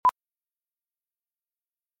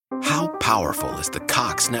How powerful is the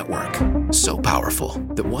Cox network? So powerful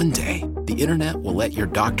that one day, the internet will let your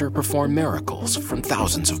doctor perform miracles from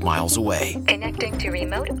thousands of miles away. Connecting to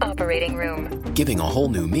remote operating room. Giving a whole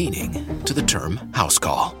new meaning to the term house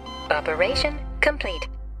call. Operation complete.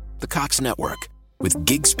 The Cox network. With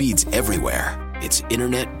gig speeds everywhere. It's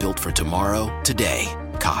internet built for tomorrow, today.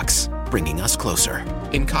 Cox, bringing us closer.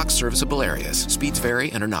 In Cox serviceable areas, speeds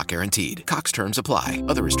vary and are not guaranteed. Cox terms apply.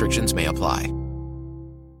 Other restrictions may apply.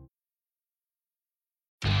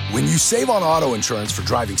 When you save on auto insurance for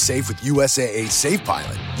driving safe with USAA Safe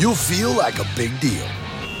Pilot, you'll feel like a big deal,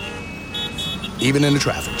 even in a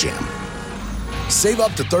traffic jam. Save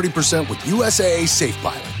up to 30% with USAA Safe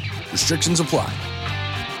Pilot. Restrictions apply.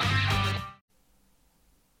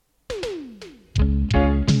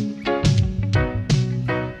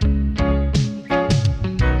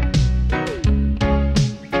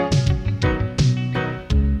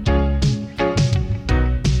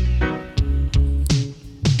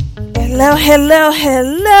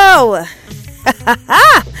 Hello.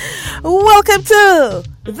 Welcome to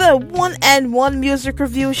the One and One Music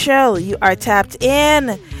Review Show. You are tapped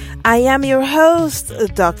in. I am your host,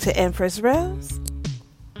 Dr. Empress Rose.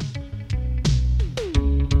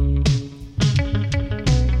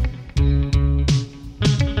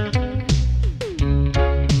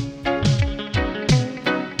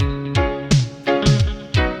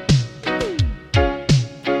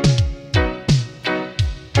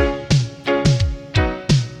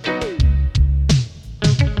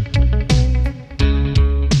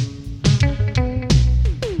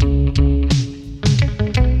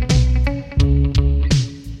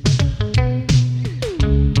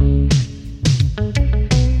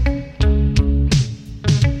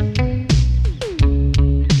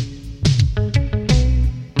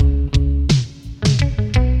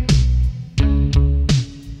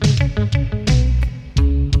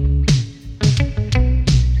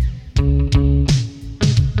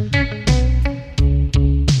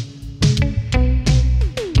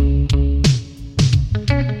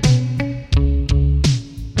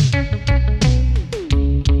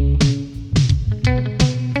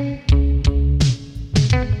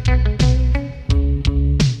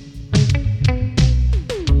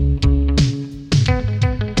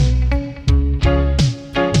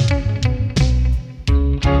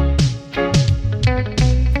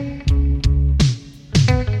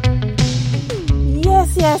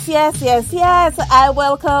 Yes. I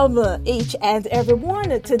welcome each and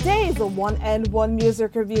everyone. Today is the One and One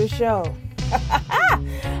Music Review Show.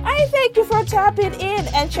 I thank you for tapping in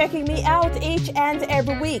and checking me out each and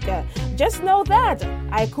every week. Just know that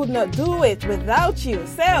I could not do it without you.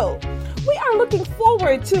 So, we are looking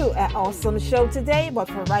forward to an awesome show today. But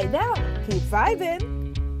for right now, keep vibing.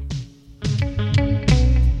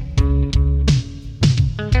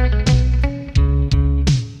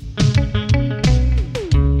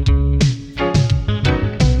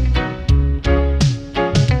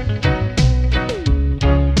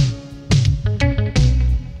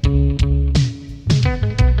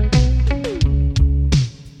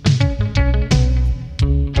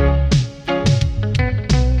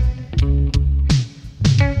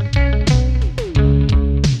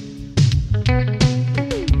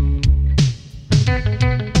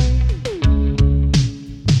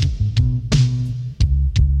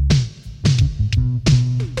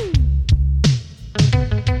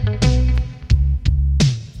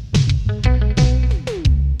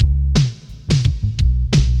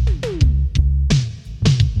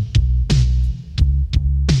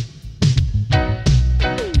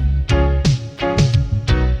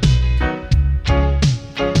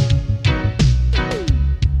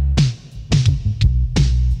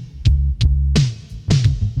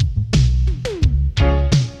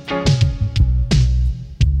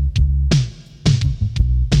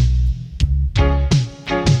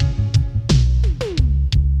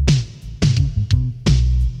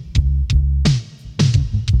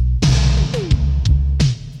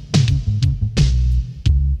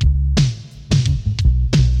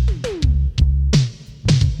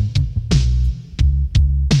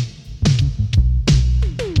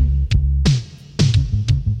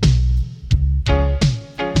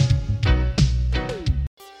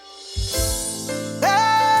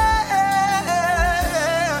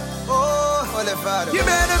 You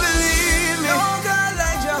better believe me. Oh God,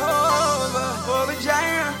 like Jehovah, over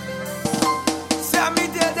Jireh. See me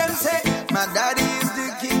tell them say, my daddy is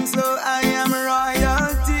the king, so I am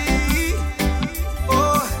royalty.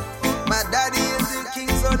 Oh, my daddy is the king,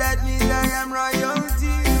 so that means I am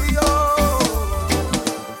royalty. Oh,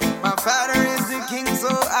 my father is the king, so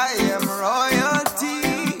I am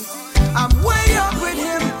royalty. I'm way up with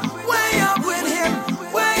him.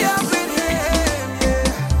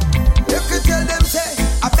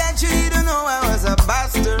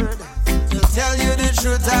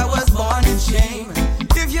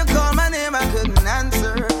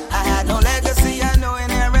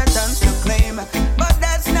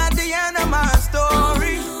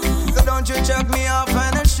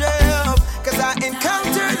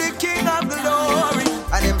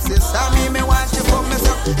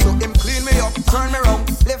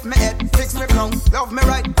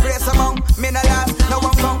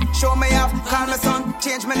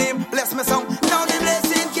 change my name, bless my song. Now the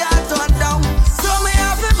blessing can't turn down. So me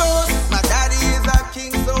have to boast. My daddy is a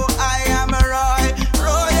king, so I am a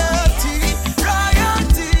royalty.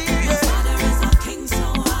 Yeah. My father is a king,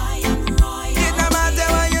 so I am royalty. It no matter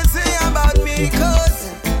what you say about me, cause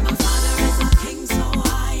My father is a king, so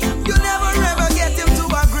I am you never ever get him to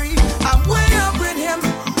agree. I'm way up with him,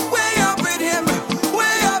 way up with him,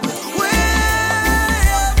 way up with him.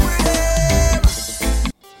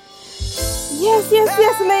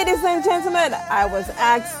 Yes, ladies and gentlemen, I was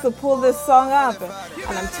asked to pull this song up,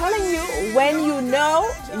 and I'm telling you, when you know,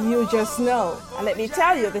 you just know. And let me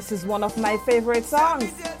tell you, this is one of my favorite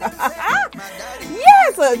songs.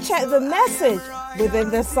 Yes, check the message within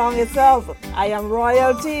the song itself. I am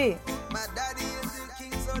royalty. My daddy is the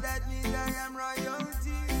king, so that means I am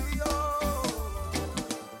royalty.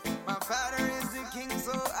 My father is the king,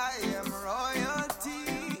 so I am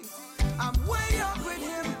royalty. I'm way up with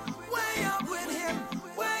him, way up with him,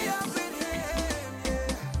 way up with him.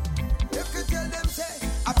 Yeah. You could tell them, say,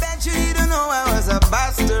 I bet you don't know I was a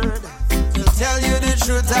bastard. To tell you the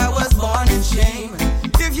truth, I was born in shame.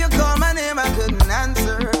 If you call my name, I couldn't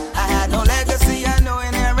answer. I had no legacy, I no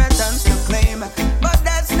inheritance to claim. But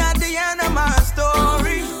that's not the end of my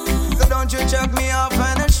story. So don't you chuck me off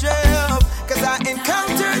on a shelf, cause I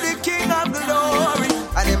encountered the king of glory.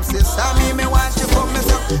 And him say, Sammy, me want you for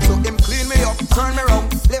myself. So him clean me up, turn me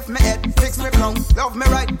round, lift me head, fix me crown, love me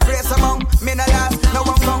right, grace among me not last, no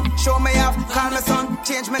one found, show me off, call me son,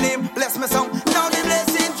 change my name, bless me song. Now the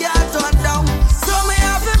blessing can't turn down. So me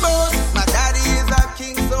have the boast. My daddy is a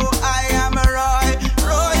king, so I am a royalty.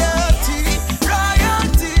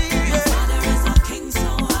 Yeah. My father is a king, so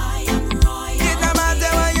I am royalty. It no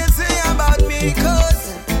matter what you say about me,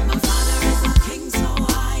 cause My father is a king, so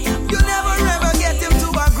I am you never ever get him to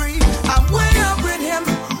agree. I'm way up with him,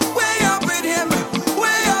 way up with him,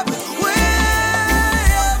 way up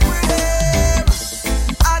with him.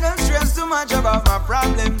 I don't stress too much about my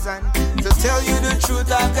problems, and to tell you the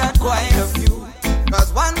truth, I've got quite a few.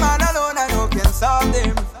 Cause one man alone I know can solve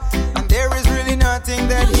them, and there is really nothing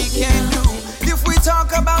that he can do. If we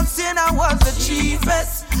talk about sin, I was the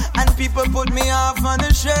chiefest, and people put me off on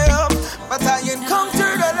the shelf. But I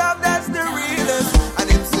encountered a love that's the realest. And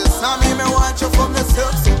him says, Sammy, me want you for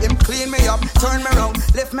myself. So him clean me up, turn me round,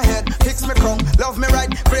 lift me head, fix me crown, love me right,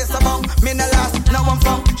 grace among me not last, now I'm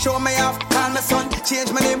found, show me off, call me son,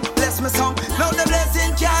 change my name, bless me song. Now the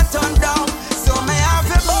blessing can't turn down. So me have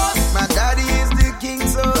a boss. My daddy is the king,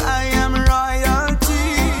 so I am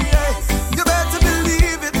royalty. You better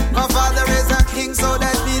believe it. My father is a king, so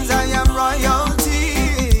that means I am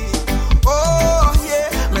royalty. Oh yeah,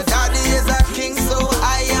 my daddy is a king, so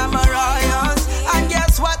I am a royalty. And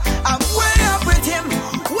guess what? I'm way up with him,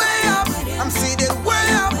 way up. I'm seated way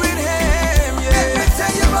up with him. Yeah. Let me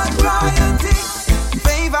tell you about royalty.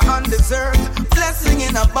 Favor undeserved, blessing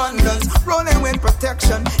in abundance, rolling with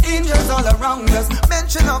protection, angels all around us.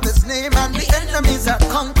 Mention of his name and the enemies are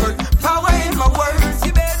conquered. Power in my words,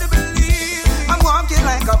 you better believe. I'm walking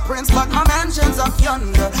like a prince, but my mansion's up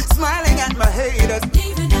yonder, smiling at my haters.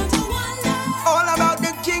 even down to wonder. All about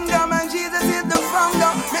the kingdom and Jesus is the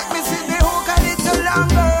founder. Make me see the hook a little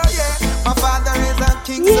longer. Yeah, my father is a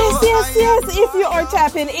king. Yes. If you are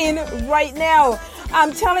tapping in right now,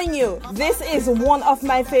 I'm telling you, this is one of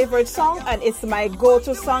my favorite songs, and it's my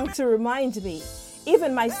go-to song to remind me,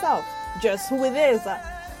 even myself, just who it is.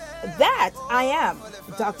 That I am,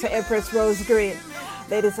 Dr. Empress Rose Green.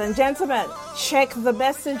 Ladies and gentlemen, check the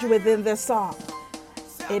message within this song.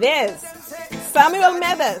 It is Samuel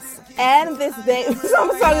Meathers, and this day,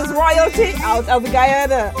 some song is royalty out of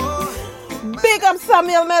Guyana. Big up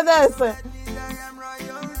Samuel Meathers.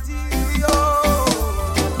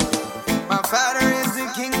 My father is the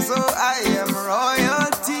king, so I am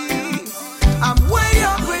royalty. I'm way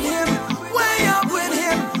up with him, way up with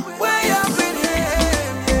him, way up with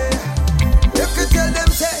him. Yeah. You could tell them,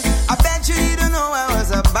 say, I bet you don't know I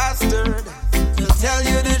was a bastard. To tell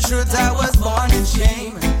you the truth, I was born in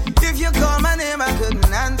shame. If you call my name, I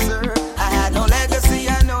couldn't answer. I had no legacy,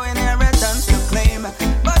 I no inheritance to claim.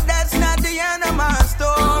 But that's not the end of my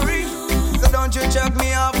story. So don't you chuck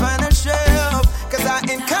me off on a shelf, cause I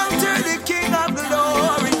encountered the king of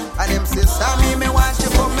glory. And him says, Sammy, me want you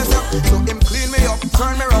for myself. So him clean me up,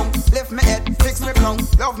 turn me round, lift me head, fix me crown,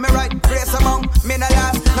 love me right, grace among me not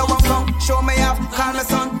last, now I'm found, show me off, call me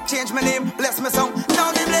son, change my name, bless me song.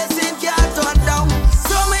 Now the blessing can't turn down.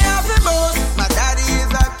 So me have the boast. My daddy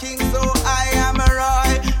is a king, so I am a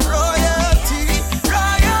royalty.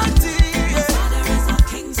 Yeah. My father is a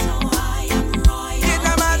king, so I am royalty. It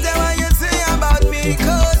no matter what you say about me,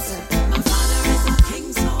 cause My father is a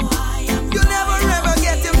king, so I am you never ever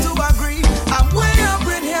get him to agree. I'm way up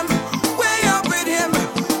with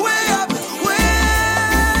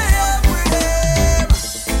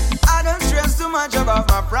much about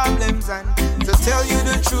my problems, and to tell you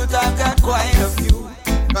the truth, I've got quite a few.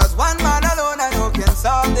 Cause one man alone I know can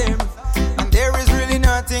solve them, and there is really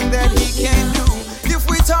nothing that he can do. If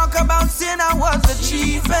we talk about sin, I was the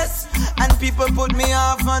chiefest, and people put me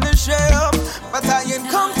off on the shelf. But I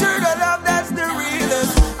encountered a love that's the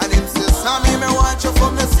realest, and him still saw me want you for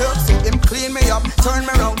myself. See him clean me up, turn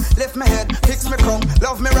me round, lift my head, fix me crown,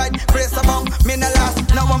 love me right, grace abound. Me no last,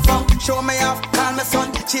 now I'm found. Show me off, call me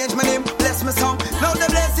son, change my name, bless me song. Now the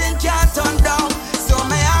blessing can't turn down, so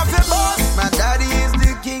me have a boss. My daddy is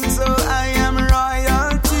the king, so I am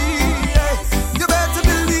royalty. You better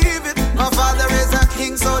believe it. My father is a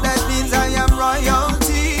king, so that means I am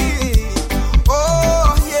royalty.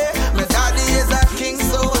 Oh yeah, my daddy is a king,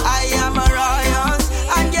 so I am a royalty.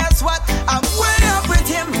 And guess what? I'm way up with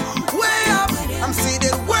him, way up. I'm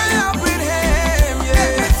seated way up with him. Yeah.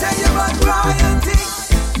 Let me tell you about royalty.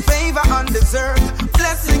 Favor undeserved,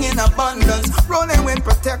 blessing in abundance, rolling with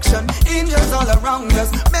protection, angels all around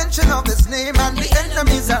us. Mention of his name and the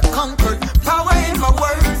enemies are conquered. Power in my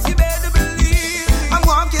words, you better believe. I'm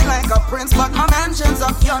walking like a prince, but my mansion's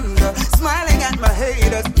up yonder, smiling at my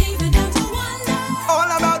haters. All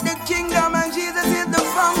about the kingdom, and Jesus is the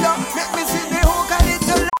founder. Let me see the hook and it's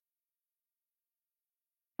a.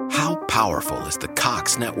 How powerful is the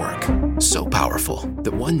Cox network? So powerful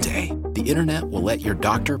that one day the internet will let your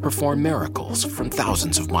doctor perform miracles from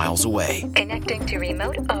thousands of miles away, Connecting to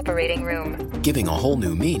remote operating room. giving a whole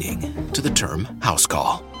new meaning to the term house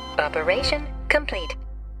call. Operation complete.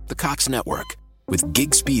 The Cox network, with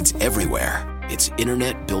gig speeds everywhere. It's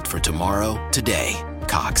internet built for tomorrow, today.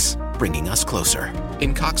 Cox, bringing us closer.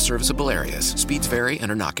 In Cox serviceable areas, speeds vary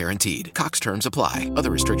and are not guaranteed. Cox terms apply.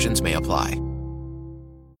 Other restrictions may apply.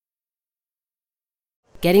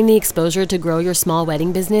 Getting the exposure to grow your small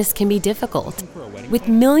wedding business can be difficult. With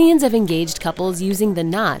millions of engaged couples using The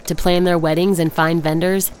Knot to plan their weddings and find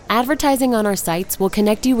vendors, advertising on our sites will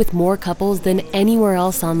connect you with more couples than anywhere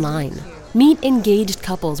else online. Meet engaged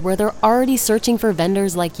couples where they're already searching for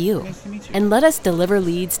vendors like you, and let us deliver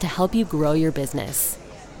leads to help you grow your business.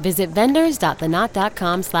 Visit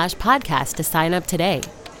vendors.thenot.com/podcast to sign up today.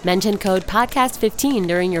 Mention code podcast15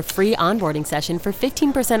 during your free onboarding session for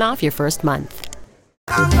 15% off your first month.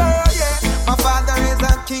 My father is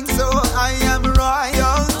a king, so I am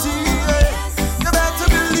royalty. You better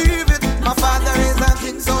believe it. My father is a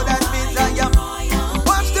king, so that means I am.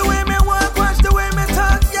 Watch the way me walk, watch the way me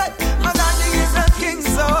talk. Yeah, my daddy is a king,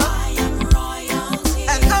 so I am royalty.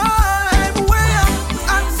 And I'm way up.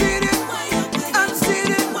 I'm seated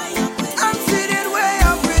way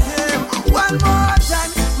up with him. One more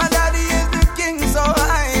time, my daddy is the king, so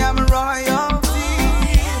I am royalty.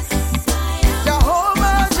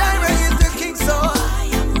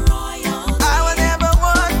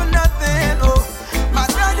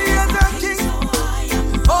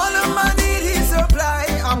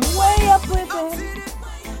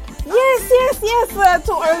 Yes,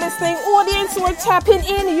 to our listening audience who are tapping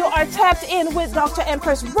in, you are tapped in with Dr.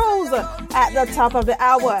 Empress Rose at the top of the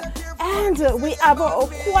hour. And we have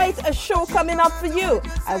quite a show coming up for you.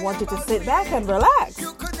 I want you to sit back and relax.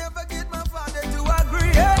 You could never get my father to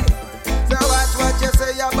agree. So watch what you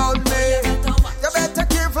say about me. You better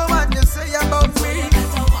careful what you say about me.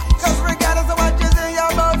 Cause regardless of what you say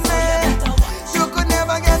about me, you could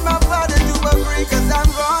never get my father to agree. Cause I'm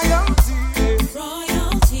royalty.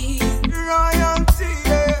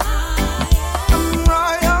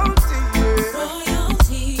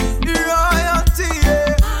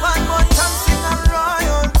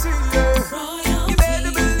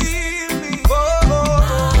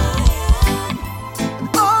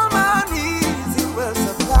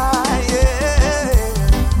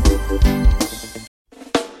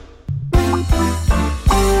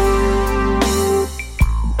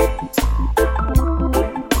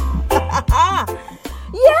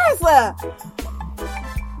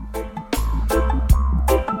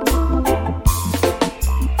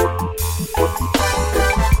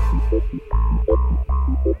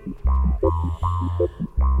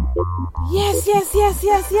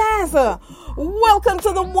 Yes. Welcome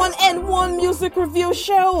to the One and One Music Review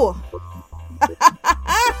Show.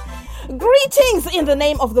 Greetings in the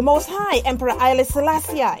name of the Most High, Emperor Irae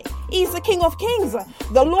Selassie. He is the King of Kings,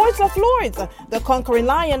 the Lords of Lords, the conquering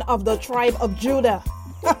Lion of the tribe of Judah.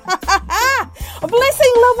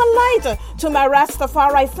 Blessing, love, and light to my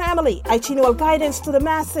Rastafari family. Itineral guidance to the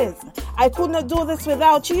masses. I could not do this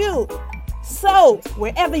without you. So,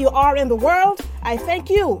 wherever you are in the world, I thank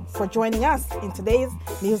you for joining us in today's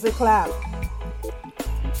Music Lab.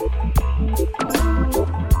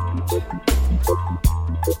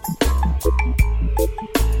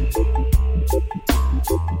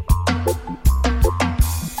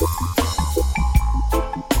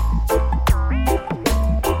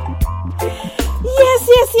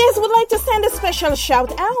 special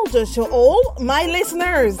shout out to all my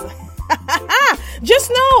listeners. Just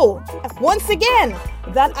know, once again,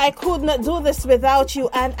 that I could not do this without you,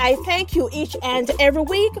 and I thank you each and every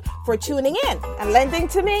week for tuning in and lending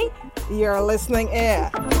to me your listening ear.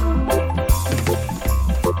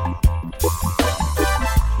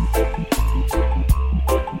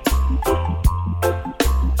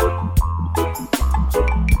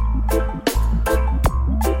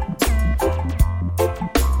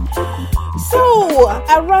 So,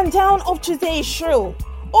 a rundown of today's show.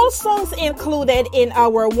 All songs included in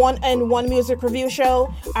our one-on-one music review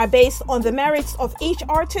show are based on the merits of each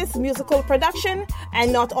artist's musical production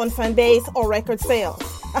and not on fan base or record sales.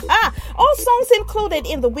 All songs included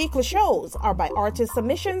in the weekly shows are by artist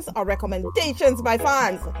submissions or recommendations by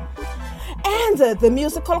fans. And the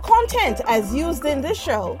musical content as used in this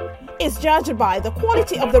show is judged by the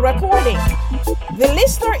quality of the recording. The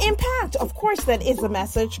listener impact, of course, that is the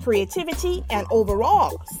message, creativity, and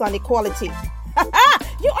overall sonic quality.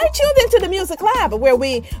 You are tuned into the Music Lab, where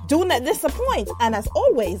we do not disappoint, and as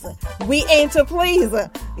always, we aim to please.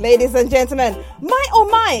 Ladies and gentlemen, my oh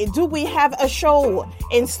my, do we have a show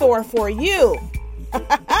in store for you?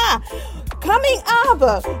 Coming up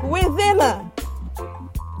within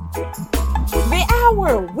the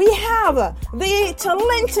hour, we have the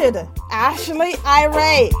talented Ashley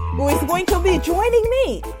Irae, who is going to be joining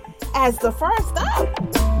me as the first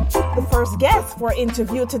guest for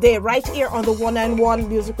interview today, right here on the one-on-one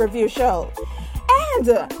music review show.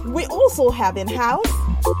 And we also have in-house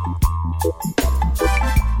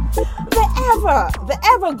the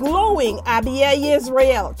ever-glowing AbiYah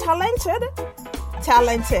Yisrael.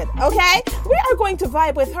 Talented, okay? We are going to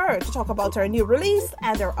vibe with her to talk about her new release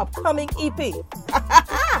and her upcoming EP.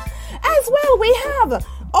 As well, we have,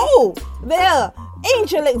 the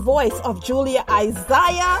angelic voice of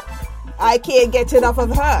JuliaIsiah. I can't get enough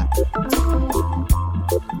of her.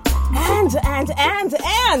 And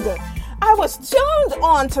I was tuned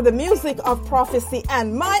on to the music of prophecy,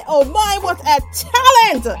 and my oh my, what a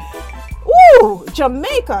talent! Woo!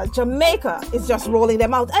 Jamaica is just rolling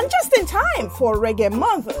them out, and just in time for Reggae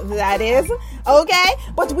Month, that is, okay?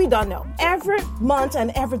 But we don't know. Every month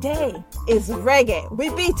and every day is reggae.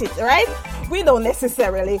 We beat it, right? We don't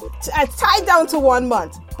necessarily tie down to 1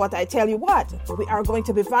 month. But I tell you what, we are going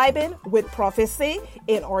to be vibing with prophecy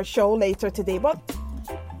in our show later today. But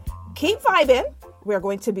keep vibing. We're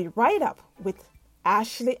going to be right up with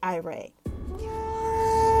Ashley Irae.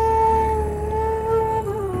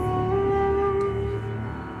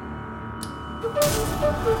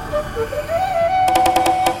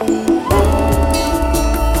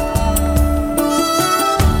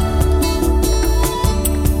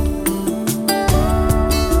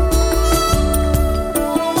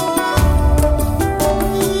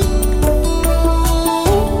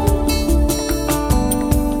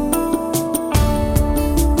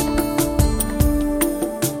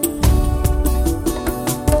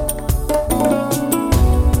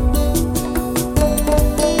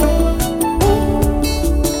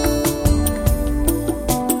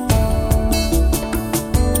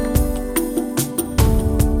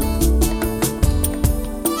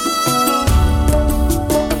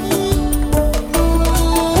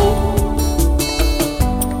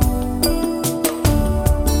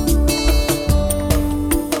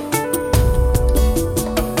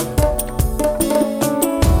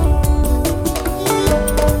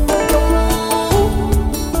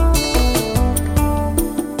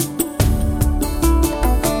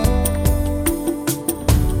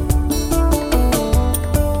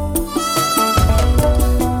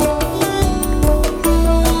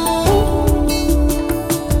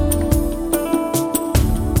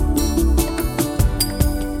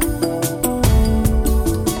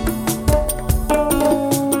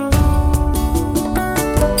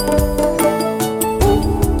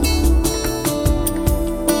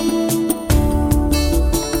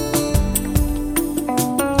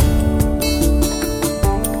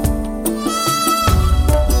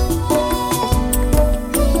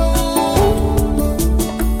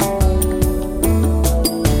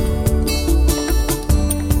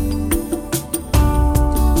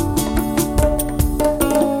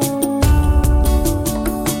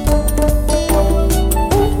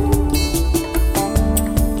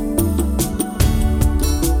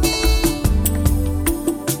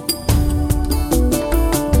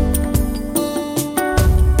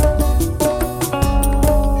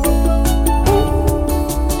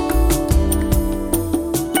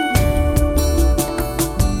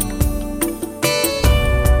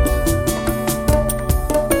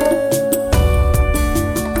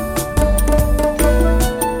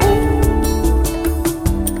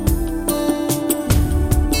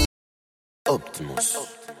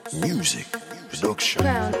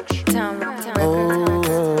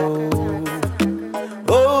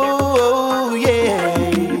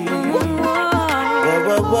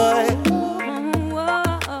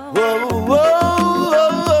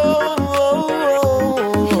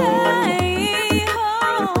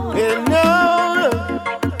 And now,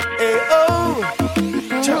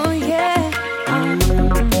 Oh yeah.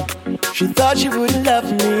 she thought she wouldn't love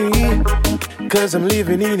me, 'cause I'm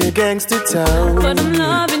living in a gangster town. But I'm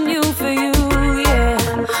loving you for you, yeah.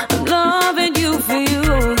 I'm loving you for you,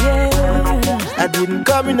 yeah. I didn't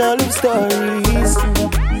come in all of stories,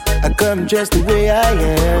 I come just the way I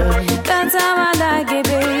am. That's how I like it,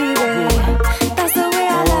 baby. That's the way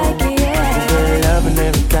I like it, yeah. Her love and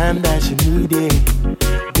every time that she needed,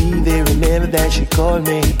 be there whenever that she called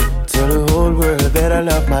me. Tell the whole world that I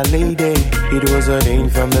love my lady. It was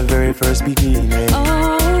ordained from the very first beginning.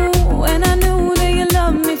 Oh, and I knew that you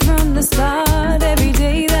loved me from the start. Every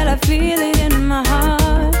day that I feel it in my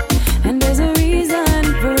heart. And there's a reason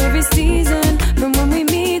for every season, from when we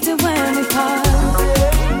meet to when we part.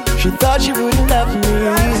 She thought she wouldn't love me,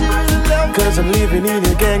 'cause I'm living in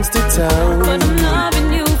a gangster town. But I'm loving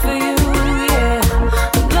you for you, yeah.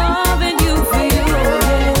 I'm loving you for you,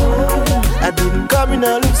 yeah. I didn't come in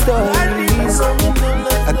all of stories,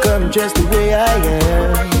 I come just the way I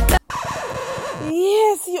am.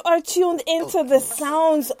 Yes, you are tuned into the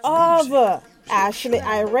sounds of Ashley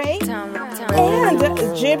Irae and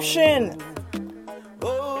Egyptian.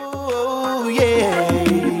 Oh, yeah.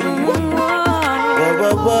 Whoa,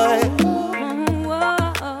 whoa, whoa.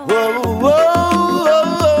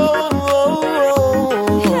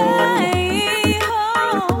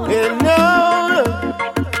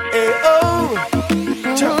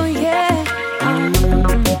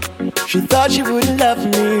 She thought she wouldn't love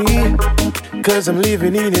me, 'cause I'm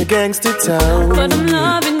living in a gangster town. But I'm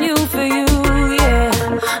loving you for you, yeah.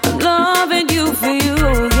 I'm loving you for you,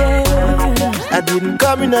 yeah. I didn't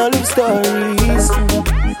come in all of stories,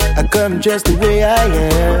 I come just the way I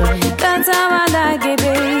am. That's how I like it,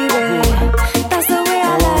 baby. That's the way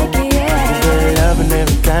I like it, yeah. Her love and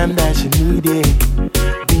every time that she needed,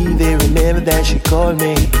 be there whenever that she called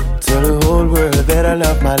me. Tell the whole world that I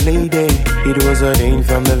love my lady. It was ordained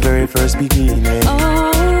from the very first beginning.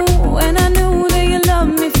 Oh, and I knew that you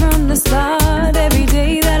loved me from the start. Every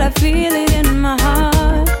day that I feel it in my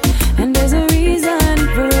heart. And there's a reason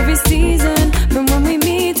for every season, from when we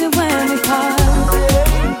meet to when we part.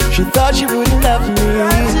 She thought she wouldn't love me,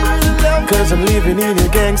 'cause I'm living in a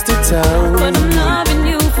gangster town. But I'm loving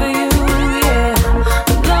you for you, yeah.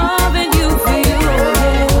 I'm loving you for you,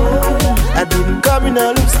 yeah. I didn't come in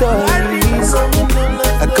all of stories,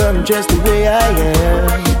 I come just the way I am.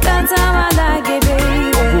 That's how I like it,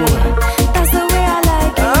 baby. That's the way I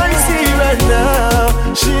like it. I see right now,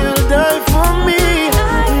 she'll die for me.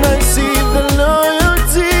 I see the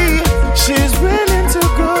loyalty, she's willing to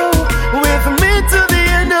go with me to the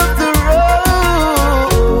end of the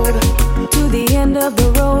road. To the end of the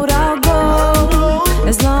road I'll go,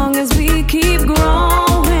 as long as we keep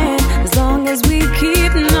growing, as long as we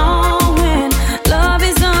keep knowing. Love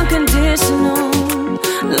is unconditional,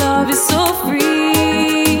 love is so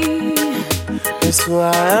free. That's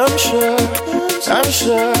why I'm sure.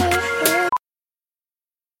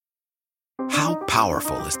 How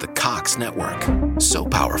powerful is the Cox network? So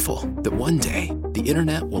powerful that one day, the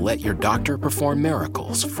internet will let your doctor perform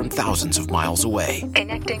miracles from thousands of miles away,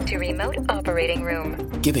 Connecting to remote operating room.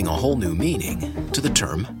 giving a whole new meaning to the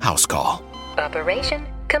term house call. Operation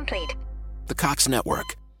complete. The Cox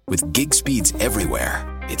network, with gig speeds everywhere.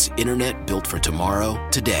 It's internet built for tomorrow,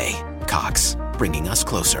 today. Cox, bringing us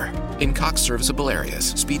closer. In Cox serviceable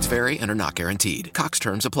areas, speeds vary and are not guaranteed. Cox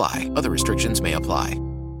terms apply. Other restrictions may apply.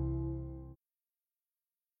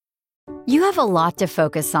 You have a lot to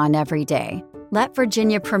focus on every day. Let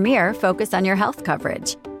Virginia Premier focus on your health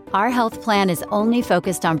coverage. Our health plan is only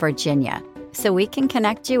focused on Virginia, so we can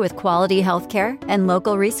connect you with quality health care and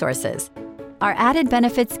local resources. Our added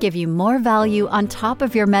benefits give you more value on top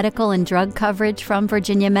of your medical and drug coverage from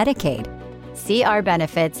Virginia Medicaid. See our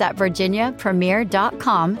benefits at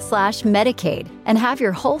virginiapremier.com/Medicaid and have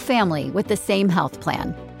your whole family with the same health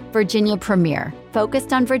plan. Virginia Premier,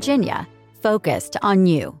 focused on Virginia, focused on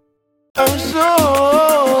you. I'm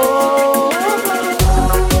so.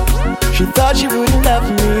 She thought she wouldn't love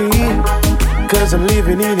me, 'cause I'm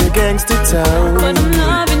living in a gangster town. But I'm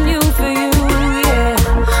loving you for you, yeah.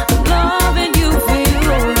 I'm loving you for you,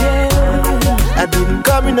 yeah. I didn't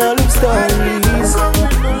come in all of stories,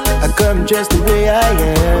 I come just the way I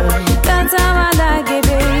am. That's how I like it,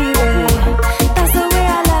 baby. That's the way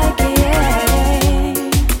I like it,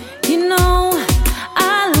 yeah. You know, I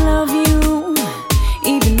love you,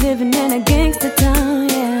 even living in a gangster town,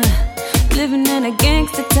 yeah. Living in a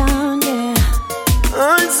gangster town, yeah.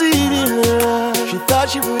 I see it in her eyes. She thought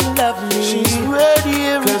she wouldn't love me. She's ready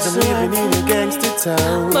every 'cause I'm living in a gangster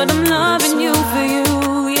town. But I'm loving you for you,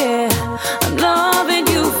 yeah. I'm loving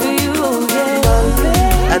you for you,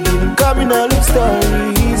 yeah. I didn't in all love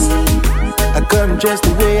stories. I come just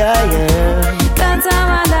the way I am. That's how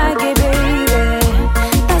I like it, baby.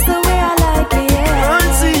 That's the way I like it, yeah.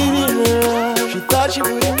 Unseen in her, she thought she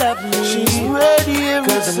wouldn't love me. She's ready ever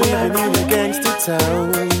cause I'm living in a gangster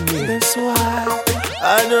town, yeah. That's why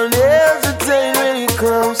I don't hesitate when it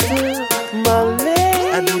comes to my lady.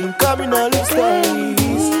 I didn't come in all love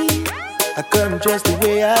stories. I come just the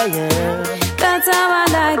way I am. That's how I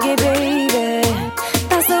like it, baby.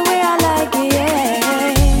 That's the way I like it, yeah.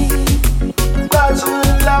 Thought you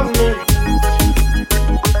would love me,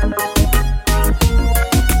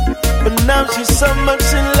 but now she's so much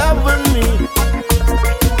in love with me.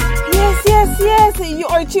 Yes, you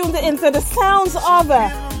are tuned into the sounds of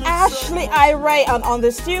Ashley Irae on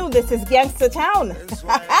this tune. This is Gangsta Town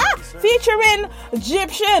featuring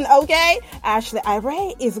Egyptian, okay? Ashley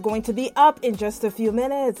Irae is going to be up in just a few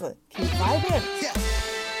minutes. Keep vibing.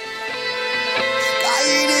 Sky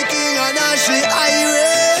the King and Ashley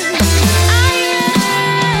Irae.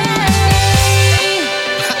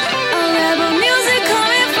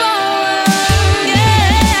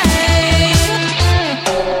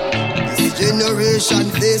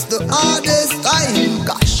 Face the hardest time.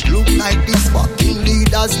 Gosh, look like these fucking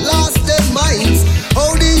leaders lost their minds.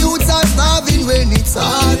 How the youths are starving when it's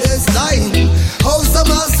hardest time. How some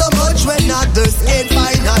have so much when others ain't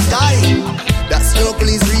find a dime. That struggle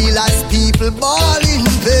is real as people ball in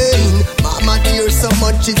vain. Mama tears so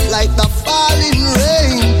much it's like the falling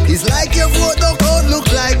rain. It's like your vote don't count, look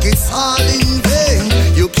like it's all in vain.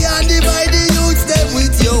 You can't divide the youths them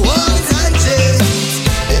with your walls and chains.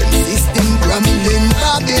 Crumbling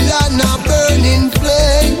Babylon a burning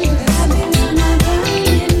flame.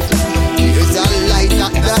 There's a light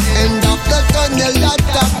at the end of the tunnel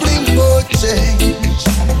that bring forth change.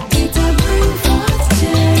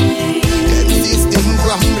 Them system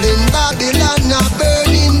crumbling Babylon a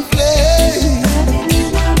burning flame.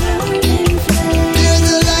 There's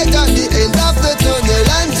a light at the end of the tunnel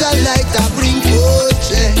and a light that bring forth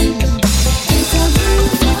change.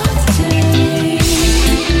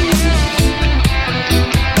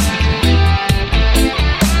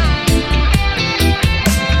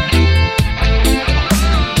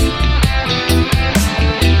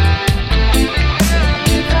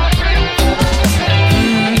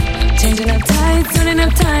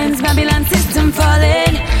 Babylon system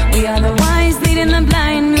falling. We are the wise leading the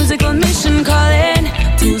blind. Musical mission calling.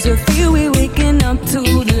 Tools of fear, we waking up to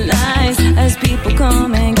the lies. As people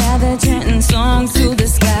come and gather, chanting songs to the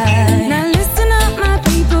sky. Now listen up, my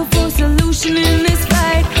people, for solution in this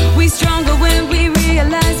fight. We stronger when we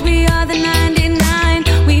realize we are the 99.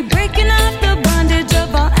 We breaking off the bondage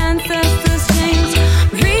of our ancestors' chains.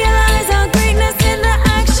 Realize our greatness in the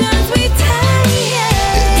actions we take.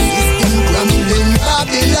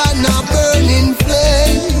 Babylon a burning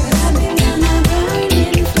flame.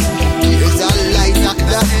 There's a light at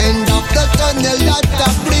the end of the tunnel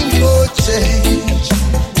that bring forth change.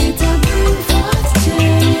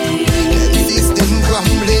 Them system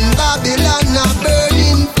crumbling, Babylon a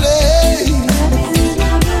burning flame.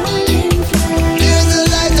 There's a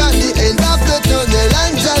light at the end of the tunnel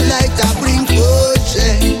and a light that bring forth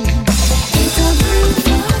change.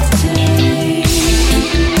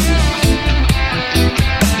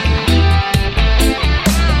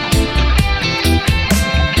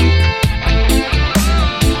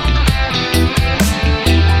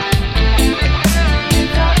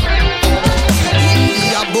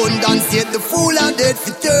 Yet the fool are dead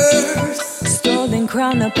for thirst. Stolen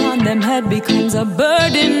crown upon them head becomes a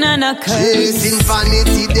burden and a curse. Chasing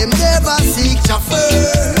vanity, them never seek ya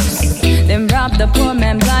first. Them rob the poor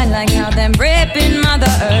man blind like how them raping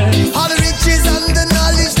Mother Earth. All the riches and the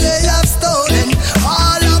knowledge they have stolen.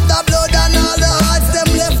 All of the blood and all the hearts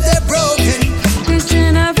them left they broken. This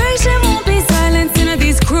generation won't be silenced in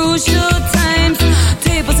these crucial times.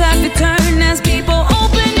 Tables have to turn as people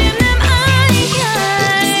open in them eyes.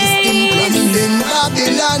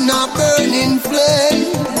 Babylon a burning flame.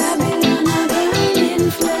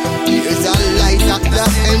 There's a light at the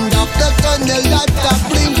end of the tunnel that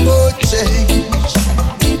bring forth change.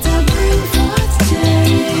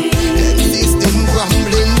 Them system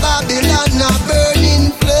crumbling, Babylon a burning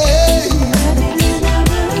flame.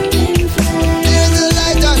 There's a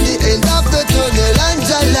light at the end of the tunnel and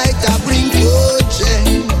a light that bring forth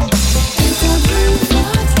change.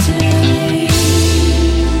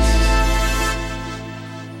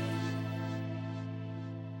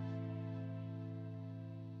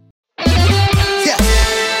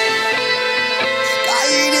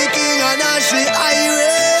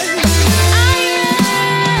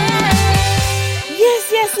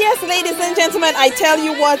 Yes, ladies and gentlemen, I tell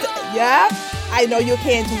you what, yeah, I know you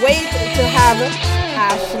can't wait to have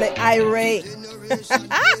Ashley Irae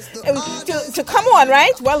to come on,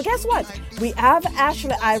 right? Well, guess what? We have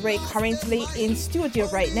Ashley Irae currently in studio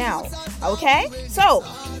right now. Okay? So,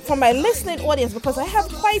 for my listening audience, because I have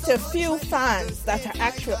quite a few fans that are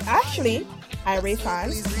actually Irae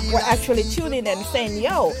fans, were actually tuning in and saying,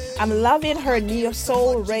 yo, I'm loving her neo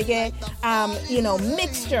soul reggae,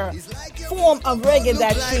 mixture form of reggae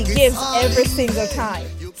that she gives every single time.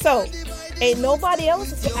 So, ain't nobody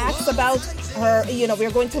else to ask about her.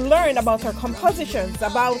 We're going to learn about her compositions,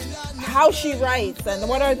 about how she writes, and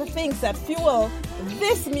what are the things that fuel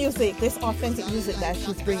this music, this authentic music that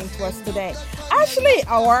she's bringing to us today. Ashley,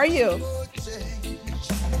 how are you?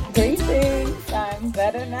 Greetings. I'm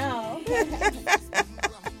better now.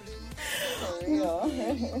 Well.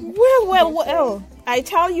 I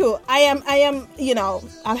tell you, I am.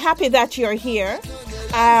 I'm happy that you're here.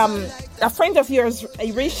 A friend of yours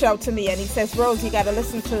reached out to me and he says, Rose, you got to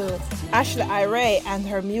listen to Ashley Irae and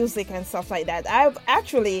her music and stuff like that. I've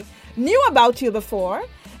actually knew about you before,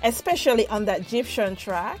 especially on that Egyptian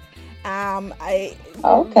track. I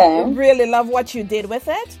really love what you did with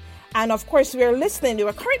it. And of course, we were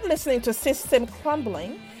currently listening to System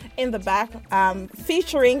Crumbling in the back,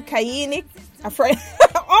 featuring Kayini, a friend.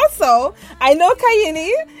 Also, I know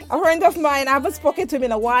Kayini, a friend of mine. I haven't spoken to him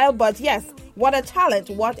in a while, but yes, what a talent.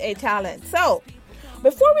 So,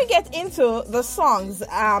 before we get into the songs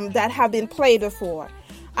that have been played before,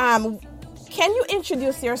 can you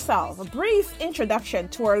introduce yourself? A brief introduction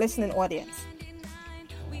to our listening audience.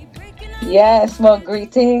 Yes, well,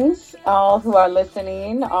 greetings, all who are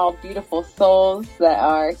listening, all beautiful souls that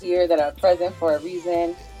are here, that are present for a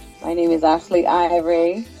reason. My name is Ashley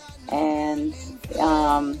Irae, and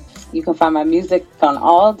you can find my music on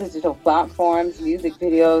all digital platforms, music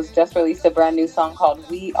videos. Just released a brand new song called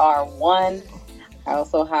We Are One. I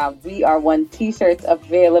also have We Are One t-shirts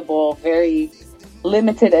available, very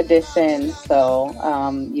limited edition, so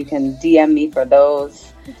you can DM me for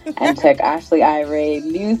those and check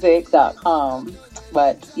AshleyIraeMusic.com.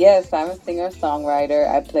 But yes, I'm a singer-songwriter.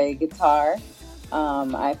 I play guitar,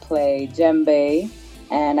 I play djembe,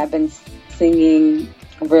 and I've been singing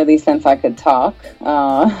really since I could talk.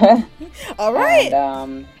 All right.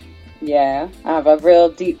 And, I have a real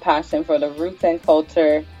deep passion for the roots and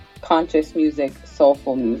culture, conscious music,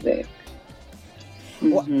 soulful music.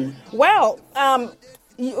 Mm-hmm. Well,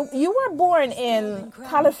 you were born in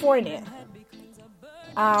California.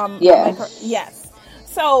 Yes. Yes.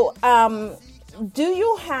 So, are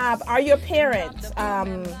your parents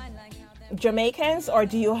Jamaicans, or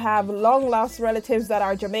do you have long lost relatives that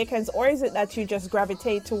are Jamaicans, or is it that you just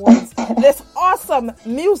gravitate towards this awesome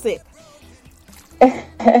music?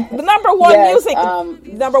 The number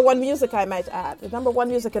one music, I might add. The number one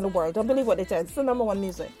music in the world. Don't believe what it is. It's the number one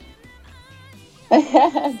music.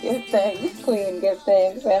 Give thanks, Queen. Give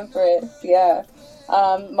thanks, Empress. Yeah.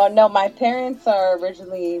 My parents are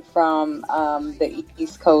originally from the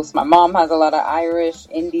East Coast. My mom has a lot of Irish,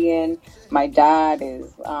 Indian. My dad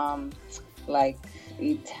is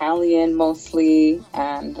Italian mostly,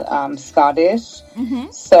 and Scottish.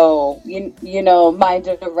 Mm-hmm. So my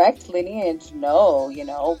direct lineage,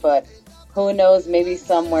 no, but who knows? Maybe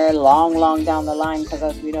somewhere long down the line, because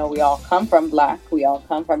as we know, we all come from Black. We all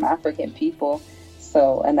come from African people.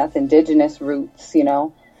 So, and that's indigenous roots,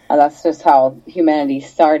 and that's just how humanity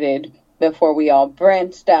started before we all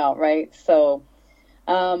branched out, right? So,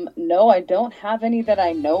 no, I don't have any that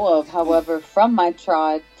I know of. However, from my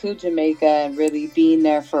tribe to Jamaica and really being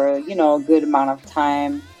there for, a good amount of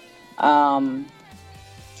time, I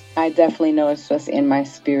definitely know it's just in my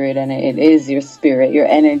spirit, and it is your spirit, your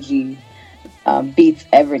energy beats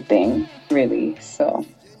everything, really. So.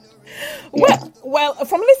 Yeah. Well,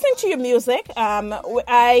 from listening to your music,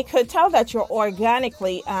 I could tell that you're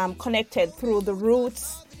organically connected through the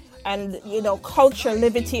roots and, culture,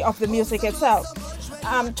 liberty of the music itself.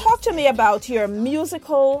 Talk to me about your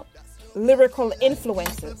lyrical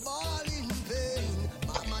influences.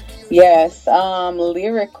 Yes,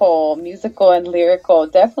 musical and lyrical,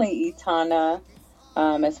 definitely Etana,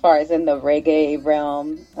 as far as in the reggae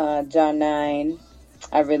realm, John 9,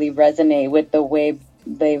 I really resonate with the way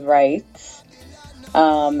they write.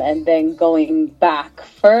 And then going back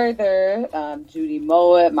further, Judy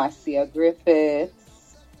Mowat, Marcia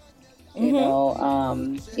Griffiths,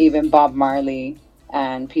 even Bob Marley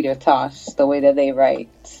and Peter Tosh, the way that they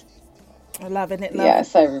write. I love it.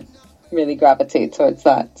 Yes, I really gravitate towards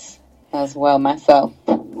that as well myself.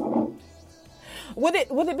 Would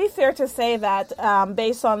it be fair to say that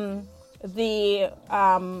based on the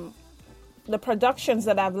the productions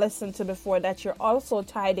that I've listened to before that you're also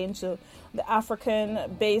tied into the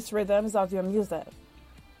African bass rhythms of your music.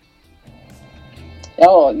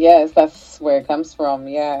 Oh, yes, that's where it comes from.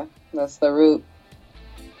 Yeah, that's the root.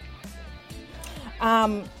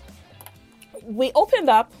 We opened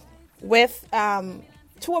up with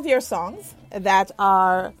two of your songs that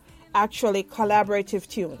are actually collaborative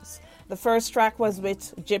tunes. The first track was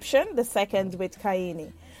with Egyptian, the second with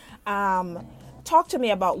Kaini. Talk to me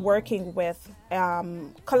about working with,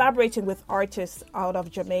 collaborating with artists out of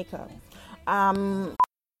Jamaica.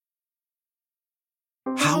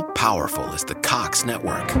 How powerful is the Cox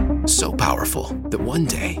network? So powerful that one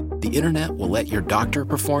day the internet will let your doctor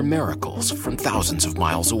perform miracles from thousands of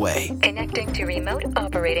miles away. Connecting to remote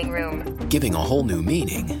operating room. Giving a whole new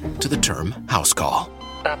meaning to the term house call.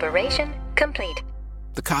 Operation complete.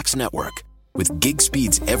 The Cox network. With gig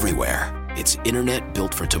speeds everywhere, it's internet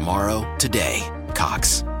built for tomorrow, today.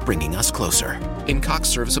 Cox, bringing us closer. In Cox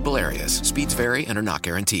serviceable areas, speeds vary and are not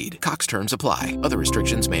guaranteed. Cox terms apply. Other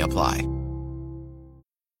restrictions may apply.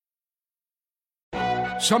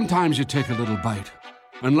 Sometimes you take a little bite,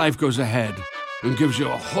 and life goes ahead and gives you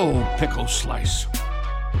a whole pickle slice.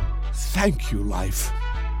 Thank you, life.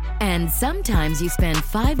 And sometimes you spend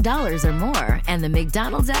 $5 or more, and the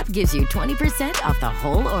McDonald's app gives you 20% off the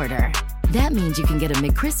whole order. That means you can get a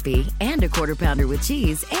McCrispy and a Quarter Pounder with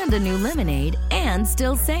cheese and a new lemonade and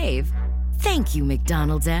still save. Thank you,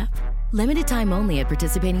 McDonald's app. Limited time only at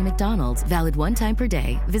participating McDonald's. Valid one time per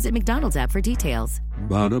day. Visit McDonald's app for details.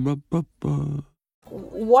 Ba-da-ba-ba-ba.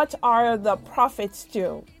 What are the profits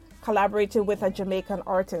to collaborating with a Jamaican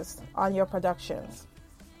artist on your productions?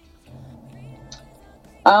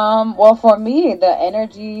 Well, for me, the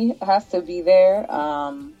energy has to be there.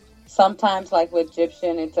 Sometimes, like with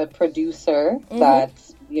Egyptian, it's a producer that,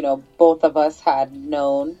 both of us had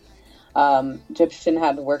known. Egyptian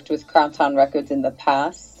had worked with Crown Town Records in the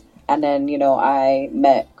past. And then, I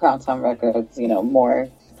met Crown Town Records, more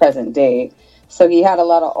present day. So he had a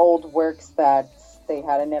lot of old works that they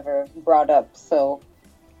had never brought up. So,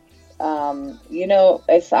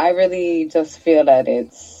 I really just feel that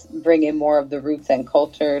it's bringing more of the roots and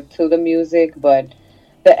culture to the music, but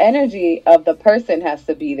the energy of the person has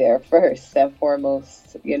to be there first and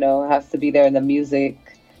foremost, has to be there in the music.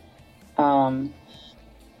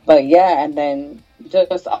 But yeah, and then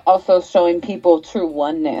just also showing people true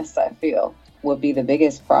oneness, I feel, would be the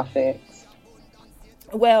biggest profit.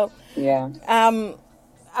 Well, yeah.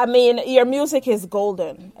 Your music is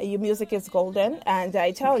golden. Your music is golden, and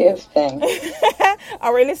I tell you,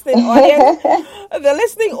 our listening audience, the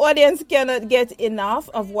listening audience cannot get enough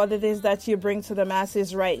of what it is that you bring to the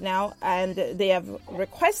masses right now, and they have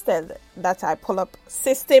requested that I pull up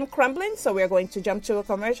System Crumbling, so we're going to jump to a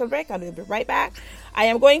commercial break, and we'll be right back. I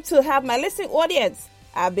am going to have my listening audience,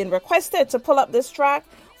 I've been requested to pull up this track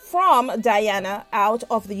from Diana out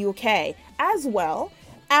of the UK, as well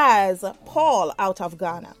as Paul out of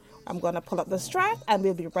Ghana. I'm going to pull up this track and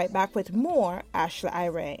we'll be right back with more Ashley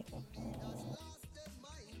Irae.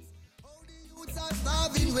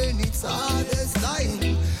 When it's hardest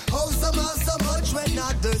time, how some have so much when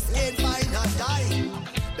others ain't find a dime.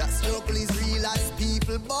 That struggle is real as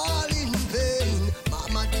people ball in vain.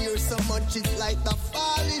 Mama tears so much it's like the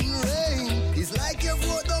falling rain. It's like your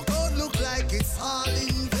vote don't look like it's all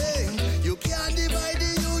in vain. You can't divide the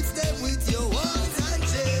youths them with your walls and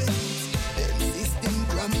chains. Them system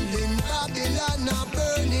crumbling, Babylon a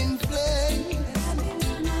burning flame.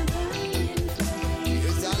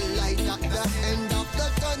 There's a light at the end of the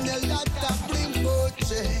tunnel that bring forth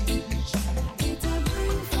change.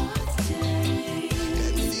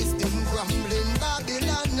 Them system crumbling,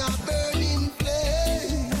 Babylon a burning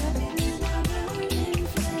flame.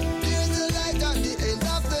 There's a light at the end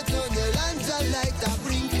of the tunnel and the light that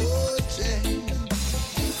bring forth change.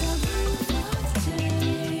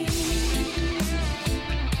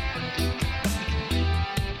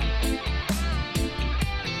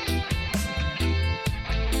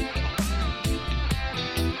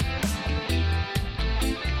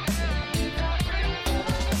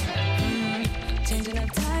 Changing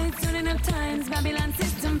up tides, turning up times, Babylon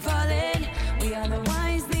system falling. We are the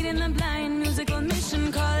wise, leading the blind, musical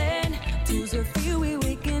mission calling. Tools of fear, we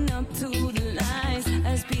waking up to the lies.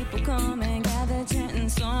 As people come and gather, chanting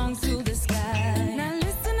songs to the sky. Now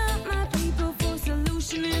listen up, my people, for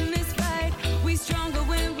solution in this fight. We stronger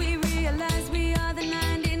when we realize we are the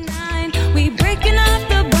 99. We breaking off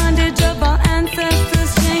the bondage of our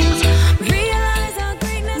ancestors' chains. Realize our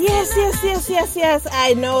greatness. Yes.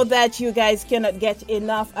 I know that you guys cannot get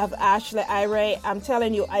enough of Ashley Irae. I'm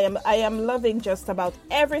telling you, I am loving just about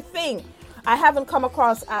everything. I haven't come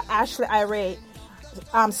across Ashley Irae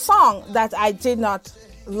song that I did not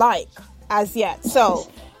like as yet. So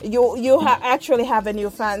you actually have a new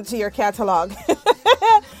fan to your catalog. Big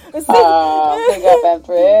up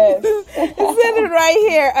Empress. Sitting right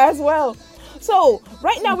here as well. So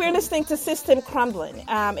right now we're listening to System Crumbling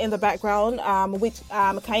in the background with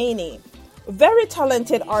Kaini. Very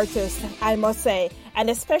talented artist, I must say, and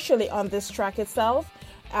especially on this track itself.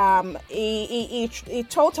 He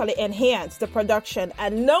totally enhanced the production,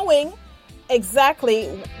 and knowing exactly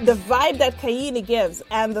the vibe that Kaini gives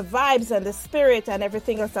and the vibes and the spirit and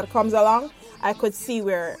everything else that comes along, I could see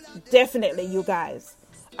where definitely you guys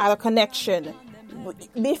are a connection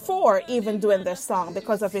before even doing this song,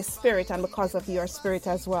 because of his spirit and because of your spirit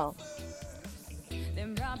as well.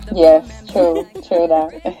 Yes, true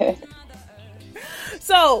that.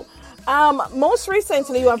 So, most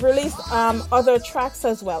recently you have released other tracks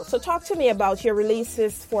as well. So talk to me about your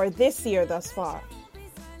releases for this year thus far.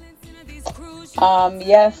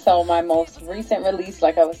 Yes, so my most recent release,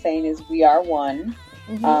 like I was saying, is We Are One.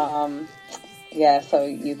 Yeah, so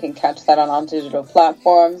you can catch that on all digital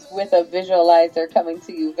platforms with a visualizer coming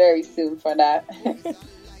to you very soon for that.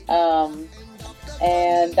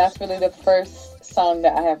 And that's really the first song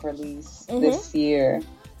that I have released this year.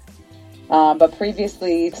 But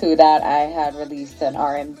previously to that, I had released an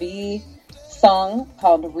R&B song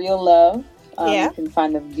called Real Love. You can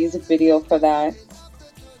find the music video for that.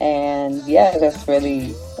 And yeah, that's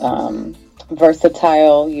really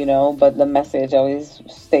versatile, you know, but the message always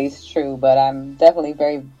stays true. But I'm definitely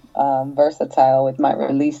very versatile with my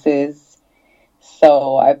releases.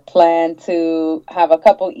 So I plan to have a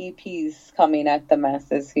couple EPs coming at the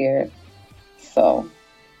masses here. So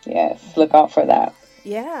yes, look out for that.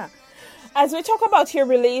 Yeah. As we talk about your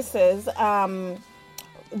releases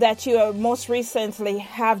that you most recently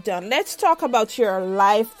have done, let's talk about your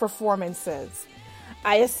live performances.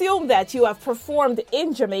 I assume that you have performed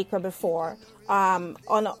in Jamaica before on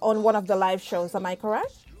one of the live shows. Am I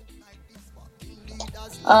correct?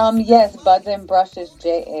 Yes, Buds and Brushes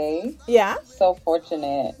JA. Yeah. So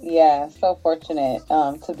fortunate. Yeah, so fortunate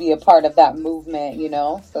to be a part of that movement, you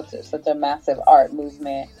know, such a massive art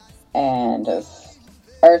movement and just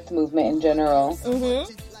earth movement in general.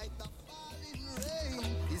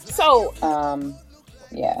 So,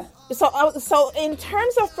 yeah. So in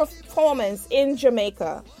terms of performance in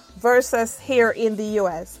Jamaica versus here in the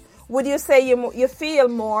U.S., would you say you feel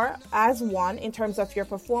more as one in terms of your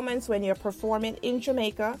performance when you're performing in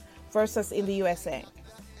Jamaica versus in the USA?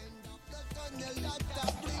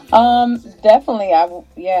 Definitely.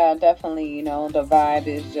 Definitely. You know, the vibe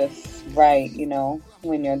is just right, you know,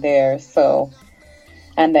 when you're there. So,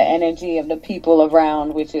 and the energy of the people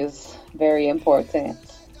around, which is very important.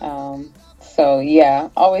 So yeah,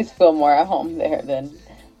 always feel more at home there than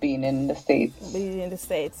being in the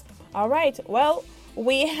States. All right. Well,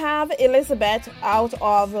 we have Elizabeth out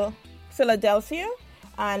of Philadelphia,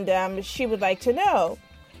 and she would like to know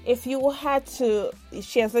if you had to.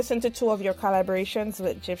 She has listened to two of your collaborations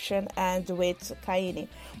with Egyptian and with Kaini,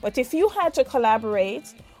 but if you had to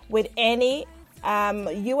collaborate with any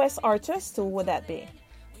U.S. artist, who would that be?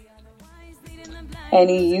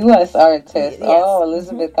 Any U.S. artist? Yes. Oh,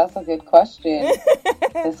 Elizabeth, that's a good question.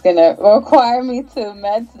 It's going to require me to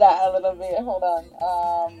mention that a little bit. Hold on.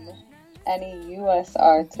 Any U.S.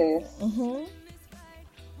 artist? In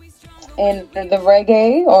the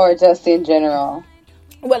reggae or just in general?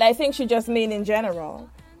 Well, I think she just mean in general.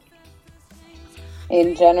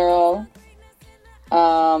 In general?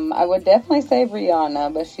 I would definitely say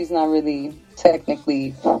Rihanna, but she's not really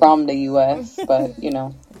technically from the U.S., but, you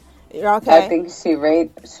know. Okay. I think she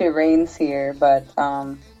reigns here, but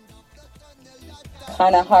kind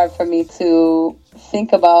of hard for me to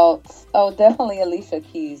think about. Oh, definitely Alicia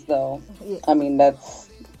Keys, though. Yeah. I mean, that's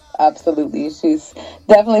absolutely. She's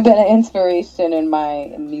definitely been an inspiration in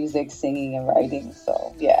my music, singing, and writing.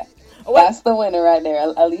 So, yeah. Well, that's the winner right there,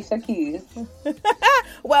 Alicia Keys.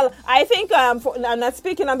 Well, I think, I'm not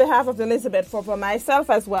speaking on behalf of Elizabeth, for myself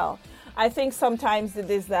as well. I think sometimes it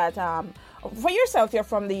is that... for yourself, you're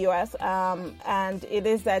from the U.S., and it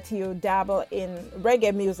is that you dabble in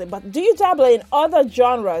reggae music. But do you dabble in other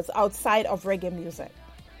genres outside of reggae music?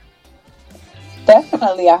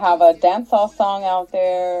 Definitely. I have a dancehall song out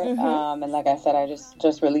there. And like I said, I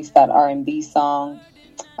just released that R&B song.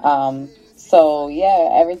 So, yeah,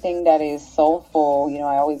 everything that is soulful, you know,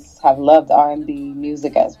 I always have loved R&B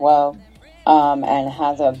music as well. And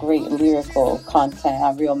has a great lyrical content,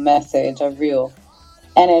 a real message, a real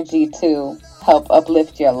energy to help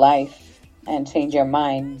uplift your life and change your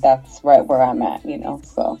mind. That's right where I'm at, you know.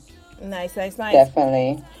 So nice.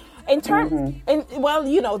 Definitely.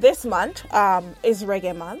 This month is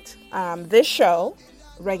Reggae Month. This show,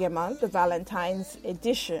 Reggae Month, the Valentines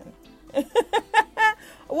edition.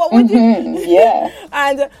 What would you? Yeah.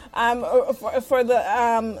 And for the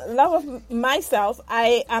love of myself,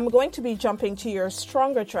 I am going to be jumping to your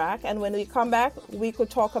stronger track, and when we come back, we could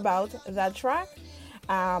talk about that track,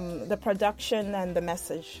 the production, and the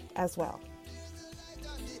message as well.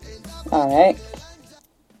 All right.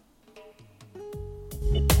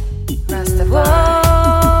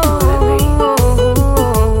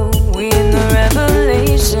 We in the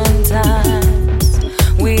revelation times.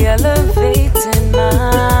 We elevate in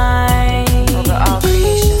mind over all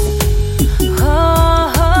creation.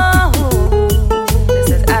 This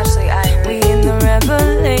is Ashley Irae. We in the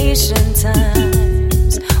revelation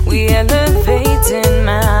times. We elevate in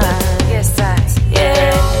mind. Yes,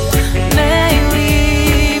 yeah. May we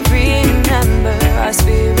remember our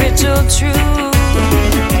spiritual truth.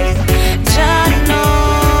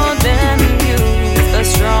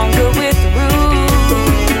 Stronger with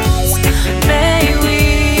roots. May we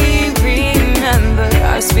remember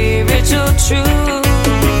our spiritual truth.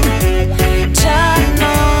 Child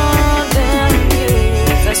know them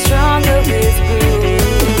youth are stronger with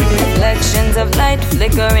roots. Reflections of light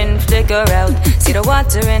flicker in, flicker out. See the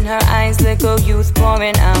water in her eyes, little youth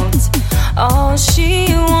pouring out. All she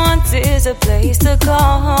wants is a place to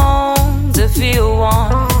call home, to feel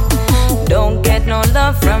warm. Don't get no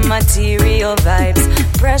love from material vibes.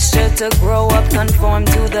 Pressure to grow up, conform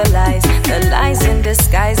to the lies in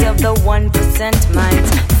disguise of the 1%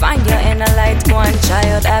 minds. Find your inner light, one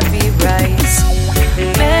child, happy rise.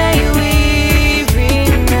 May we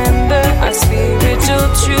remember our spiritual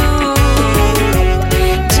truth.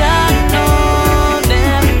 Jah know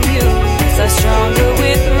them youths are stronger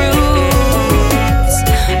with roots.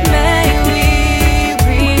 May we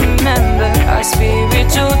remember our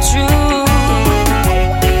spiritual truth.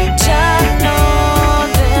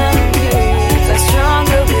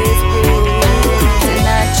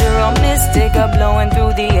 Blowing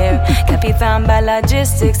through the air, can't be found by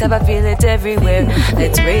logistics. Have I feel it everywhere?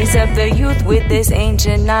 Let's raise up the youth with this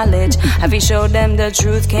ancient knowledge. Have we showed them the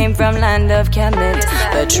truth came from land of Kemet?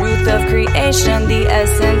 The truth of creation, the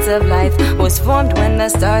essence of life, was formed when the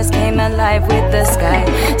stars came alive with the sky.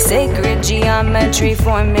 Sacred geometry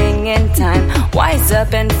forming in time. Wise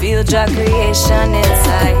up and feel your creation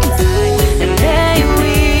inside. And may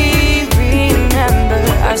we remember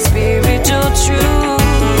our spiritual truth.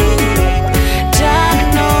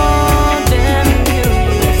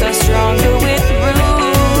 Stronger with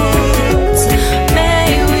roots. May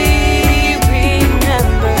we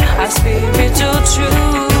remember our spiritual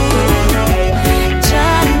truth.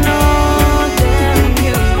 Jah know them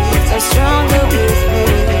youths are stronger with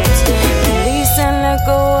roots. Release and let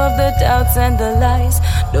go of the doubts and the lies.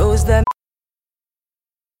 Those that.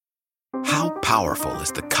 How powerful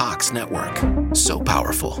is the Cox Network? So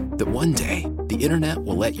powerful that one day the internet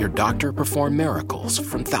will let your doctor perform miracles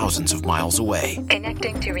from thousands of miles away.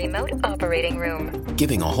 Connecting to remote operating room.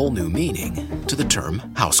 Giving a whole new meaning to the term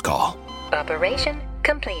house call. Operation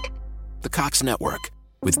complete. The Cox Network.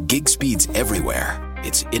 With gig speeds everywhere.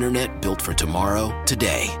 It's internet built for tomorrow,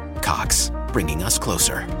 today. Cox. Bringing us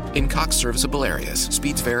closer. In Cox serviceable areas,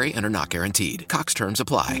 speeds vary and are not guaranteed. Cox terms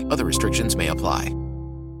apply. Other restrictions may apply.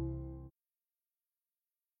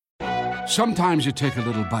 Sometimes you take a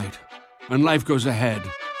little bite, and life goes ahead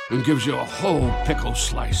and gives you a whole pickle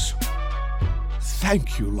slice.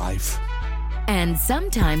 Thank you, life. And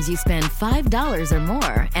sometimes you spend $5 or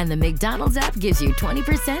more, and the McDonald's app gives you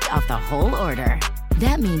 20% off the whole order.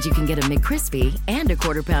 That means you can get a McCrispy and a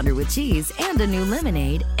Quarter Pounder with cheese and a new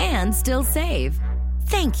lemonade and still save.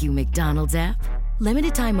 Thank you, McDonald's app.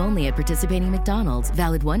 Limited time only at participating McDonald's.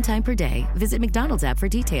 Valid one time per day. Visit McDonald's app for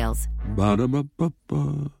details.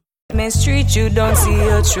 Ba-da-ba-ba-ba. Mistreat you, don't see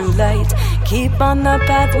your true light. Keep on the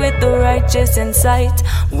path with the righteous in sight.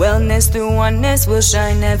 Wellness through oneness will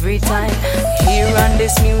shine every time. Here on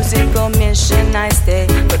this musical mission I stay.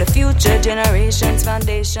 For the future generations,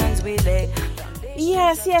 foundations we lay.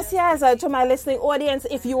 Yes. To my listening audience,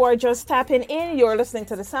 if you are just tapping in, you're listening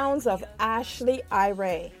to the sounds of Ashley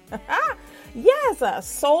Irae. Yes, a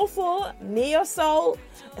soulful neo-soul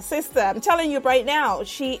sister. I'm telling you right now,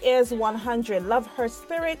 she is 100. Love her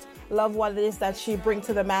spirit. Love what it is that she brings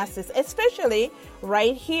to the masses, especially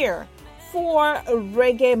right here for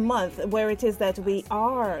Reggae Month, where it is that we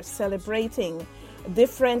are celebrating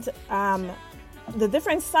different, the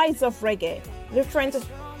different sides of reggae, different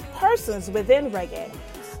persons within reggae,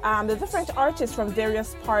 the different artists from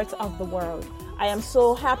various parts of the world. I am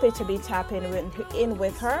so happy to be tapping in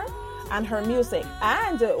with her and her music,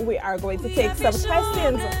 and we are going to take some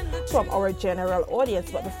questions from our general audience.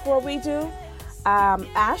 But before we do,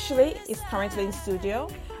 Ashley is currently in studio,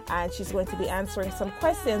 and she's going to be answering some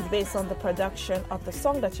questions based on the production of the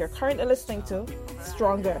song that you're currently listening to,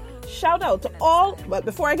 Stronger. Shout out to all, but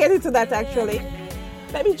before I get into that, actually,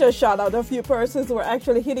 let me just shout out a few persons who are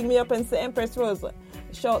actually hitting me up and say, Empress Rose,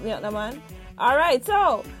 shout me out, no man. All right,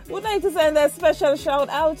 so we'd like to send a special shout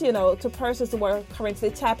out, to persons who are currently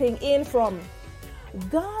tapping in from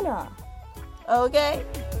Ghana. Okay,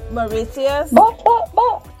 Mauritius. Mauritius.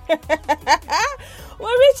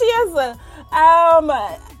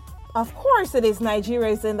 Of course, it is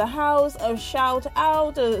Nigeria's in the house. A shout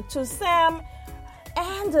out to Sam,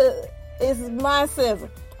 and it's massive.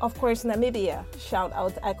 Of course, Namibia. Shout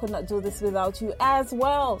out. I could not do this without you as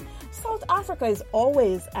well. South Africa is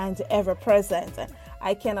always and ever present.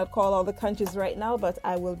 I cannot call all the countries right now, but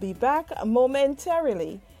I will be back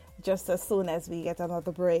momentarily, just as soon as we get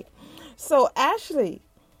another break. So, Ashley,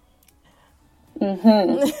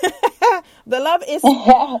 the love is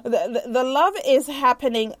the love is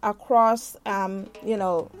happening across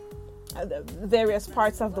various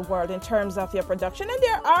parts of the world in terms of your production, and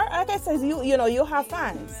there are, like I said, you have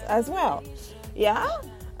fans as well, yeah.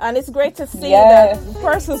 And it's great to see that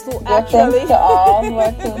persons who actually to all who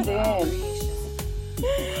are tuned in.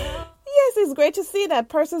 Yes, it's great to see that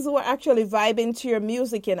persons who are actually vibing to your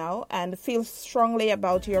music, and feel strongly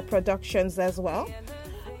about your productions as well.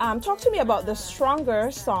 Talk to me about the Stronger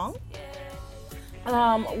song.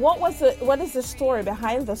 What is the story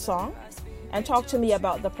behind the song? And talk to me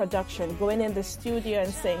about the production, going in the studio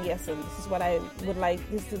and saying, yes, so this is what I would like,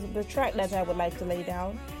 this is the track that I would like to lay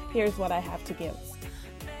down. Here's what I have to give.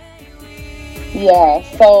 Yeah,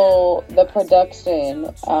 so the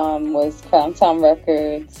production was Crown Town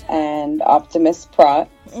Records and Optimus Prot.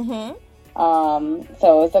 So it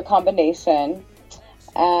was a combination.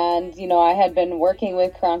 And, I had been working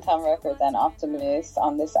with Crown Town Records and Optimus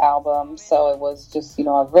on this album. So it was just,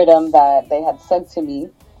 a rhythm that they had sent to me.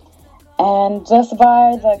 And just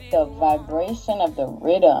by the vibration of the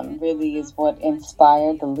rhythm really is what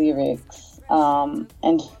inspired the lyrics.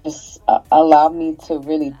 And just allowed me to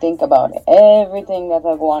really think about everything that's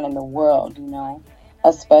going on in the world,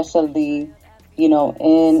 especially,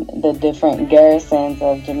 in the different garrisons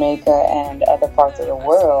of Jamaica and other parts of the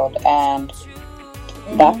world. And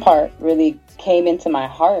that part really came into my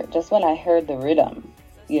heart just when I heard the rhythm.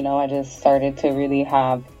 I just started to really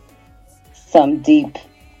have some deep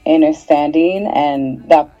understanding, and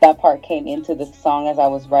that part came into the song as I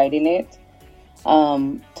was writing it.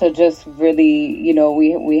 To just really,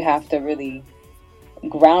 we have to really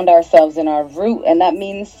ground ourselves in our root, and that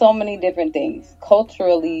means so many different things,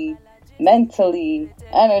 culturally, mentally,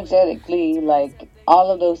 energetically, like all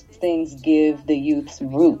of those things give the youth's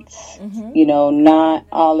roots, not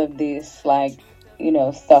all of this stuff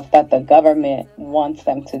that the government wants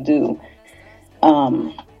them to do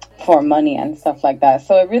for money and stuff like that.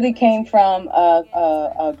 So it really came from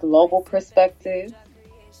a global perspective,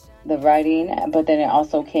 the writing, but then it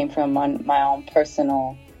also came from my own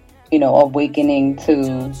personal, awakening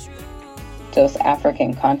to just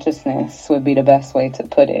African consciousness would be the best way to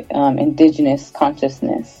put it. Indigenous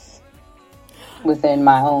consciousness within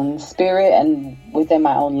my own spirit and within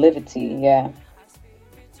my own liberty. Yeah.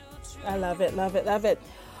 I love it, love it, love it.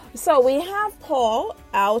 So we have Paul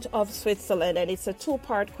out of Switzerland, and it's a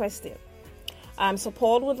two-part question. So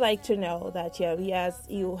Paul would like to know that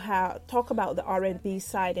talk about the R&B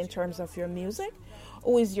side in terms of your music.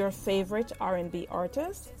 Who is your favorite R&B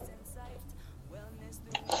artist?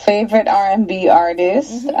 Favorite R&B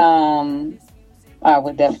artist? I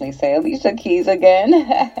would definitely say Alicia Keys again.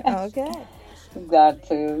 Okay. Got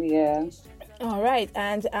to, yeah. All right.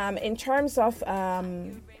 And in terms of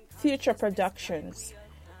future productions,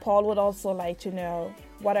 Paul would also like to know,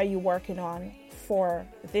 what are you working on for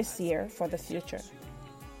this year, for the future,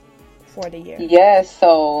 for the year? Yes,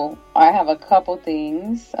 so I have a couple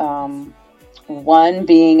things. One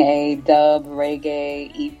being a dub reggae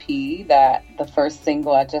EP, that the first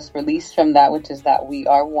single I just released from that, which is that We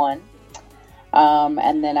Are One.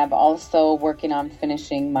 And then I'm also working on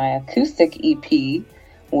finishing my acoustic EP,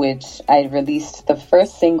 which I released the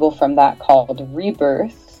first single from that called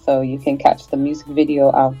Rebirth. So you can catch the music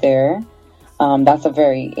video out there. That's a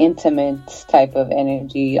very intimate type of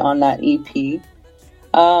energy on that EP.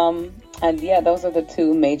 And yeah, those are the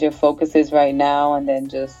two major focuses right now. And then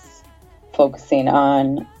just focusing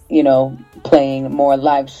on, playing more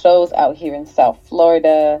live shows out here in South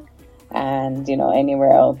Florida and,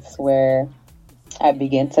 anywhere else where I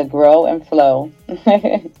begin to grow and flow.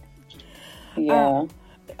 Yeah.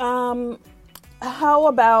 how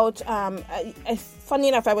about, funny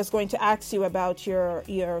enough, I was going to ask you about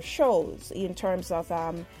your shows in terms of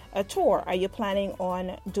a tour. Are you planning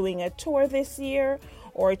on doing a tour this year,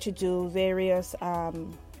 or to do various,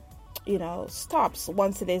 stops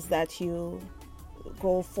once it is that you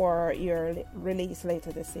go for your release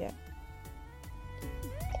later this year?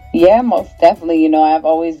 Yeah, most definitely. I've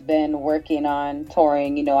always been working on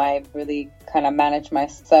touring. I really kind of manage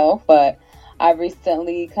myself, but I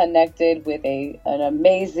recently connected with an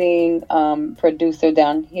amazing producer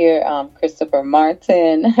down here, Christopher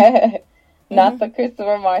Martin. Not the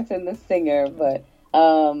Christopher Martin, the singer, but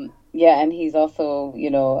and he's also,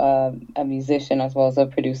 a musician as well as a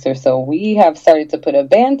producer. So we have started to put a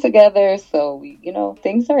band together. So we,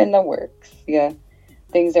 things are in the works. Yeah.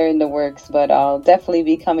 Things are in the works, but I'll definitely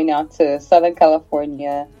be coming out to Southern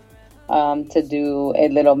California to do a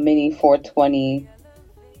little mini 420,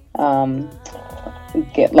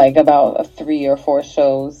 get like about 3 or 4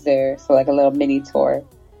 shows there, so like a little mini tour.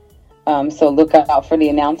 So look out for the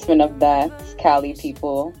announcement of that, Cali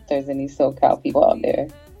people, if there's any SoCal people out there.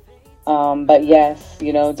 But yes,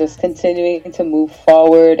 just continuing to move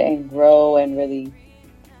forward and grow and really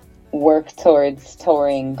work towards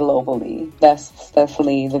touring globally. That's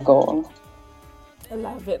definitely the goal. I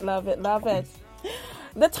love it, love it, love it.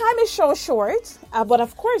 The time is so short, but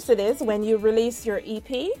of course it is when you release your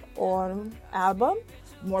EP or album.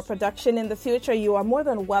 More production in the future, you are more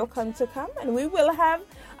than welcome to come, and we will have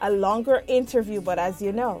a longer interview. But as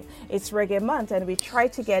you know, it's Reggae Month, and we try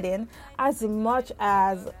to get in as much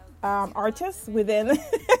as artists within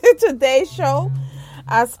today's show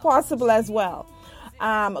as possible as well.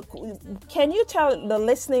 Can you tell the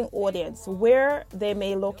listening audience where they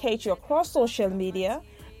may locate you across social media,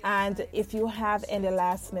 and if you have any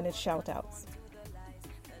last minute shout outs?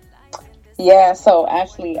 Yeah, so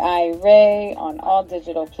Ashley Irae on all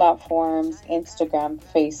digital platforms, Instagram,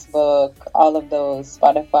 Facebook, all of those,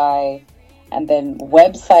 Spotify. And then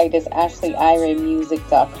website is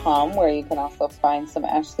ashleyiraemusic.com, where you can also find some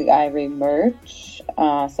Ashley Irae merch,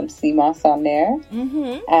 some CMOS on there.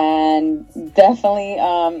 Mm-hmm. And definitely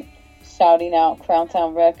shouting out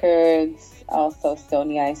Crowntown Records, also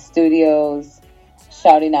Stony Eye Studios,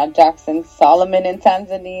 shouting out Jackson Solomon in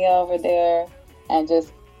Tanzania over there, and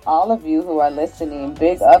just all of you who are listening,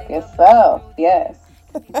 big up yourself. Yes.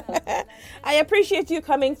 I appreciate you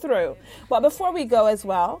coming through. But before we go as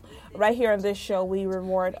well, right here on this show, we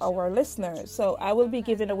reward our listeners. So I will be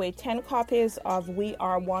giving away 10 copies of We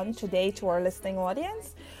Are One today to our listening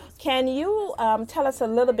audience. Can you tell us a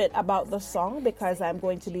little bit about the song? Because I'm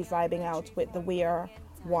going to be vibing out with the We Are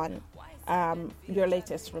One, your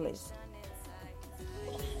latest release.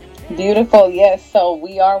 Beautiful. Yes. So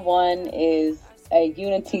We Are One is a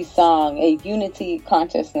unity song, a unity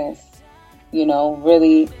consciousness.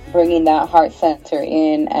 Really bringing that heart center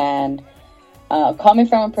in, and coming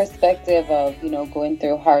from a perspective of, going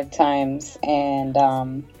through hard times and,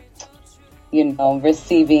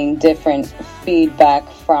 receiving different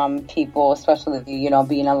feedback from people, especially,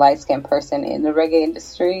 being a light-skinned person in the reggae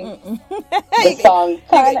industry. The song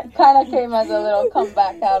kind of came as a little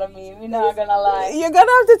comeback out of me. You're not going to lie. You're going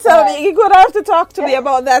to have to tell me. You're going to have to talk to me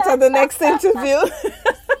about that on the next interview.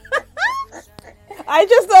 I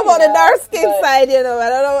just know about the dark skin side, I don't know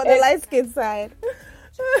about the light skin side.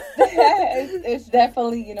 It's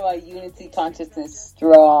definitely, a unity consciousness,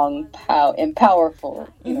 strong, and powerful,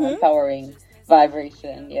 empowering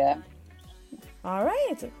vibration. Yeah. All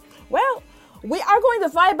right. Well, we are going to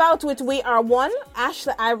vibe out with We Are One.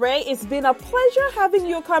 Ashley Irae, it's been a pleasure having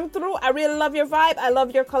you come through. I really love your vibe. I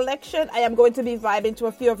love your collection. I am going to be vibing to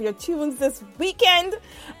a few of your tunes this weekend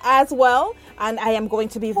as well. And I am going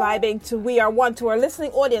to be vibing to We Are One to our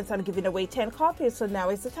listening audience. I'm giving away 10 copies. So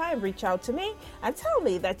now is the time. Reach out to me and tell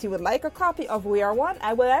me that you would like a copy of We Are One.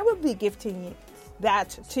 I will be gifting you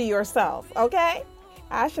that to yourself. Okay?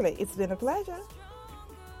 Ashley, it's been a pleasure.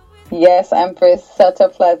 Yes, Empress. Such a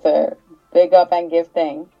pleasure. Big up and give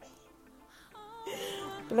thanks.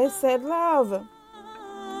 Blessed love.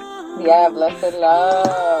 Yeah, blessed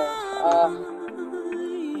love.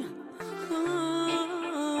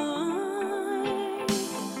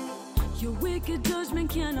 Your wicked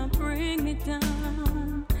judgment cannot bring me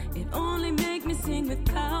down. It only make me sing with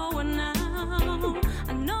power now.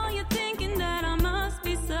 I know you're thinking that I must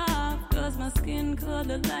be soft, 'cause my skin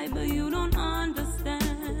color light, but you don't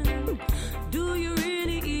understand. Do you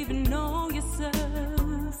really even know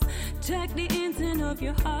yourself? Check the intent of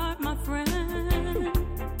your heart, my friend.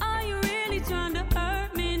 Are you really trying to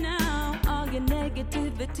hurt me now? All your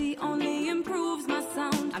negativity only improves my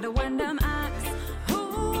sound. I don't want them acts.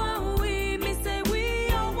 Who are we? Me say we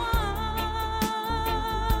are one.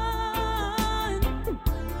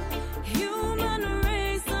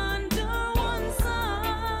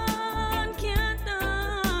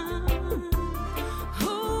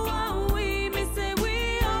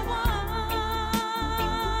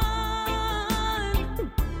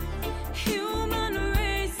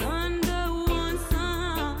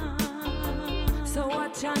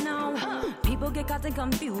 picture now. People get caught in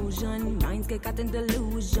confusion, minds get caught in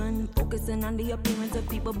delusion, focusing on the appearance of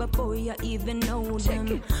people before you even know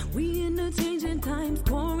them. We in the changing times,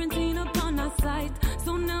 quarantine upon our sight.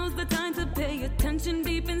 So now's the time to pay attention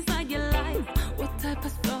deep inside your life. What type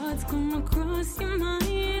of thoughts come across your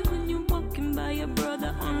mind when you're walking by your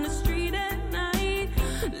brother on the street at night?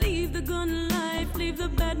 Leave the gun life, leave the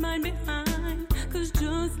bad mind behind. Cause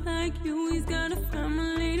just like you, he's got a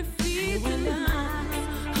family to feed tonight.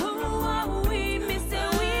 Oh, are we missing?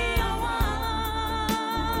 We are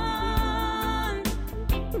one.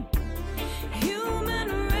 Human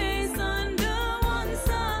race under one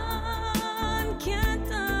sun can't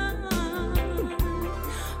done.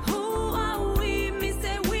 Oh, are we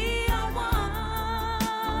missing? We are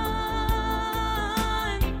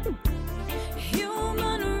one.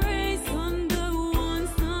 Human race under one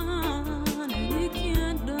sun. We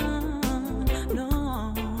can't done.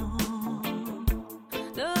 No.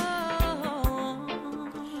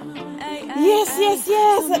 Yes.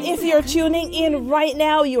 If you're tuning in right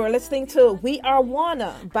now, you are listening to We Are One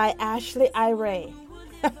by Irae.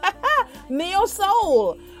 Neo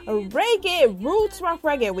Soul, reggae, roots rock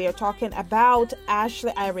reggae. We are talking about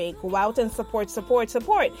Irae. Go out and support.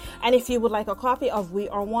 And if you would like a copy of We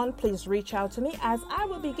Are One, please reach out to me as I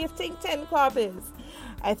will be gifting 10 copies.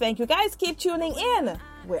 I thank you guys. Keep tuning in.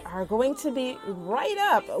 We are going to be right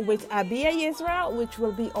up with AbiYah Yisrael, which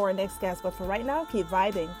will be our next guest. But for right now, keep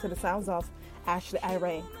vibing to the sounds of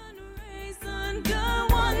Irae.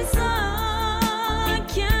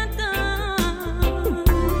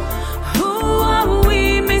 Who are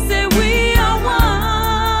we? Me say we are one.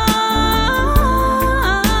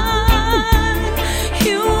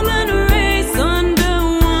 Human race under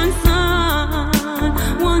one sun,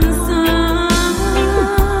 one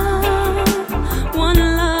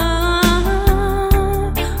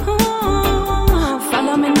love.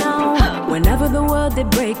 Follow me now. Whenever the world they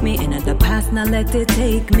break me, in the past now let it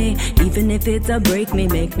take me. Even if it's a break me,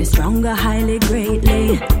 make me stronger, highly,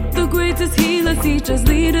 greatly. The greatest healers, teachers,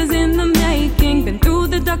 leaders in the making. Been through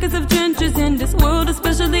the darkest of trenches in this world,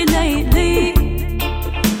 especially lately.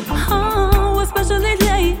 Oh, especially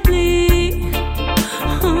lately.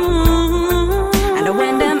 Oh. And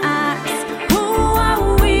when them ask, who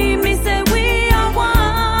are we? Me say we are one.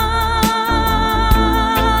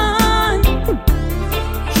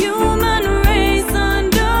 Human race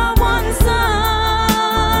under one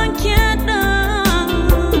sun can't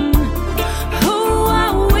done. Who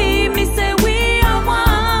are we? Me say we are one.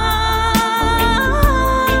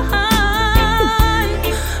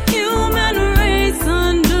 Human race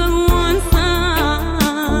under one sun.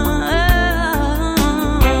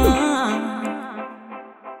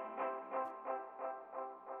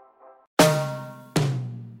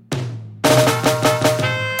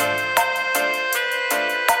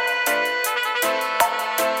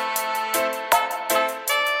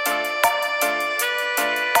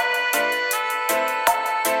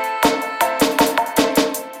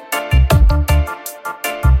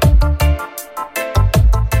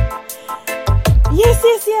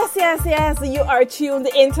 Yes. You are tuned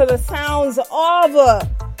into the sounds of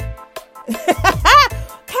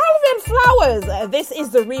Calvin Flowers. This is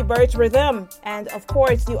the Rebirth Rhythm. And of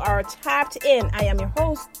course, you are tapped in. I am your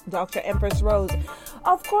host, Dr. Empress Rose.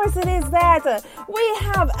 Of course, it is that we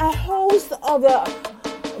have a host of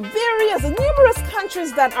numerous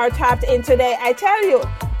countries that are tapped in today. I tell you,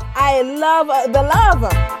 I love the love.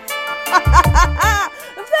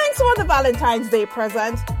 Thanks for the Valentines Day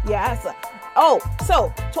present. Yes. Oh,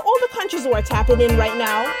 so to all the countries who are tapping in right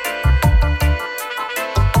now,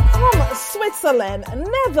 from Switzerland,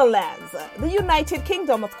 Netherlands, the United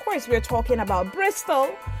Kingdom, of course, we're talking about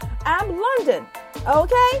Bristol and London,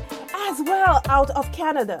 okay? As well, out of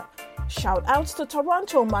Canada. Shout outs to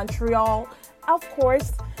Toronto, Montreal, of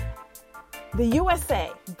course, the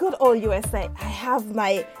USA, good old USA. I have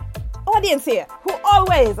my audience here who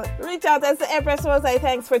always reach out and say, Empress Rose,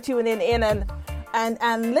 thanks for tuning in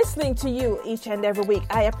and listening to you each and every week.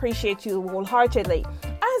 I appreciate you wholeheartedly.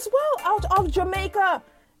 As well, out of Jamaica,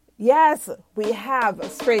 yes, we have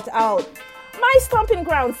straight out my stomping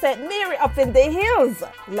ground, St. Mary up in the hills.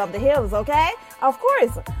 Love the hills, okay? Of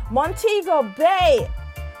course, Montego Bay,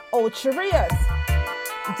 Ocherius,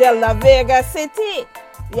 De La Vega City.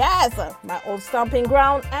 Yes, my old stomping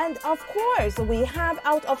ground. And of course, we have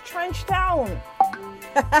out of Trenchtown.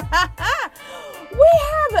 We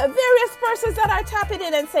have various persons that are tapping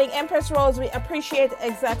in and saying, Empress Rose, we appreciate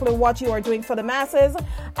exactly what you are doing for the masses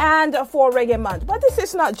and for Reggae Month. But this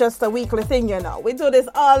is not just a weekly thing, you know. We do this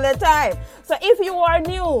all the time. So if you are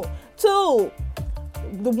new to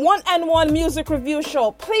the One and One Music Review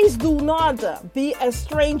Show. Please do not be a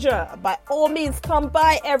stranger. By all means, come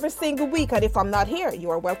by every single week. And if I'm not here, you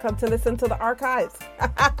are welcome to listen to the archives.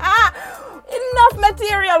 Enough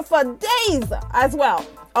material for days as well.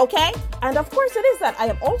 Okay? And of course it is that I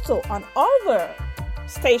am also on other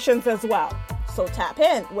stations as well. So tap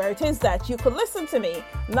in where it is that you could listen to me,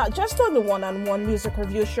 not just on the One and One Music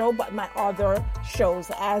Review Show, but my other shows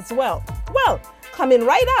as well. Well, coming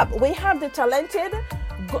right up, we have the talented,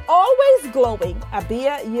 always glowing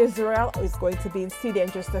AbiYah Yisrael is going to be in studio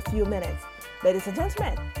in just a few minutes. Ladies and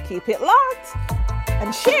gentlemen, keep it locked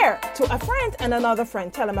and share to a friend and another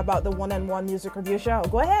friend. Tell them about the One and One Music Review Show.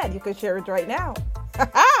 Go ahead, you can share it right now.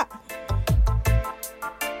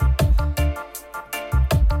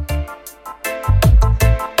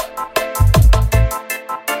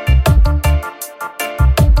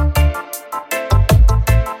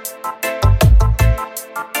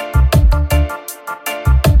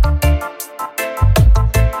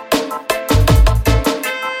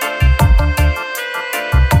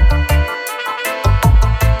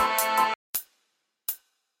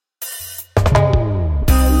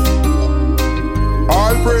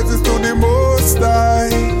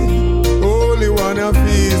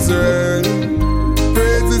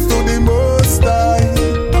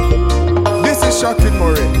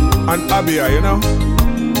 And AbiYah, you know.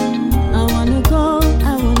 I wanna go.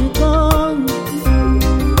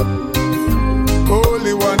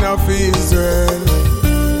 Holy One of Israel.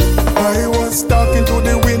 I was talking to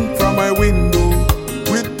the wind from my window,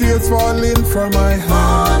 with tears falling from my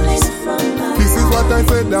eyes. This is what I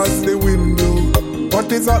said as the window. What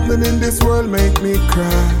is happening in this world make me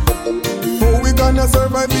cry. How we gonna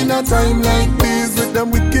survive in a time like this, with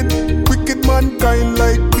them wicked mankind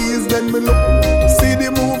like these? Then me look, see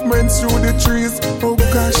the movements through the trees. Oh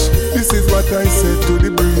gosh, this is what I said to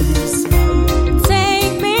the breeze.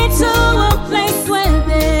 Take me to a place where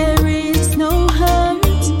there is no hurt.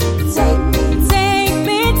 Take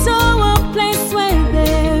me to a place where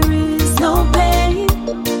there is no pain.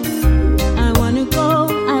 I wanna go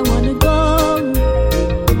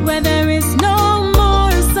where there is no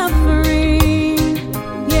more suffering.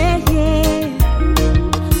 Yeah.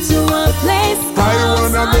 To a place I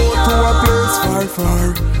wanna go to a place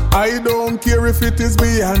far. I don't care if it is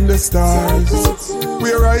beyond the stars,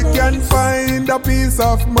 where I can find a peace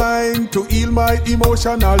of mind to heal my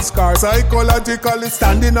emotional scars. Psychologically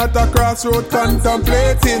standing at a crossroad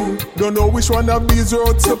contemplating, don't know which one of these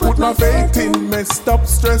roads to put my faith in. Messed up,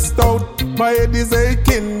 stressed out, my head is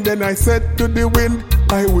aching. Then I said to the wind,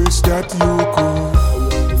 I wish that you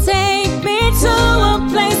could take me to a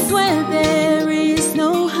place where there is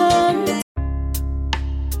no hurt.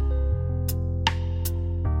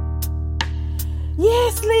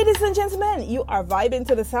 Yes, ladies and gentlemen, you are vibing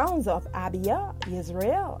to the sounds of AbiYah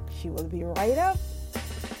Yisrael. She will be right up.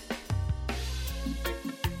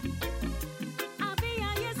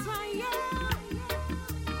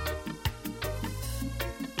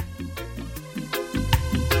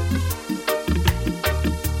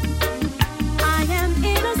 I am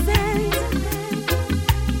innocent.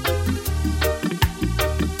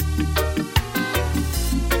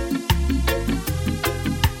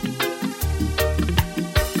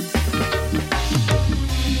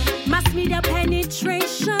 Mass media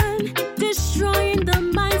penetration, destroying the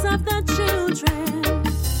minds of the children,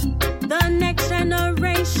 the next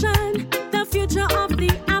generation, the future of the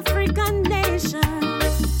African nation.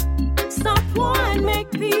 Stop war and make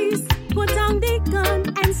peace, put down the gun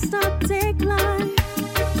and stop take life.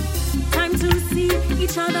 Time to see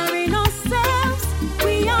each other in ourselves,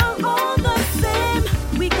 we are all the same.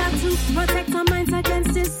 We got to protect our minds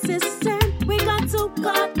against this system. We got to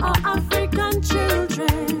guard our African children.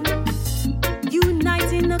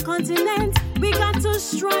 Uniting the continent, we got to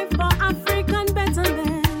strive for African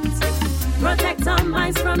betterment. Protect our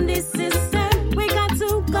minds from this system. We got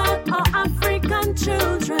to guard our African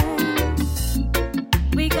children.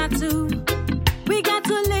 We got to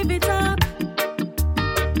live it up.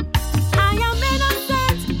 I am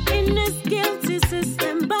innocent in this guilty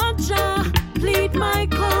system, but Jah plead my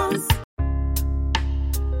cause.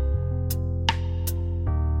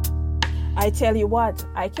 I tell you what,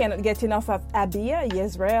 I cannot get enough of AbiYah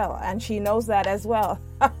Yisrael, and she knows that as well.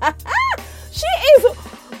 She is,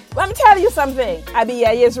 let me tell you something,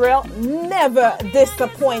 AbiYah Yisrael never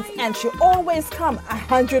disappoints, and she always comes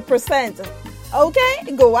 100%.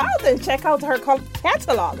 Okay, go out and check out her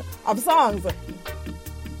catalog of songs.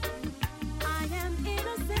 I am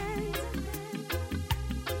innocent.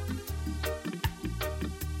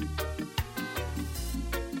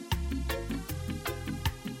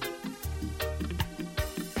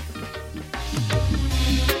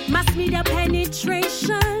 media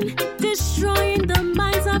penetration, destroying the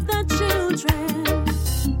minds of the children.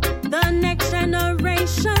 The next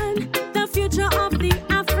generation, the future of the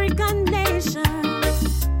African nation.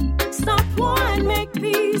 Stop war and make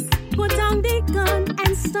peace, put down the gun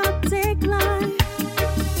and stop take life.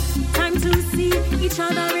 Time to see each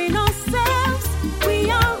other in ourselves, we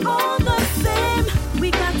are all the same. We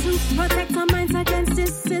got to protect our minds against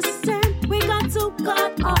this system. We got to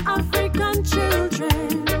guard our African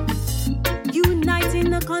children. Uniting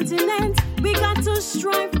the continent, we got to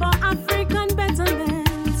strive for African betterment.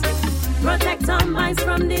 Protect our minds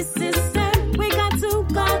from this system. We got to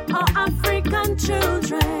guard our African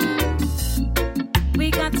children. We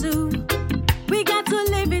got to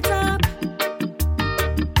live it up.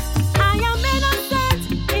 I am innocent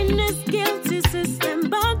in this guilty system,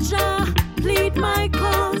 but Jah plead my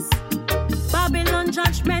cause. Babylon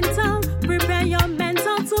judgmental, prepare your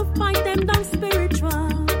mental to fight them down spiritual.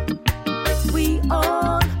 We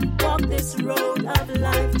all walk this road of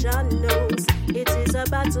life, Jah knows it is a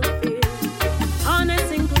battlefield.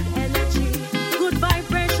 Harnessing good energy, good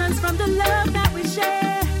vibrations from the love that we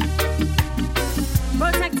share.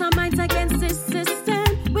 Protect our minds against this system.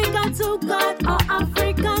 We got to guard our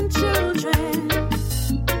African children.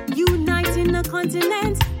 Uniting the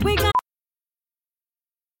continent, we got.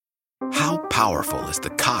 How powerful is the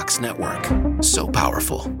Cox network? So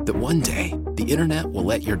powerful that one day the internet will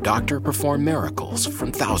let your doctor perform miracles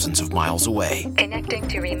from thousands of miles away. Connecting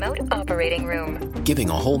to remote operating room. Giving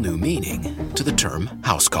a whole new meaning to the term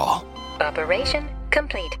house call. Operation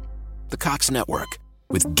complete. The Cox network.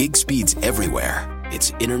 With gig speeds everywhere,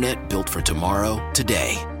 it's internet built for tomorrow,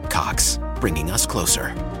 today. Cox, bringing us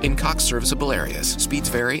closer. In Cox serviceable areas, speeds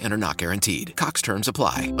vary and are not guaranteed. Cox terms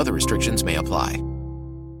apply. Other restrictions may apply.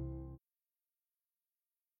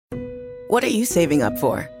 What are you saving up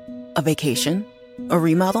for? A vacation? A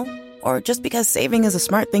remodel? Or just because saving is a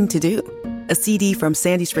smart thing to do? A CD from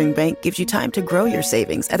Sandy Spring Bank gives you time to grow your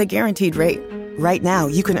savings at a guaranteed rate. Right now,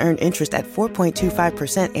 you can earn interest at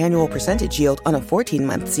 4.25% annual percentage yield on a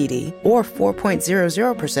 14-month CD or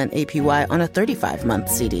 4.00% APY on a 35-month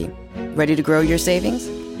CD. Ready to grow your savings?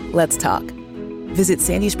 Let's talk. Visit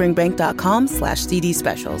sandyspringbank.com/CD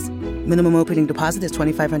specials. Minimum opening deposit is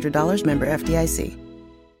 $2,500. Member FDIC.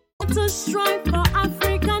 To strive for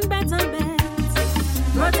African betterment.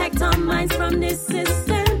 Protect our minds from this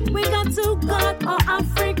system. We got to guard our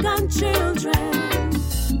African children.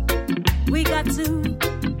 We got to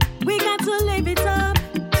live it up.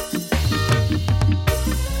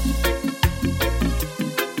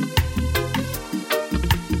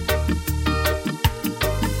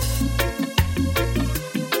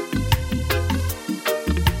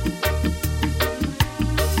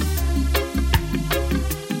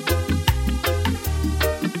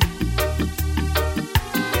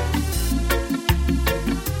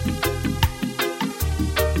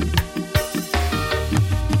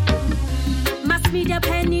 Media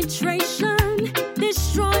penetration,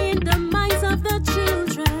 destroying the minds of the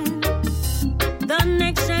children. The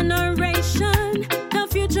next generation, the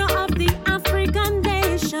future of the African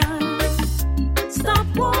nation. Stop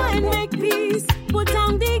war and make peace, put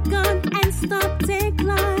down the gun and stop take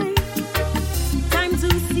life. Time to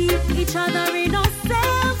see each other in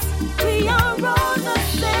ourselves, we are all the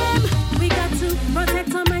same. We got to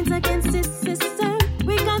protect our minds against this system.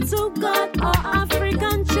 We got to guard our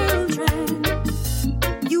African children.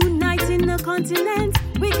 Uniting the continent,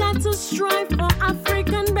 we got to strive for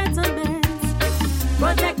African betterment.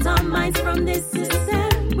 Protect our minds from this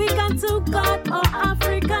system. We got to guard our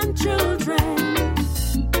African children.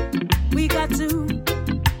 We got to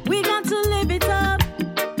live it up.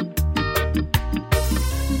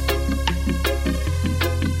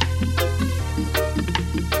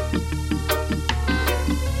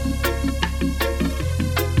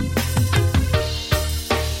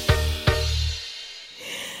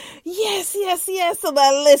 Yes, so my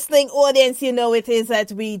listening audience, you know it is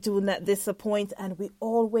that we do not disappoint and we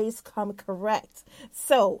always come correct.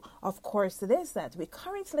 So, of course, it is that we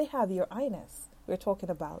currently have Your Highness. We're talking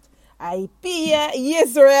about AbiYah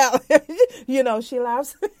Yisrael. You know, she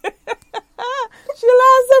laughs. She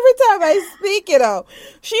laughs every time I speak, you know.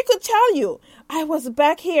 She could tell you, I was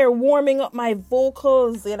back here warming up my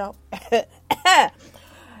vocals, you know.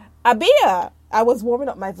 AbiYah, I was warming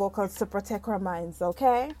up my vocals to protect our minds,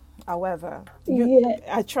 okay? However,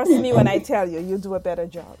 I trust me when I tell you, you do a better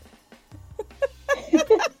job.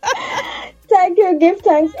 Thank you. Give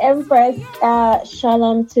thanks, Empress.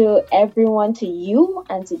 Shalom to everyone, to you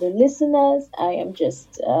and to the listeners. I am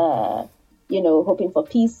just, hoping for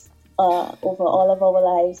peace over all of our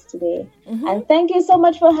lives today. Mm-hmm. And thank you so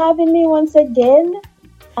much for having me once again.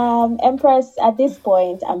 Empress, at this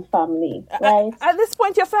point, I'm family, right? At this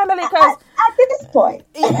point, you're family, because at this point,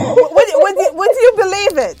 would you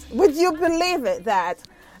believe it? Would you believe it that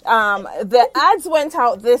the ads went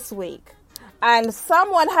out this week, and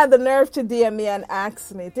someone had the nerve to DM me and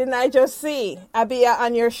ask me, "Didn't I just see AbiYah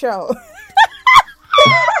on your show?" And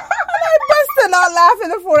I busted out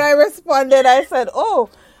laughing before I responded. I said, "Oh,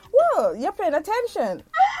 well, you're paying attention."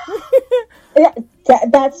 Yeah,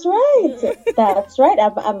 that's right. That's right.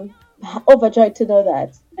 I'm overjoyed to know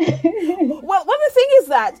that. Well, the thing is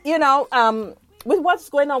that, with what's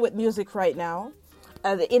going on with music right now,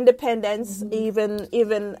 the independents, even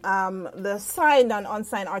the signed and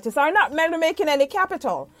unsigned artists are not making any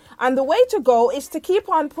capital. And the way to go is to keep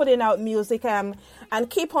on putting out music and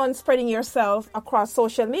keep on spreading yourself across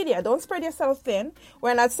social media. Don't spread yourself thin.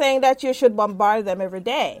 We're not saying that you should bombard them every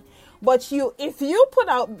day. But if you put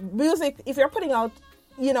out music, if you're putting out,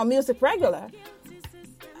 music regular,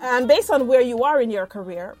 and based on where you are in your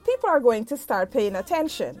career, people are going to start paying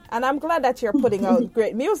attention. And I'm glad that you're putting out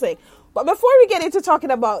great music. But before we get into talking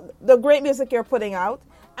about the great music you're putting out,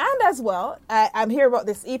 and as well, I'm here about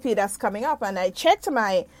this EP that's coming up, and I checked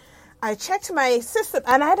my system,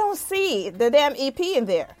 and I don't see the damn EP in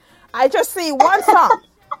there. I just see one song.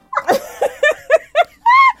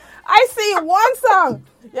 I see one song.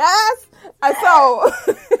 Yes. So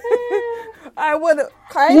I would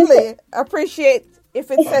kindly appreciate if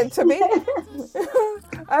it's sent to me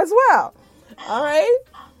as well. All right.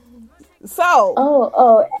 So.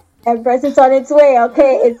 Oh, Empress, it's on its way.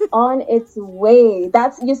 Okay, it's on its way.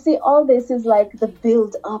 You see, all this is like the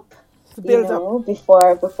build up.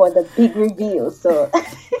 Before the big reveal. So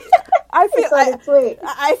I feel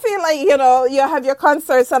like you have your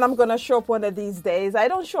concerts, and I'm gonna show up one of these days. I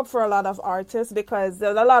don't show up for a lot of artists because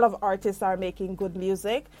a lot of artists are making good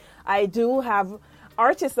music. I do have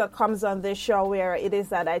artists that comes on this show where it is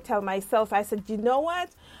that I tell myself, I said, you know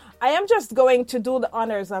what? I am just going to do the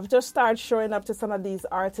honors of just start showing up to some of these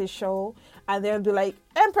artists' show, and they'll be like,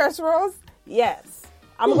 Empress Rose, yes.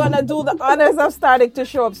 I'm going to do the honors of starting to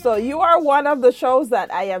show up. So you are one of the shows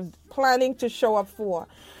that I am planning to show up for.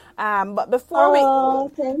 But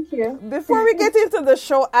thank you. Before we get into the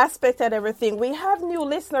show aspect and everything, we have new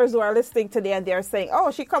listeners who are listening today, and they're saying,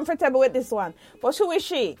 "Oh, she's comfortable with this one." But who is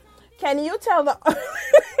she? Can you tell our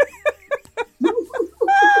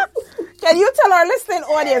listening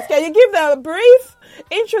audience? Can you give them a brief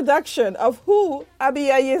introduction of who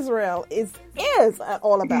AbiYah Yisrael is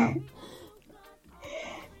all about?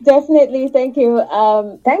 Definitely. Thank you.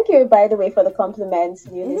 Thank you, by the way, for the compliments,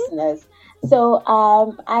 new listeners. So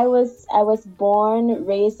I was born,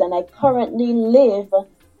 raised, and I currently live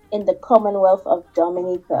in the Commonwealth of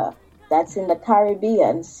Dominica. That's in the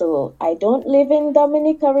Caribbean. So I don't live in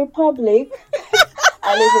Dominica Republic.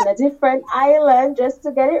 I live in a different island, just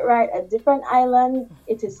to get it right, a different island.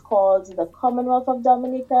 It is called the Commonwealth of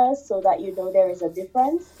Dominica, so that you know there is a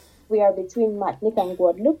difference. We are between Martinique and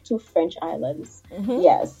Guadeloupe, two French islands.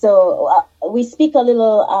 Yeah, so we speak a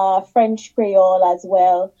little French Creole as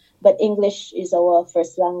well, but English is our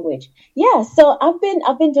first language. Yeah, so I've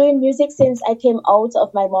been doing music since I came out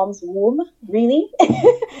of my mom's womb. Really,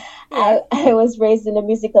 I was raised in a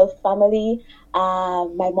musical family.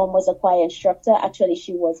 My mom was a choir instructor. Actually,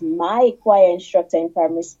 she was my choir instructor in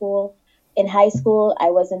primary school. In high school,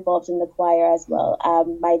 I was involved in the choir as well.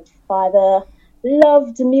 My father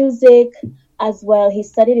loved music as well. He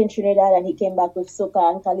studied in Trinidad, and he came back with soca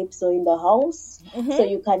and calypso in the house. So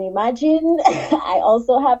you can imagine, I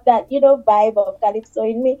also have that, vibe of calypso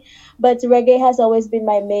in me. But reggae has always been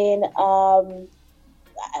my main,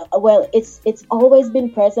 it's always been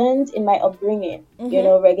present in my upbringing.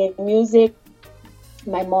 Reggae music.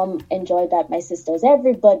 My mom enjoyed that. My sisters,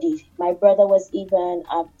 everybody. My brother was even,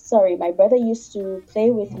 my brother used to play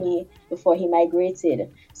with me before he migrated.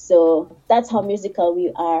 So that's how musical we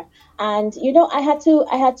are. And, I had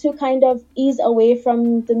to kind of ease away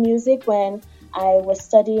from the music when I was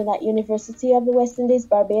studying at University of the West Indies,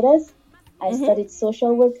 Barbados. I studied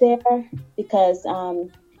social work there because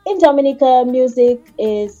in Dominica, music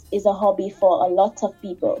is a hobby for a lot of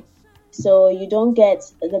people. So you don't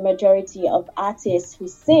get the majority of artists who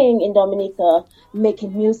sing in Dominica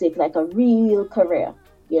making music like a real career,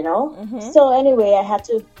 So anyway, I had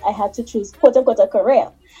to choose quote unquote a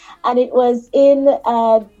career, and it was in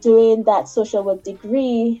doing that social work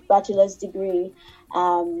degree, bachelor's degree,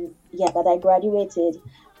 that I graduated.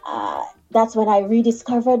 That's when I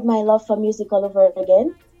rediscovered my love for music all over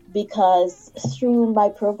again, because through my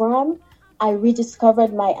program, I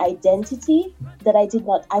rediscovered my identity that I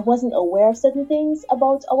wasn't aware of certain things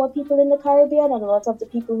about our people in the Caribbean and a lot of the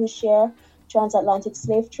people who share transatlantic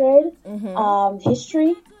slave trade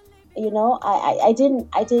history. You know, I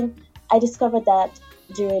discovered that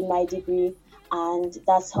during my degree, and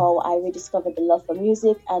that's how I rediscovered the love for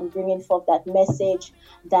music and bringing forth that message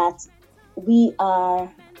that we are,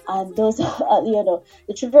 and those,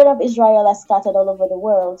 the children of Israel are scattered all over the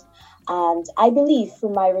world. And I believe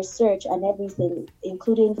through my research and everything,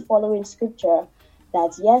 including following scripture,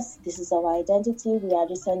 that yes, this is our identity. We are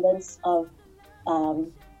descendants of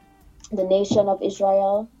the nation of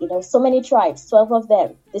Israel. You know, so many tribes, 12 of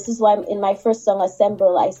them. This is why in my first song,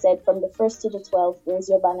 Assemble, I said, from the 1st to the 12th, raise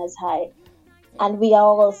your banners high. And we are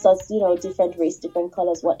all sorts, different race, different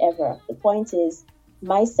colors, whatever. The point is,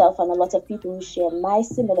 myself and a lot of people who share my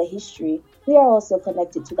similar history, we are also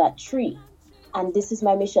connected to that tree. And this is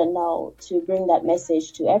my mission now, to bring that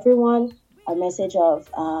message to everyone, a message of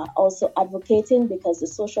also advocating, because the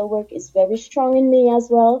social work is very strong in me as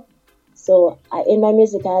well. So in my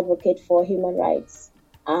music, I advocate for human rights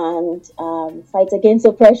and fight against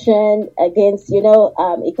oppression, against,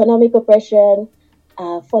 economic oppression,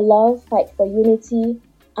 for love, fight for unity,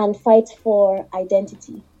 and fight for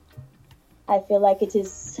identity. I feel like it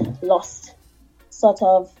is lost, sort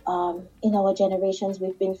of, in our generations.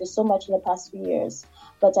 We've been through so much in the past few years,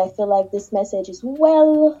 but I feel like this message is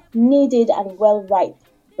well needed and well ripe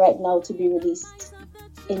right now to be released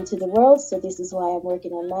into the world. So this is why I'm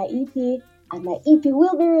working on my EP, and my EP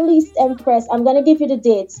will be released, Empress. I'm going to give you the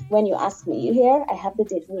date when you ask me. You hear? I have the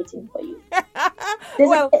date waiting for you.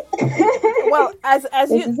 Well,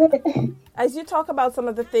 as you talk about some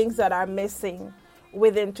of the things that are missing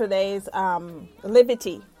within today's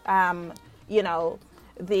liberty, the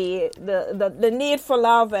need for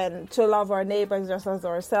love and to love our neighbors just as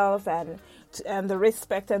ourselves, and the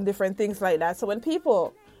respect and different things like that. So when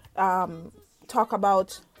people talk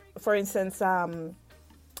about, for instance,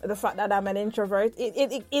 the fact that I'm an introvert,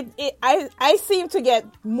 I seem to get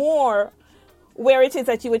more where it is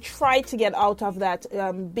that you would try to get out of that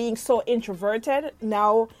being so introverted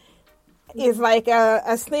now is like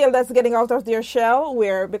a snail that's getting out of their shell,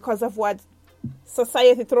 where because of what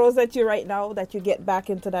society throws at you right now, that you get back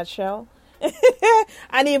into that shell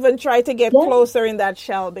and even try to get closer in that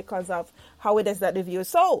shell because of how it is that they view.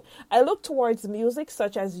 So I look towards music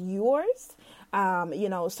such as yours,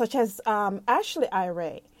 such as Ashley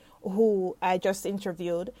Irae, who I just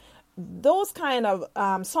interviewed. Those kind of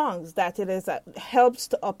songs that it is helps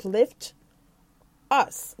to uplift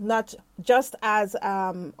us, not just as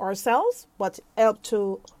ourselves, but help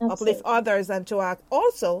to uplift others and to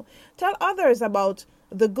also tell others about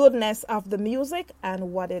the goodness of the music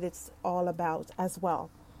and what it is all about as well.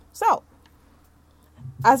 So,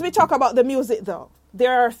 as we talk about the music, though,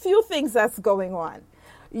 there are a few things that's going on.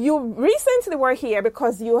 You recently were here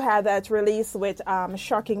because you had that release with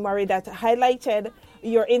Shocking Murray that highlighted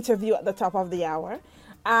your interview at the top of the hour.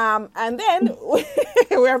 And then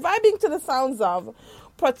we're vibing to the sounds of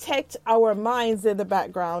Protect Our Minds in the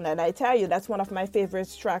background. And I tell you, that's one of my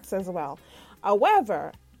favorite tracks as well.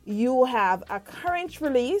 However, you have a current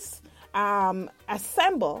release,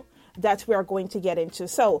 Assemble, that we're going to get into.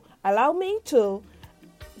 So allow me to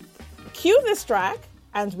cue this track,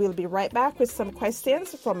 and we'll be right back with some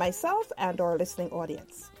questions from myself and our listening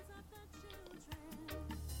audience.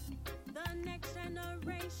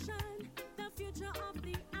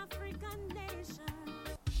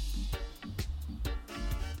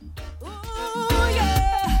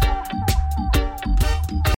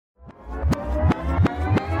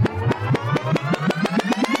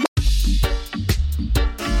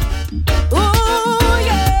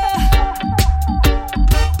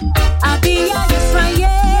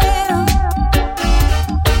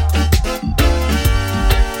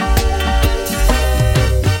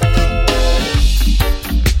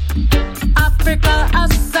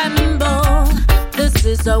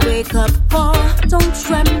 So wake up, oh, don't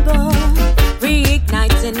tremble.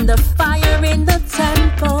 Reigniting the fire in the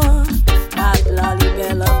temple. Black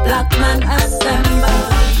Lalibela, black man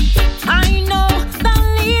assemble. I know the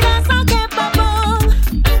leaders are capable.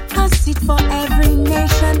 A seat for every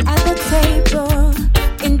nation at the table.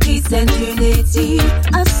 In peace and unity,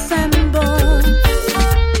 assemble.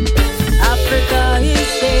 Africa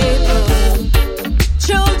is able.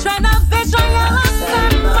 Children of Israel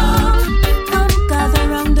assemble.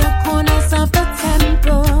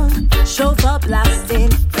 Shofar blasting,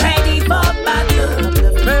 ready for battle.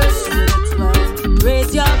 The first to the 12,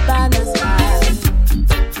 raise your banners high.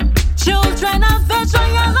 Children of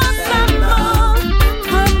Israel assemble.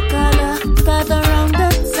 One color, gather round the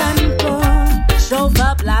temple.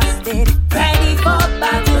 Shofar blasting, ready for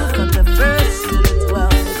battle. From the first to the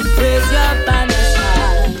 12, raise your banners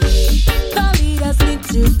high. The leaders need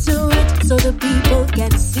to do it, so the the people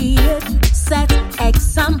can see it. Set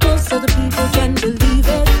examples so the people can believe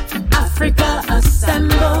it. Africa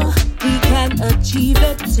assemble, we can achieve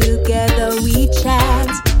it. Together we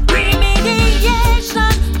chant.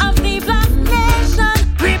 Remediation of the black nation.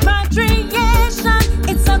 Repatriation,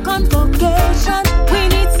 it's a convocation. We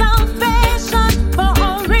need salvation for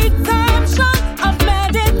all redemption of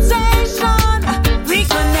meditation.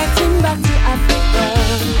 Reconnecting back to Africa.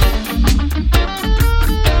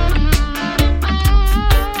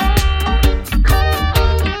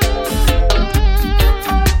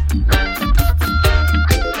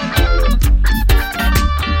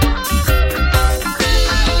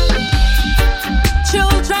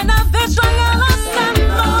 Children of Israel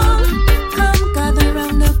assemble. Come gather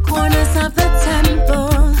round the corners of the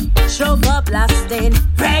temple. Shofar blasting,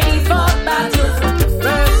 ready for battle. From the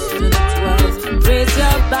 1st to the 12th, raise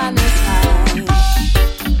your banners high.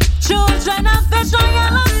 Children of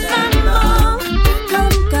Israel assemble.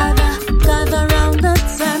 Come gather round the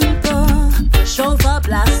temple. Shofar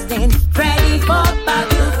blasting, ready for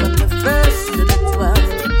battle. From the 1st to the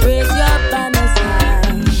 12th, raise your banners high.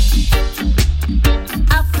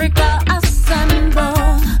 Africa assemble.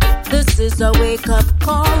 This is a wake-up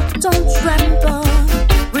call. Don't tremble.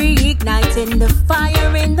 Reigniting the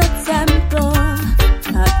fire in the temple.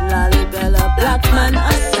 At Lalibela, black man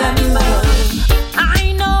assemble.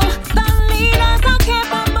 I know the leaders are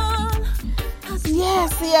capable. Yes.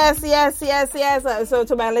 So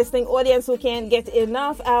to my listening audience who can't get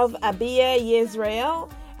enough of AbiYah Yisrael,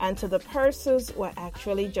 and to the persons who are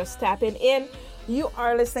actually just tapping in, you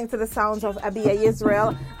are listening to the sounds of AbiYah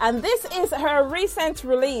Yisrael, and this is her recent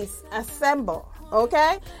release, Assemble,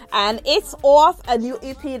 okay? And it's off a new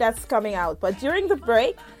EP that's coming out. But during the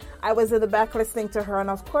break, I was in the back listening to her, and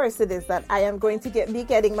of course it is that I am going to be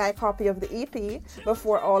getting my copy of the EP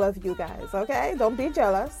before all of you guys, okay? Don't be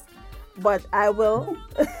jealous, but I will,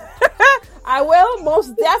 I will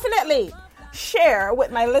most definitely share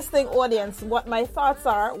with my listening audience what my thoughts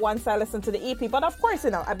are once I listen to the EP. But of course,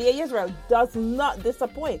 AbiYah Yisrael does not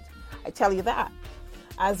disappoint. I tell you that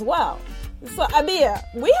as well. So AbiYah,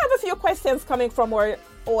 we have a few questions coming from our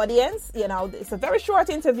audience. It's a very short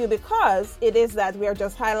interview because it is that we are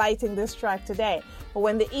just highlighting this track today. But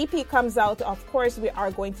when the EP comes out, of course, we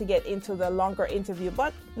are going to get into the longer interview.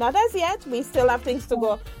 But not as yet. We still have things to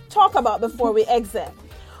go talk about before we exit.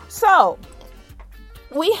 So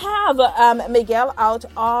we have Miguel out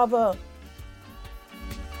of...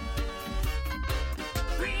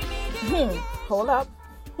 hold up.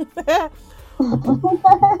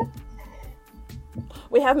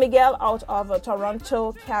 We have Miguel out of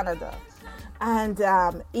Toronto, Canada. And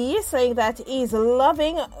he is saying that he's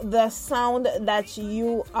loving the sound that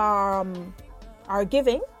you are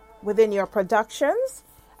giving within your productions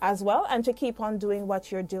as well, and to keep on doing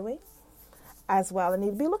what you're doing as well. And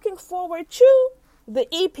he'll be looking forward to the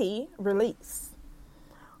EP release.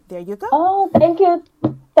 There you go. Oh, thank you.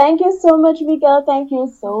 Thank you so much, Miguel. Thank you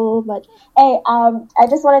so much. Hey, I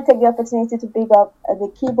just want to take the opportunity to big up the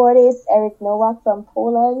keyboardist, Eric Nowak from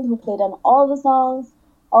Poland, who played on all the songs,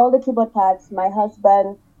 all the keyboard parts. My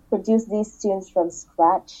husband produced these tunes from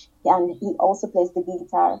scratch, and he also plays the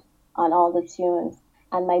guitar on all the tunes.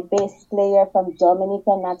 And my bass player from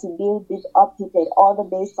Dominica, Natty Bill, did up. He played all the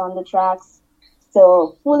bass on the tracks.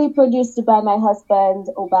 So fully produced by my husband,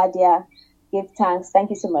 Obadiah. Give thanks. Thank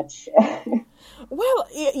you so much. Well,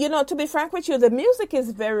 to be frank with you, the music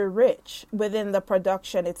is very rich within the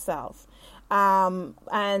production itself.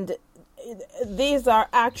 And these are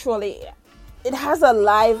actually, it has a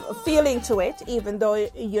live feeling to it, even though,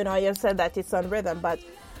 you said that it's on rhythm, but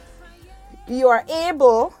you are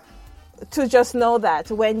able to just know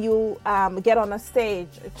that when you get on a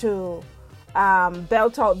stage to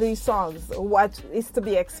belt out these songs, what is to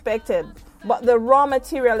be expected. But the raw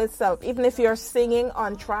material itself, even if you're singing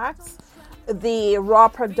on tracks, the raw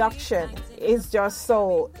production is just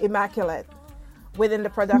so immaculate within the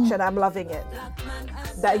production. I'm loving it.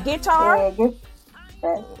 The guitar,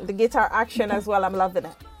 the guitar action as well, I'm loving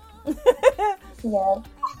it. Yeah.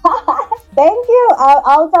 Thank you.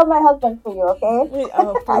 I'll tell my husband for you, okay?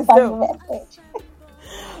 Please do.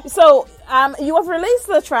 So, you have released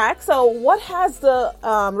the track. So, what has the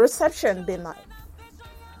reception been like?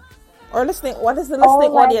 Or what is the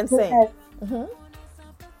listening audience saying? Mm-hmm.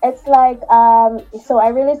 It's like, so I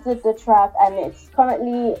released the track, and it's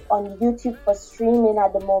currently on YouTube for streaming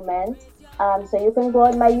at the moment. So you can go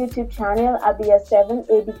on my YouTube channel, AbiYah7,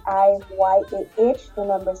 AbiYah, the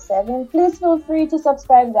number 7. Please feel free to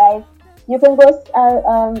subscribe, guys. You can go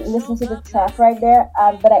listen to the track right there.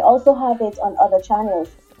 But I also have it on other channels.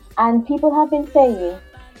 And people have been saying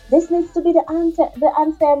this needs to be the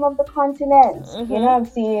anthem of the continent. Mm-hmm. You know, I'm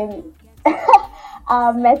seeing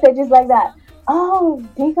messages like that. Oh,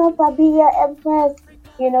 big up AbiYah, Empress.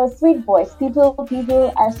 You know, sweet voice. People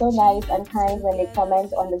are so nice and kind when they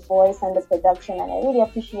comment on the voice and the production, and I really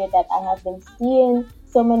appreciate that. I have been seeing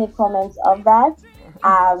so many comments of that.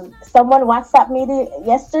 Someone WhatsApped me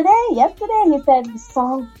yesterday. He said the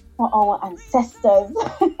song for our ancestors.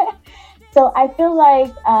 So I feel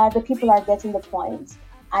like the people are getting the point.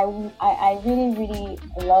 I really, really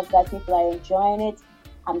love that people are enjoying it.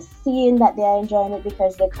 I'm seeing that they are enjoying it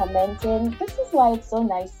because they're commenting. This is why it's so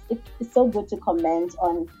nice. It's so good to comment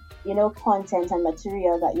on, you know, content and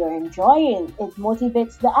material that you're enjoying. It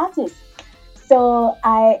motivates the artist. So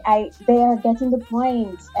they are getting the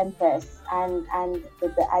point, Empress, and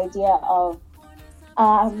the idea of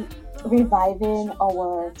reviving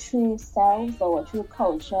our true selves, our true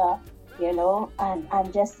culture, you know,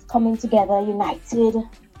 and just coming together, united.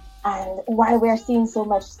 And while we're seeing so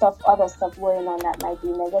much other stuff going on that might be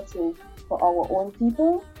negative for our own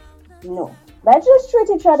people, no. Let's just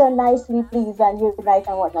treat each other nicely, please, and unite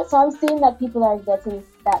and whatnot. So I'm seeing that people are getting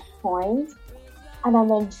that point, and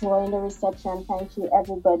I'm enjoying the reception. Thank you,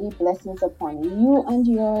 everybody. Blessings upon you and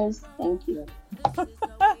yours. Thank you.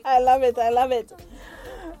 I love it.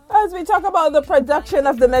 As we talk about the production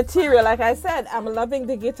of the material, like I said, I'm loving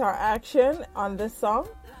the guitar action on this song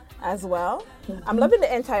as well. Mm-hmm. I'm loving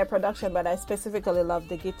the entire production, but I specifically love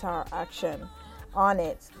the guitar action on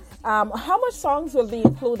it. How much songs will be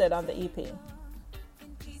included on the EP?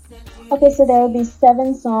 Okay, so there will be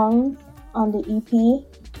 7 songs on the EP.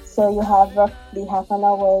 So you have roughly half an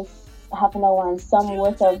hour and some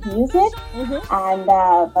worth of music. Mm-hmm. And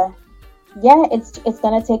yeah, it's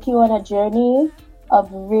gonna take you on a journey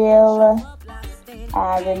of real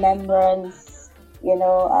remembrance, you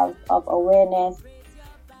know, of awareness.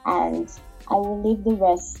 And I will leave the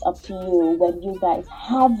rest up to you when you guys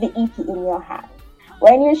have the EP in your hand.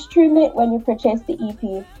 When you stream it, when you purchase the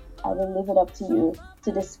EP, I will leave it up to you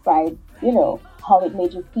to describe, you know, how it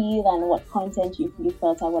made you feel and what content you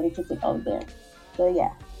felt I wanted to put out there. So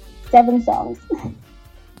yeah, 7 songs.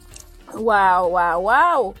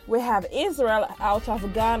 Wow. We have Israel out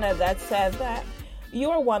of Ghana that says that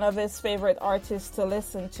you're one of his favorite artists to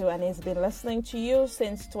listen to, and he's been listening to you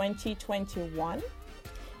since 2021.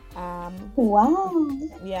 Wow.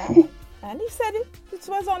 Yeah. And he said it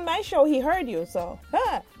was on my show. He heard you, so.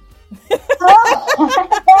 Thank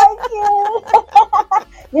you.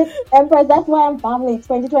 Yes, Empress, that's why I'm family.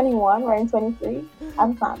 2021, we're in 23.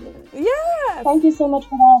 I'm family. Yes. Thank you so much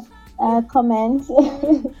for that comment.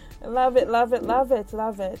 Love it.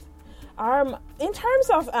 In terms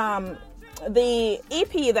of the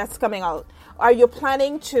EP that's coming out, are you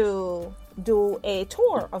planning to do a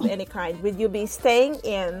tour of any kind? Will you be staying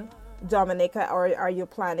in Dominica, or are you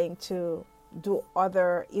planning to do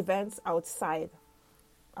other events outside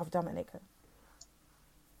of Dominica?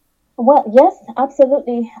 Well, yes,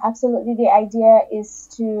 absolutely. The idea is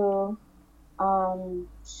to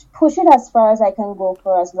push it as far as I can go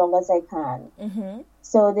for as long as I can. Mm-hmm.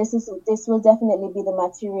 So this will definitely be the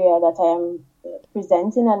material that I am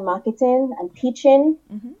presenting and marketing and pitching,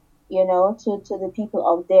 mm-hmm. you know, to the people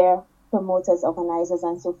out there, promoters, organizers,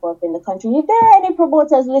 and so forth in the country. If there are any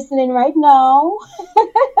promoters listening right now,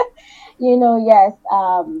 you know, yes,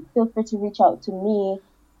 feel free to reach out to me.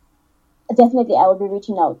 Definitely, I will be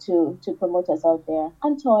reaching out to promoters out there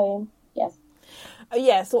and touring. Yes.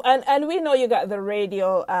 Yeah. So, and we know you got the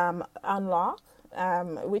radio unlock.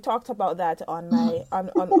 We talked about that on my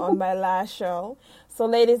on my last show. So,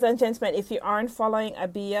 ladies and gentlemen, if you aren't following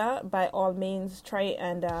AbiYah, by all means, try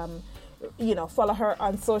and follow her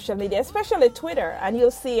on social media, especially Twitter, and you'll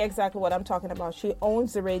see exactly what I'm talking about. She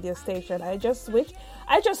owns the radio station. I just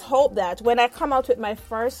hope that when I come out with my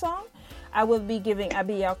first song, I will be giving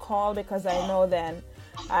AbiYah a call, because I know then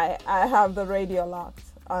I have the radio locked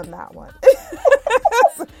on that one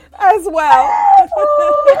as well.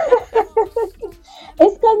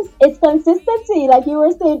 It's consistency, like you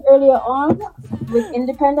were saying earlier on. With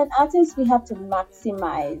independent artists, we have to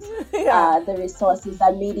maximize the resources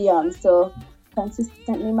and mediums. So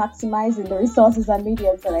consistently maximizing the resources and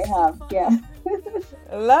mediums that I have. Yeah.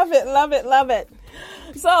 Love it.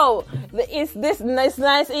 So this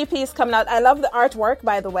nice EP is coming out. I love the artwork,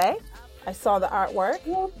 by the way. I saw the artwork.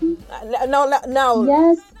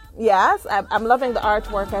 No. Yes, I'm loving the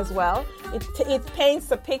artwork as well. It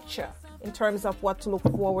paints a picture in terms of what to look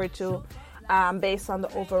forward to, based on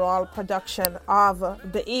the overall production of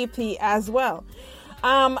the EP as well.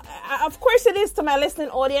 Of course, it is to my listening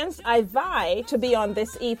audience. I vie to be on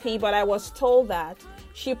this EP, but I was told that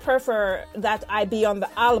she prefer that I be on the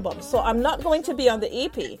album. So I'm not going to be on the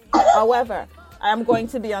EP. However, I am going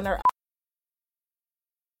to be on her.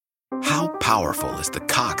 How powerful is the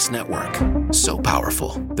Cox network? So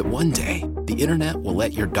powerful that one day the internet will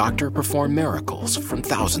let your doctor perform miracles from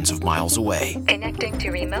thousands of miles away. Connecting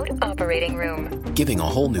to remote operating room. Giving a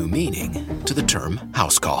whole new meaning to the term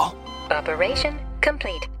house call. Operation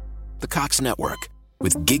complete. The Cox network.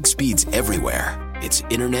 With gig speeds everywhere, it's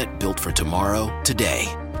internet built for tomorrow, today.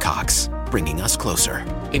 Cox, bringing us closer.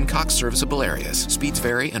 In Cox serviceable areas, speeds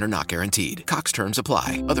vary and are not guaranteed. Cox terms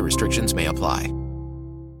apply. Other restrictions may apply.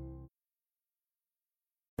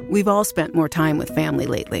 We've all spent more time with family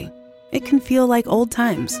lately. It can feel like old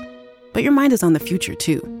times. But your mind is on the future,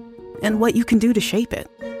 too, and what you can do to shape it.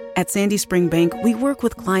 At Sandy Spring Bank, we work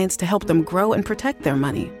with clients to help them grow and protect their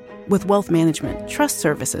money with wealth management, trust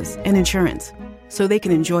services, and insurance, so they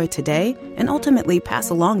can enjoy today and ultimately pass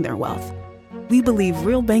along their wealth. We believe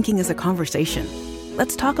real banking is a conversation.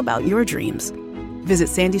 Let's talk about your dreams. Visit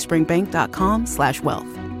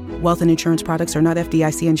sandyspringbank.com/wealth. Wealth and insurance products are not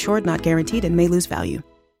FDIC insured, not guaranteed, and may lose value.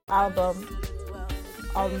 Album,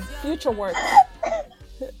 future work.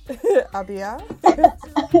 AbiYah?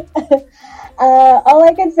 All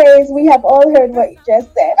I can say is we have all heard what you just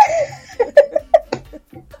said.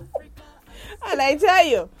 And I tell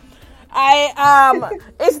you,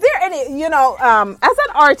 is there any, as an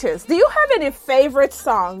artist, do you have any favorite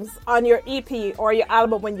songs on your EP or your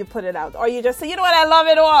album when you put it out? Or you just say, you know what, I love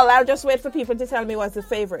it all. I'll just wait for people to tell me what's the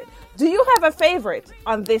favorite. Do you have a favorite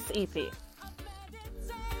on this EP?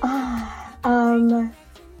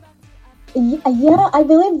 Yeah, I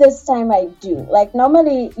believe this time I do. Like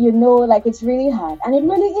normally, like it's really hard, and it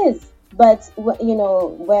really is. But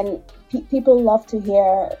when people love to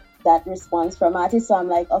hear that response from artists, so I'm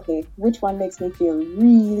like, okay, which one makes me feel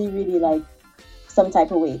really, really like some type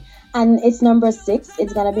of way? And it's number 6.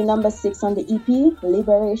 It's gonna be number 6 on the EP,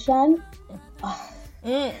 Liberation.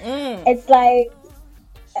 It's like,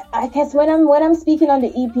 I guess when I'm speaking on the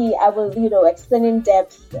EP, I will, explain in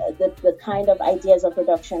depth the kind of ideas of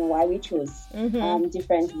production, why we choose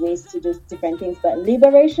different ways to do different things. But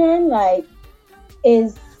Liberation, like,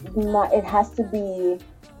 it has to be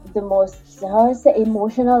the most,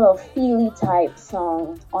 emotional or feely type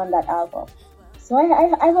song on that album. So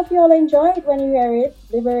I hope you all enjoy it when you hear it.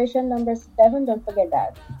 Liberation number 7, don't forget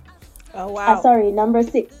that. Oh wow! Sorry, number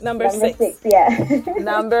 6. Number 6, yeah.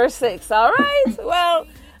 Number 6. All right. Well,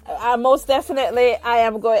 most definitely, I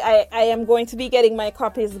am going to be getting my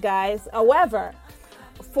copies, guys. However,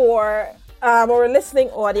 for our listening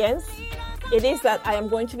audience, it is that I am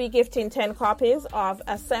going to be gifting 10 copies of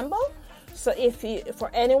Assemble. So for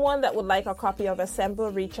anyone that would like a copy of Assemble,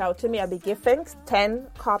 reach out to me. I'll be gifting 10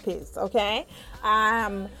 copies. Okay.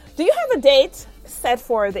 Do you have a date set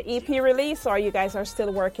for the EP release, or you guys are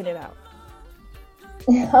still working it out?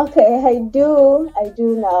 Okay, I do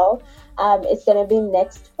now. It's gonna be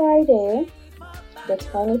next Friday, the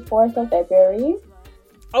 24th of February.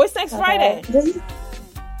 Oh, it's next Friday. This is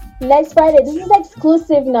next Friday. This is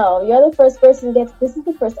exclusive now. You're the first person this is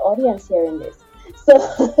the first audience hearing this. So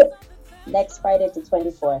next Friday, the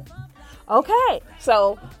 24th. Okay,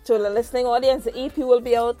 so to the listening audience, the EP will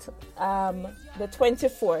be out the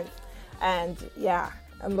 24th, and yeah,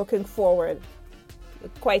 I'm looking forward,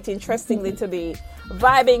 quite interestingly, to be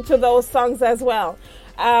vibing to those songs as well.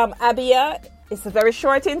 AbiYah, it's a very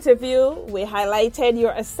short interview. We highlighted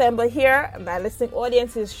your Assemble here. My listening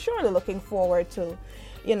audience is surely looking forward to,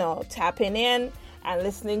 tapping in and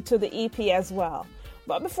listening to the EP as well.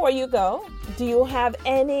 But before you go, do you have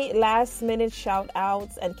any last minute shout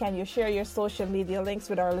outs, and can you share your social media links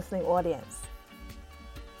with our listening audience?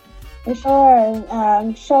 Sure.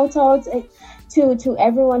 Shout out to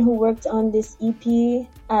everyone who worked on this EP,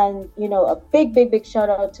 and a big shout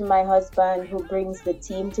out to my husband who brings the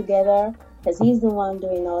team together, because he's the one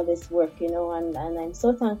doing all this work, and I'm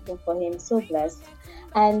so thankful for him, so blessed.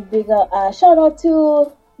 And big shout out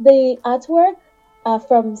to the artwork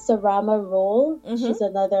from Sarama Roll. She's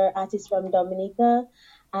another artist from Dominica,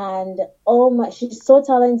 and she's so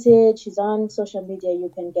talented. She's on social media. You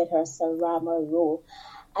can get her Sarama Roll.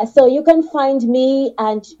 So you can find me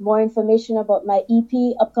and more information about my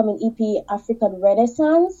upcoming EP, African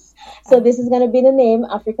Renaissance. So this is going to be the name,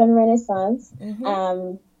 African Renaissance.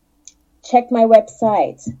 Check my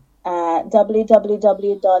website,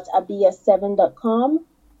 www.abiyah7.com,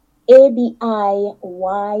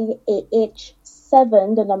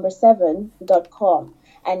 ABIYAH7, the number 7.com.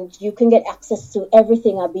 And you can get access to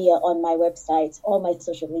everything AbiYah on my website, all my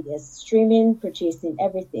social medias, streaming, purchasing,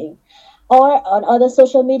 everything. Or on other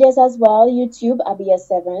social medias as well, YouTube,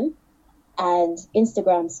 AbiYah7, and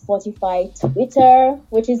Instagram, Spotify, Twitter,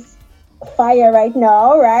 which is fire right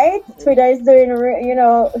now, right? Twitter is doing,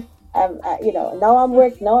 now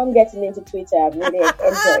I'm getting into Twitter. I'm really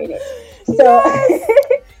enjoying it. So,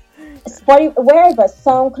 wherever,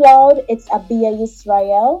 SoundCloud, it's AbiYah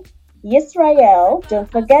Yisrael. Yisrael, don't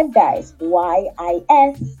forget, guys, YISRAEL,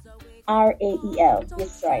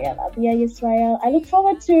 Yisrael, AbiYah Yisrael. I look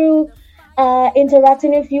forward to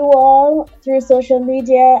interacting with you all through social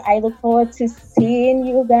media. I look forward to seeing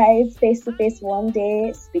you guys face to face one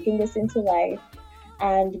day, speaking this into life.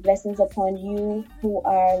 And blessings upon you who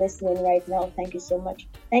are listening right now. Thank you so much.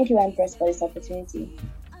 Thank you, Empress, for this opportunity.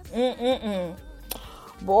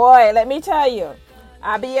 Boy, let me tell you,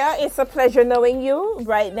 AbiYah, it's a pleasure knowing you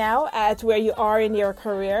right now at where you are in your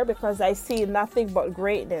career, because I see nothing but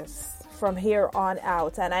greatness from here on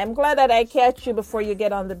out. And I'm glad that I catch you before you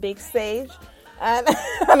get on the big stage. And,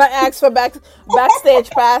 and I ask for backstage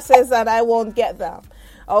passes and I won't get them.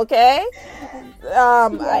 Okay?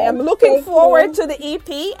 I am looking forward to the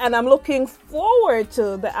EP, and I'm looking forward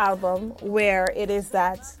to the album where it is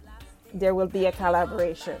that there will be a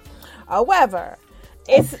collaboration. However,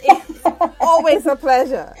 it's always a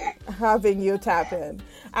pleasure having you tap in.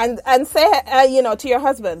 And say, to your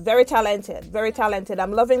husband, very talented.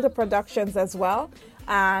 I'm loving the productions as well.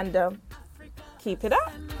 And keep it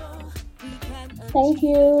up. Thank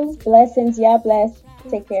you. Blessings. Yeah, bless.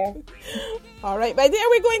 Take care. All right, my dear,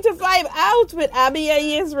 we're going to vibe out with AbiYah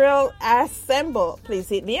Yisrael Assemble. Please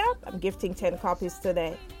hit me up. I'm gifting 10 copies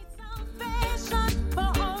today.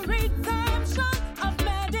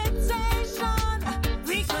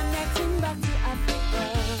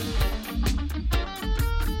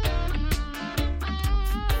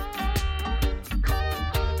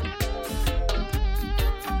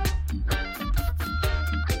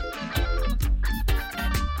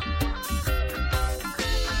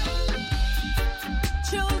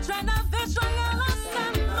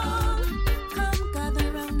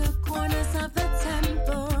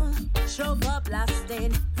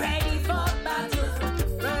 Ready for battle from the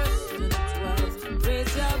 1st to the 12th.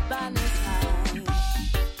 Raise your banners high.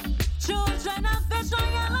 Children of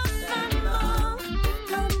Israel assemble.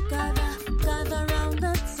 Come gather round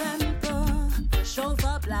the temple.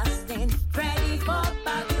 Shofar blasting. Ready for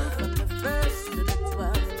battle from the 1st to the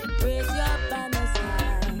 12th. Raise your banners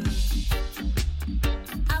high.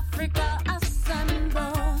 Africa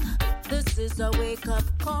assemble. This is a wake-up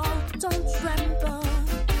call. Don't tremble.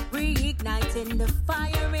 Reigniting the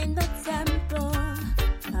fire in the temple.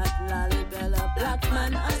 At Lalibela, black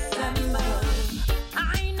man assemble.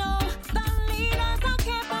 I know the leaders are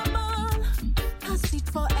capable. A seat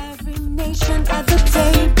for every nation at the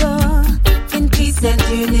table. In peace and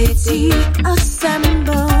unity,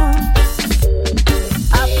 assemble.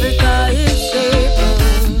 Africa is able.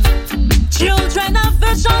 Children of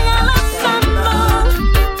Israel assemble.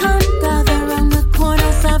 Come gather around the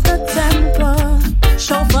corners of the temple.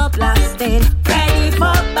 Shofar blasting, ready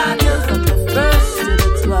for battle from the 1st to the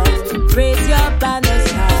 12th. Raise your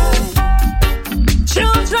banners high.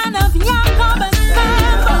 Children of Jacob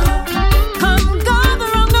assemble. Come gather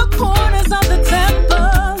around the corners of the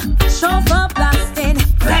temple. Shofar blasting,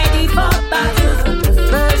 ready for battle from the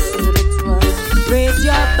 1st to the 12th. Raise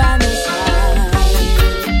your banners high.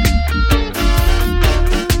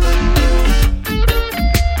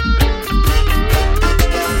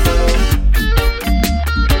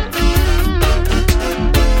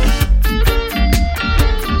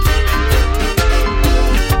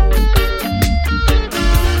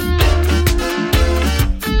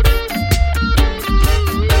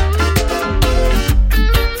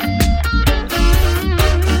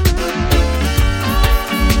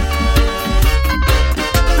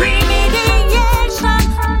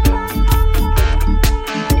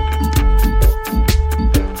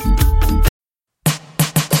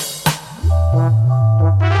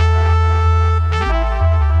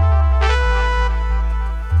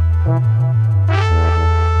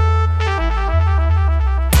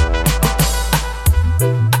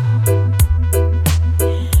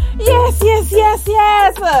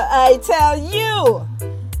 I tell you,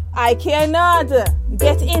 I cannot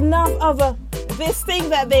get enough of this thing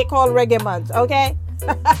that they call Reggae Month, okay?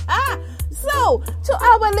 So, to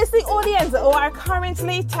our listening audience who are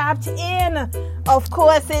currently tapped in, of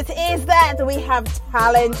course it is that we have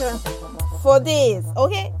talent for this,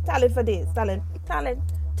 okay? Talent for this,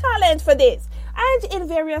 talent for this. And in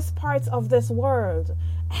various parts of this world.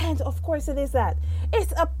 And of course it is that.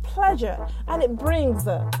 It's a pleasure and it brings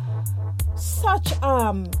such,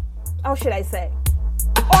 how should I say?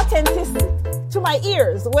 authenticity to my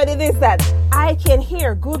ears when it is that I can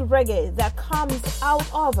hear good reggae that comes out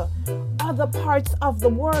of other parts of the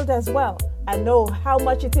world as well. I know how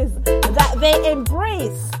much it is that they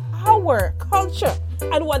embrace our culture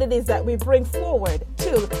and what it is that we bring forward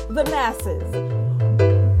to the masses.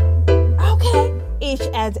 Okay, each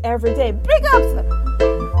and every day. Big ups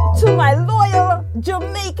to my loyal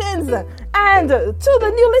Jamaicans and to the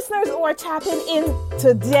new listeners who are tapping in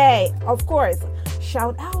today. Of course,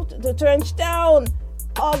 shout out to Trenchtown,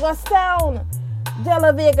 Augustown, De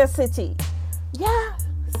La Vega City. Yeah,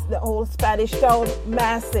 it's the old Spanish town,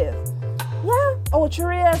 massive. Yeah, Ocho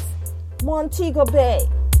Rios, Montego Bay,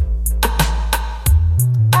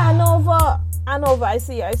 Hanover, I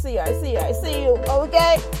see you,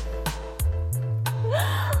 okay?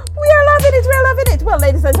 We're loving it. Well,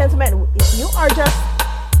 ladies and gentlemen, if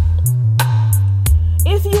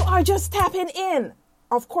you are just tapping in,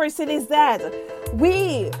 of course it is that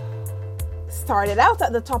we started out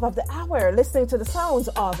at the top of the hour listening to the sounds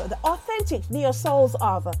of the authentic neo souls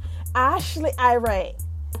of Ashley Irae.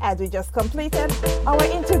 And we just completed our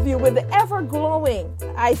interview with the ever-glowing,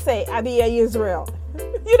 AbiYah Yisrael.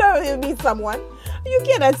 You know, you meet someone, you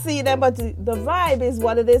cannot see them, but the vibe is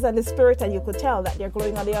what it is, and the spirit, and you could tell that they're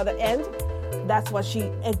glowing on the other end. That's what she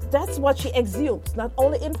exudes, not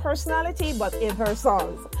only in personality, but in her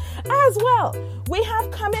songs as well. We have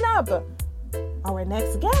coming up, our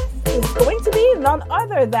next guest is going to be none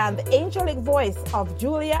other than the angelic voice of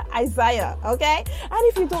JuliaIsiah, okay? And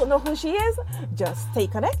if you don't know who she is, just stay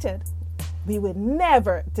connected. We will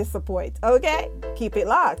never disappoint, okay? Keep it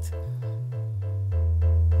locked.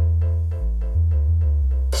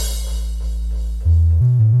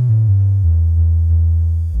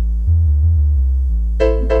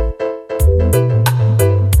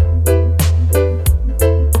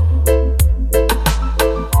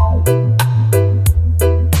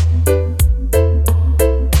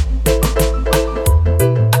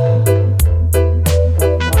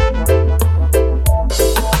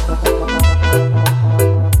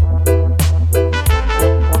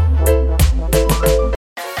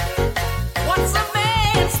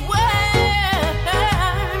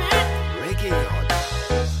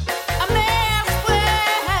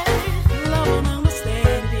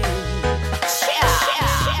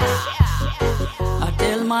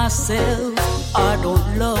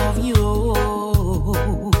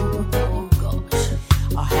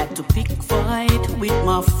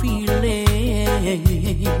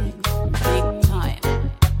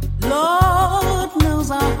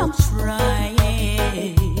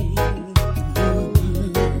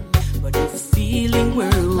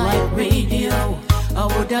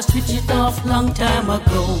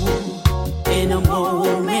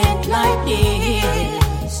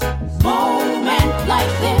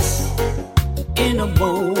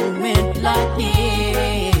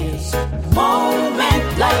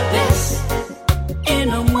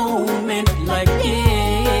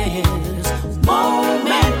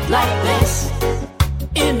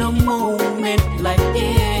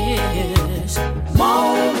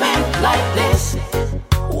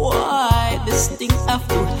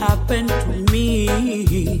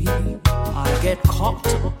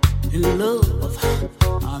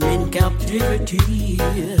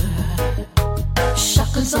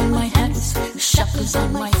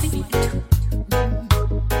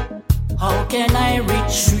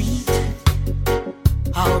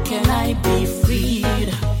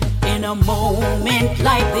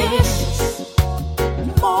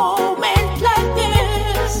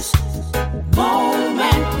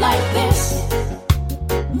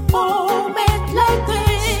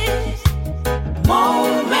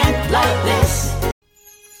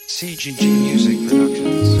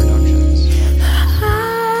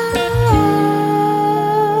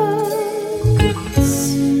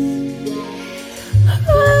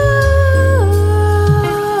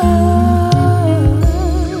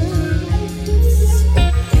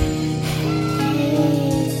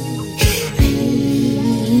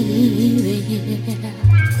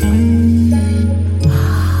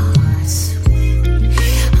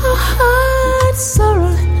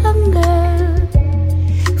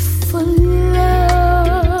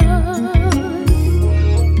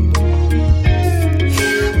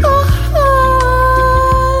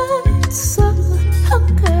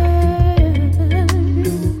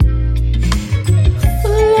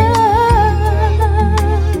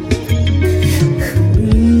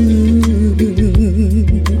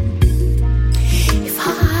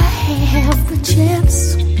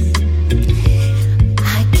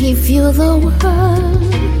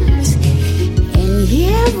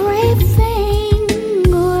 Everything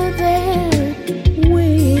with their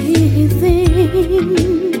way. I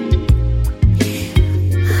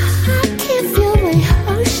can feel the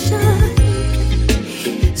ocean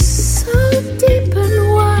so deep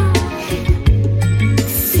and wide,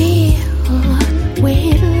 filled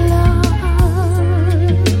with love.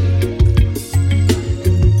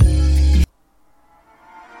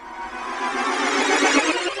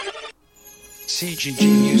 CGG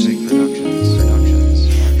Music Productions.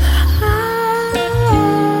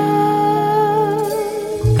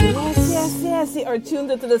 Yes, you are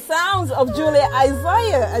tuned into the sounds of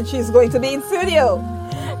JuliaIsiah, and she's going to be in studio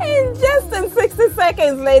in just in 60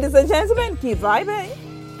 seconds, ladies and gentlemen. Keep vibing.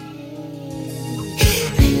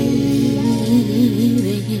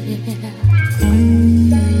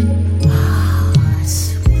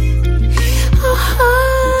 A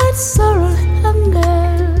heart sorrow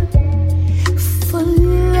hunger for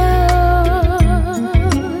love.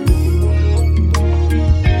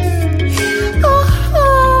 A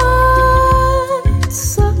heart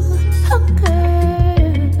sorrow hunger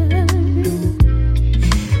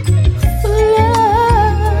for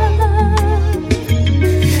love.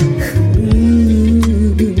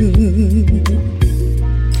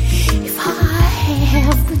 If I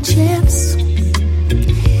have the chance,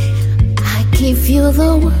 I give you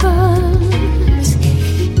the world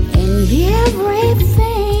and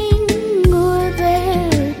everything there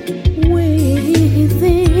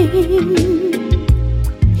within.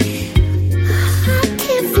 I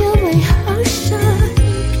can feel the ocean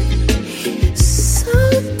so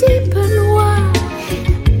deep and wide,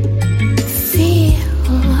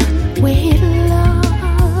 filled with love.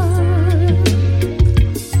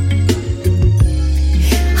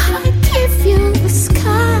 I give you the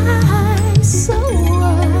sky so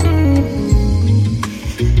wide.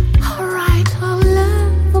 I write our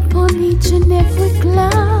love upon each and every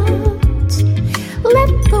cloud. Let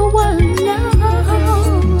the world know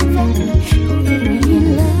that we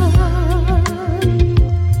love.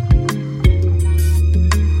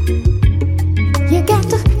 You got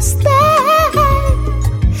to stay with me in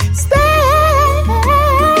love. Stay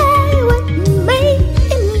with me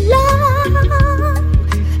in love.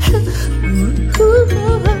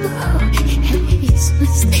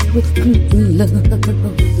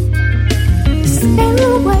 Sail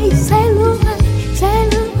away, sail away,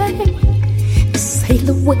 sail away, sail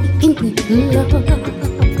away in love.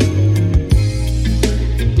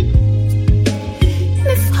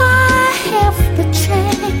 If I have the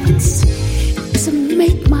chance to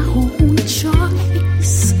make my own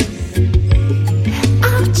choice,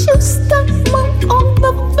 I'll choose the moon on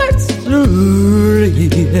the first ring.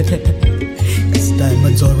 'Cause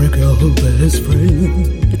diamonds are your best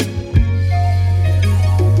friend.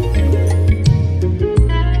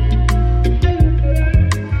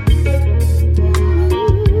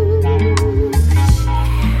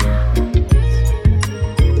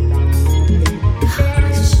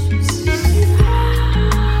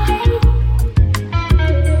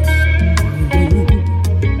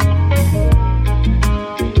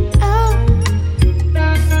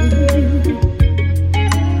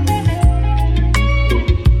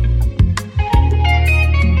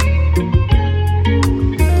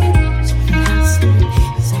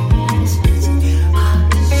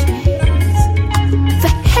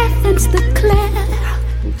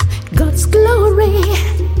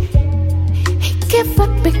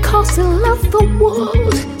 Because he loved the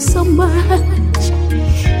world so much.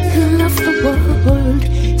 He loved the world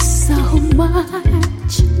so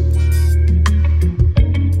much.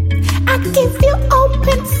 I give you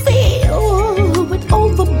open field with all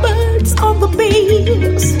the birds, all the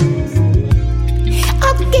bees. I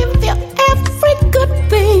give you every good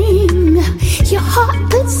thing your heart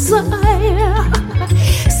desire.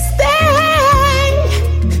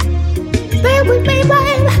 Stay with me,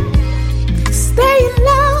 baby. Stay in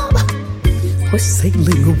love. We're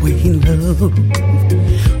sailing away in love.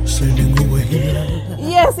 Sailing away in love.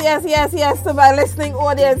 Yes, to my listening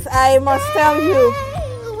audience, I must tell you.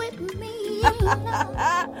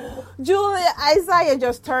 JuliaIsiah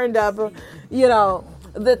just turned up,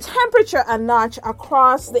 the temperature a notch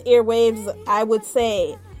across the airwaves, I would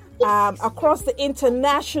say. Across the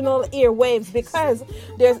international airwaves, because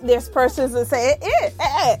there's persons that say,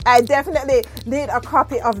 I definitely need a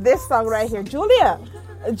copy of this song right here. Julia,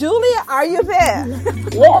 are you there?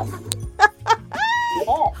 Yes.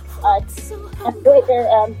 I'm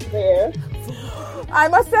there. I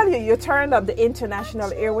must tell you, you turned up the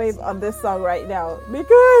international airwave on this song right now,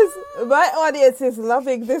 because my audience is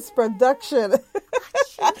loving this production.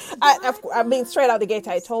 I mean, straight out the gate,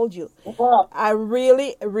 I told you. I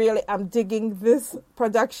really am digging this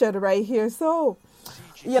production right here. So,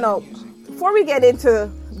 before we get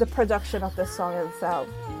into the production of the song itself.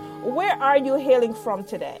 Where are you hailing from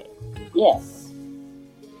today? Yes.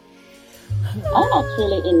 I'm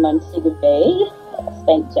actually in Montego Bay,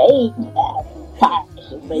 St. James,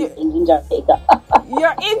 in Jamaica.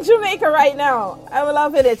 You're in Jamaica right now. I'm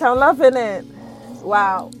loving it.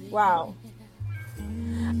 Wow.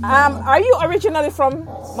 Are you originally from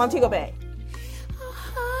Montego Bay?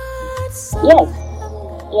 Yes.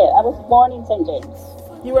 Yeah, I was born in St. James.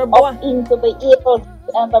 You were born into the hills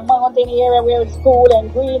and the mountain area where it's cool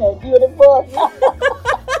and green and beautiful.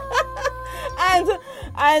 and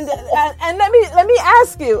let me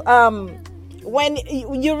ask you, when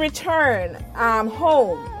you return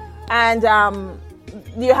home, and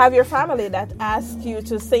you have your family that asked you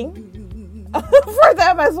to sing for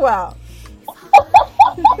them as well.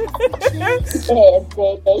 Yes,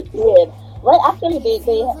 they did. Well, actually, they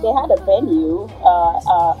had a venue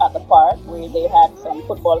at the park where they had some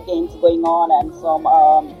football games going on and some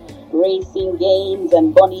racing games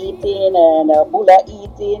and bun eating and bulla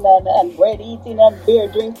eating and bread eating and beer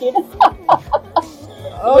drinking.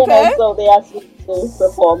 Okay. So they asked me to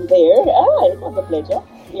perform there. It was a pleasure.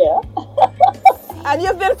 Yeah. And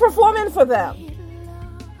you've been performing for them?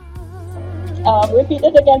 Repeat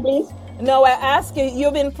it again, please. No, I asked you,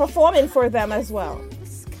 you've been performing for them as well.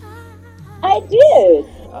 I did.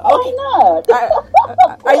 Why not?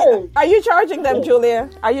 Are you charging them, Julia?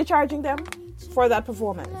 Are you charging them for that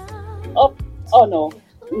performance? Oh no.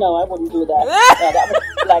 No, I wouldn't do that. That was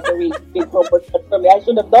like a really big proportion for me. I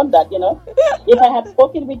should have done that, If I had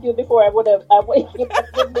spoken with you before, I would have given me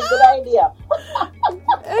a good idea.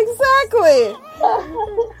 Exactly.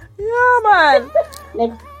 Yeah, man.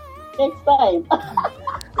 Next time.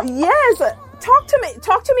 Yes. Talk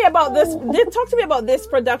to me about this. Talk to me about this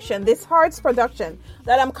production, this Hearts production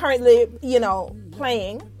that I'm currently,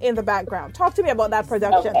 playing in the background. Talk to me about that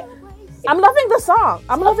production. Okay. I'm loving the song.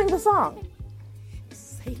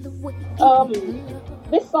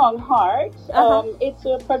 This song, Heart, it's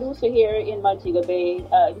a producer here in Montego Bay.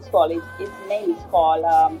 His name is called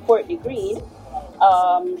Courtney Green.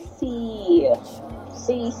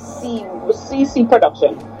 CC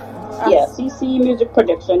Production. Yeah, CC Music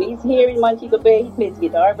Production. He's here in Montego Bay. He plays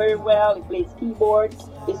guitar very well. He plays keyboard.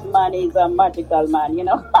 This man is a magical man,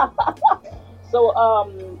 So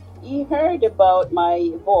he heard about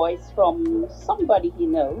my voice from somebody he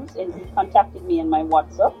knows, and he contacted me in my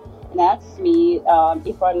WhatsApp and asked me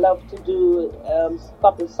if I'd love to do a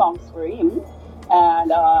couple songs for him.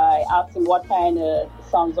 And I asked him what kind of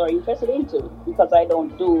songs are interested into, because I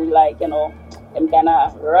don't do them kind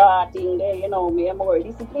of rotting there, me I'm more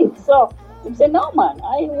disciplined. So he said, no man,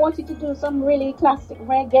 I want you to do some really classic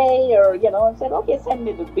reggae, or I said, okay, send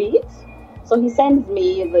me the beats. So he sends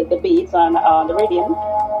me the beats on the rhythm,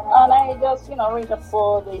 and I just went up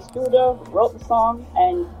for the studio, wrote the song,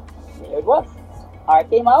 and there it was. Heart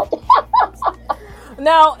came out.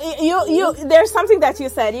 Now, you there's something that you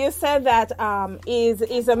said. You said that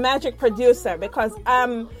is a magic producer, because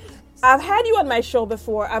I've had you on my show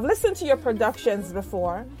before. I've listened to your productions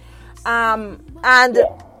before, and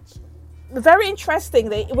very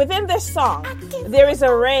interestingly, within this song, there is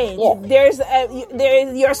a range. Yeah.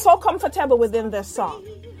 You're so comfortable within this song,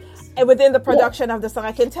 and within the production of the song.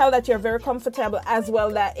 I can tell that you're very comfortable as well.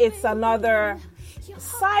 That it's another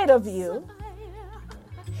side of you.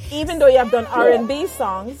 Even though you have done R&B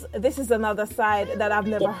songs, this is another side that I've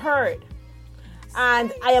never heard.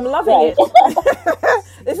 And I am loving it.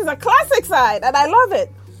 This is a classic side, and I love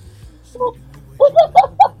it.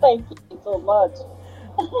 Thank you so much.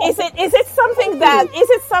 Is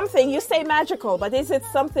it something you say magical, but is it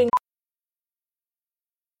something?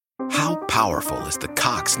 How powerful is the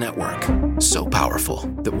Cox network? So powerful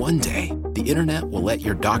that one day the internet will let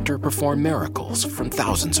your doctor perform miracles from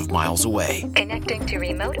thousands of miles away. Connecting to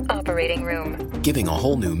remote operating room. Giving a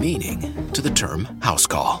whole new meaning to the term house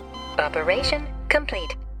call. Operation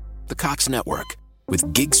complete. The Cox network.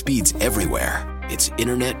 With gig speeds everywhere, it's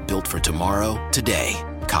internet built for tomorrow, today.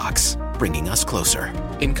 Cox, bringing us closer.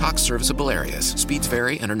 In Cox serviceable areas, speeds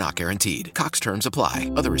vary and are not guaranteed. Cox terms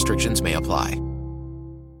apply. Other restrictions may apply.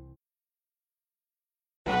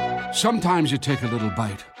 Sometimes you take a little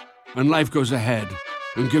bite, and life goes ahead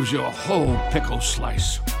and gives you a whole pickle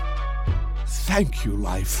slice. Thank you,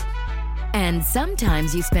 life. And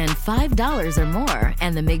sometimes you spend $5 or more,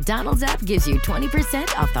 and the McDonald's app gives you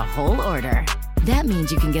 20% off the whole order. That means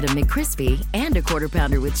you can get a McCrispy and a Quarter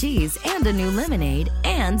Pounder with cheese and a new lemonade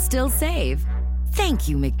and still save. Thank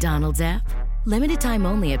you, McDonald's app. Limited time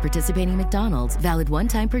only at participating McDonald's. Valid one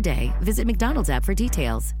time per day. Visit McDonald's app for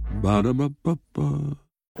details. Ba-da-ba-ba-ba.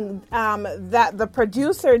 That the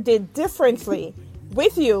producer did differently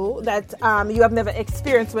with you that you have never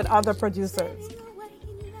experienced with other producers?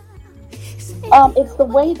 It's the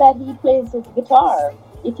way that he plays his guitar.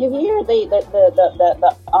 If you hear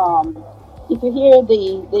if you hear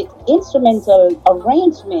the instrumental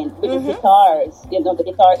arrangement with the guitars, the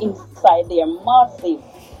guitar inside there, massive.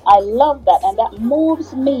 I love that, and that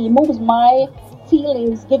moves my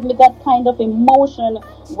feelings, give me that kind of emotion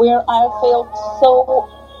where I felt so,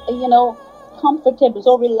 comfortable,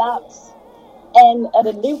 so relaxed, and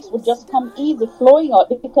the lyrics would just come easy flowing out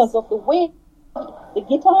because of the way the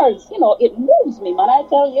guitars, it moves me, man. I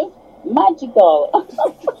tell you, magical.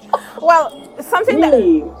 Well, something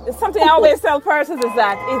I always tell persons is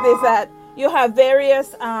that you have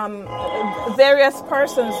various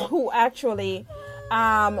persons who actually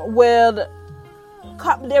there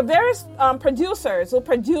are various producers who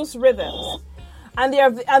produce rhythms, and there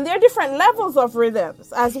are different levels of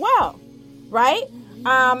rhythms as well, right?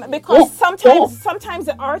 Because sometimes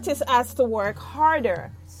the artist has to work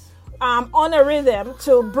harder on a rhythm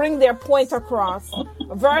to bring their point across,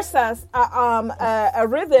 versus a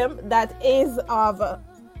rhythm that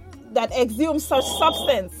exudes such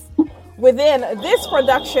substance within this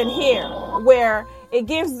production here, where it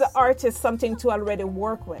gives the artist something to already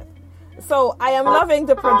work with. So I am loving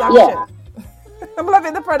the production. Yeah. I'm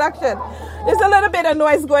loving the production. There's a little bit of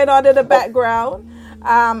noise going on in the background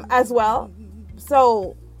as well.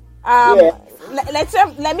 So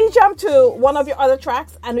let me jump to one of your other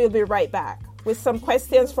tracks, and we'll be right back with some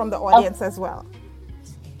questions from the audience as well.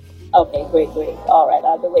 Okay, great. All right,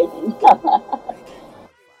 I'll be waiting.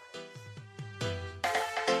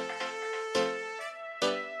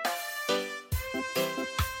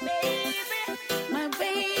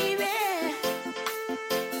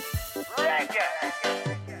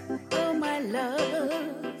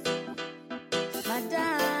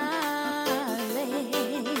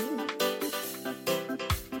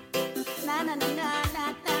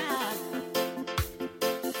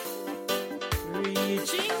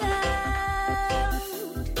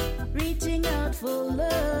 Reaching out for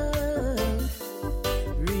love,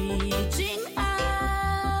 reaching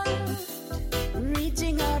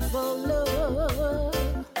out for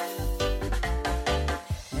love.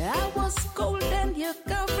 I was cold and you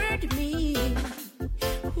covered me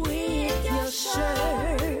with your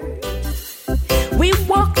shirt. We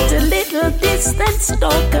walked a little distance,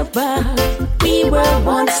 talk about we were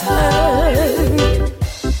once hurt.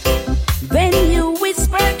 Then you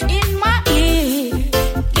whispered in my ear,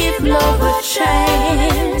 give love a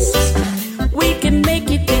chance. We can make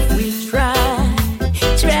it if we try.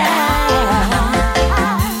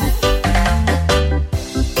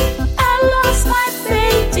 I lost my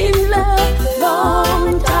faith in love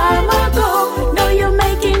long time ago. Now you're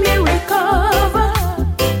making me recover.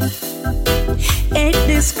 Ain't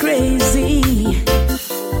this crazy?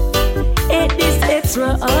 Ain't this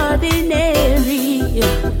extraordinary?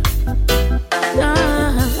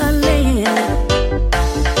 Darling,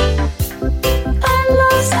 I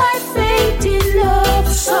lost my faith in love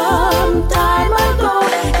some time ago.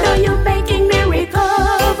 Now you're making me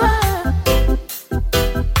recover.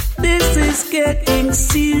 This is getting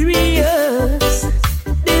serious.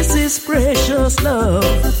 This is precious love.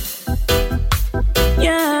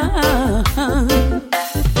 Yeah.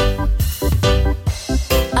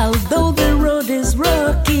 Although the road is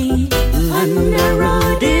rocky and the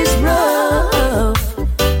road is rough,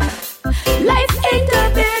 life ain't a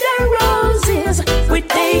bed of roses. We're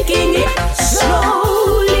taking it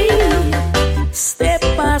slowly, step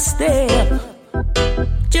by step,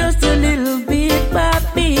 just a little bit by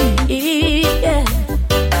bit. Yeah.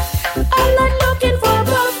 I'm not looking for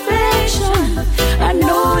perfection. I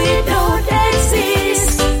know it don't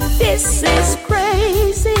exist. This is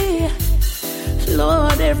crazy.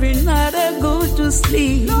 Lord, every night I go to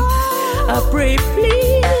sleep, I pray,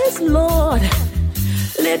 please, Lord,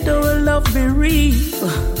 let our love be real.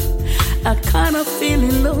 I kind of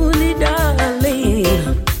feeling lonely, darling.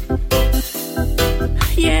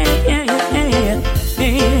 Yeah.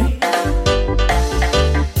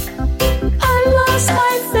 I lost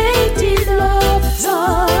my faith in love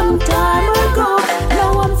some time ago.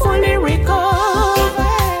 Now I'm fully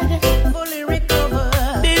recovered.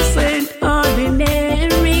 This ain't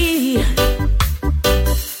ordinary,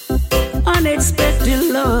 unexpected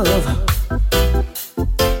love.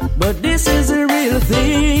 But this is a real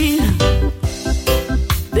thing.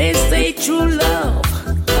 They say true love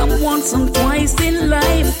come once and twice in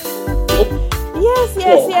life.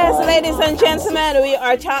 Yes, ladies and gentlemen,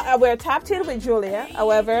 we're tapped in with Julia.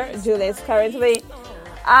 However, Julia is currently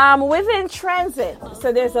within transit,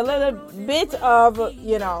 so there's a little bit of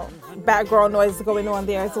background noise going on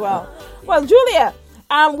there as well. Well, Julia,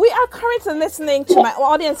 We are currently listening to, my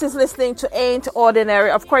audience is listening to Ain't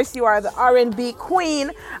Ordinary. Of course, you are the R&B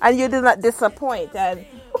queen, and you do not disappoint. And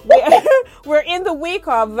we're in the week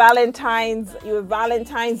of Valentine's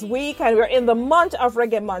week, and we're in the month of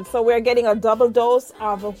Reggae Month. So we're getting a double dose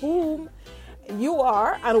of whom you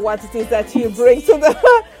are and what it is that you bring to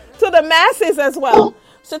the masses as well.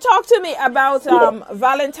 So talk to me about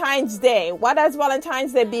Valentine's Day. What has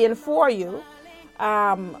Valentine's Day been for you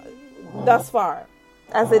thus far?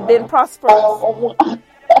 Has it been prosperous?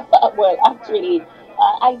 Well, actually,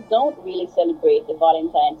 I don't really celebrate the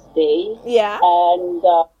Valentine's Day. Yeah. And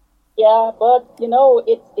but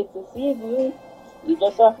it's a season. You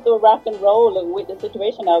just have to rock and roll with the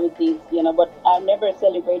situation how it is, But I've never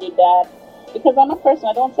celebrated that because I'm a person.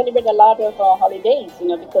 I don't celebrate a lot of holidays,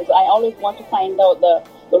 because I always want to find out the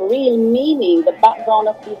real meaning, the background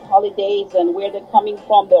of these holidays and where they're coming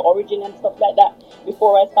from, the origin and stuff like that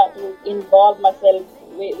before I start to involve myself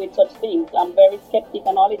with such things. I'm very skeptic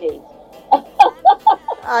on holidays.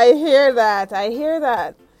 I hear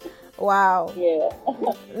that. Wow. Yeah.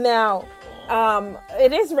 Now,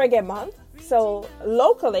 it is Reggae Month, so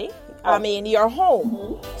locally, I mean, you're home.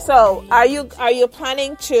 Mm-hmm. So, are you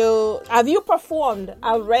planning to? Have you performed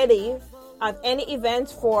already at any event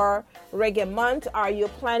for Reggae Month? Are you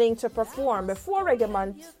planning to perform before Reggae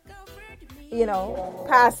Month,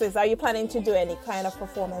 passes? Are you planning to do any kind of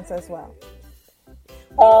performance as well?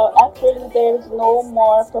 Actually, there's no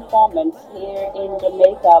more performance here in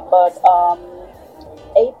Jamaica, but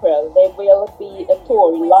April, there will be a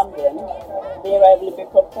tour in London. There I will be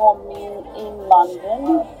performing in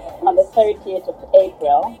London on the 30th of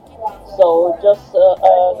April. So just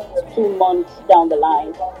 2 months down the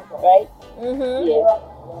line, right? Mm-hmm. Yeah.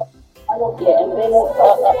 Yeah, and then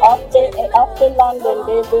after London,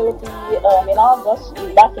 there will be in August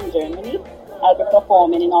back in Germany. I'll be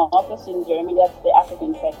performing in August in Germany. That's the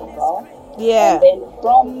African Festival. Yeah. And then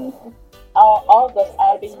from August,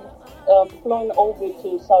 I'll be flown over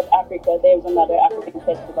to South Africa. There's another African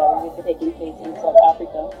festival which is taking place in South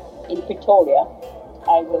Africa, in Pretoria.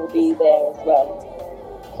 I will be there as well.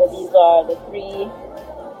 So these are the 3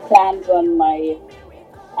 plans in my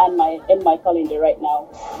calendar right now.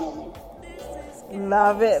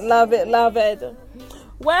 Love it.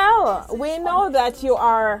 Well, we know that you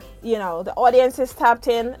are, the audience is tapped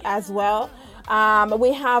in as well.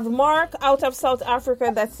 We have Mark out of South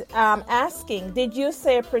Africa that's asking, did you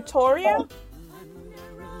say Pretoria?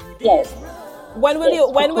 Yes. When will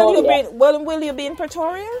you be in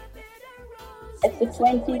Pretoria? It's the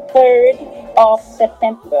 23rd of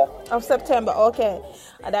September. Of September, okay.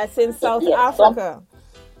 That's in South Africa.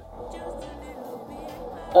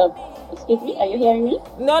 Excuse me, are you hearing me?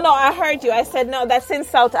 No, I heard you. I said no, that's in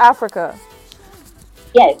South Africa.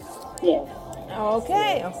 Yes.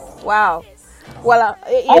 Okay. Wow. Well,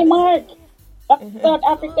 hi, Mark. South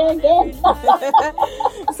Africa again.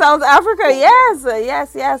 South Africa,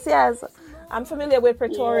 yes. I'm familiar with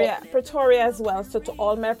Pretoria as well. So to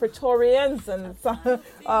all my Pretorians and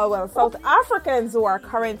South Africans who are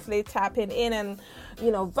currently tapping in and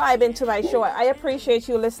vibing to my show, I appreciate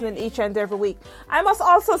you listening each and every week. I must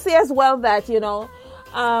also say as well that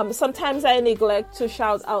sometimes I neglect to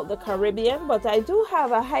shout out the Caribbean, but I do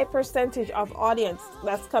have a high percentage of audience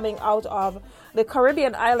that's coming out of the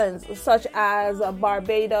Caribbean islands, such as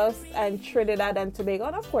Barbados and Trinidad and Tobago,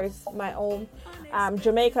 and of course my own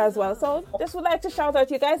Jamaica as well. So just would like to shout out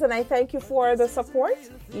you guys, and I thank you for the support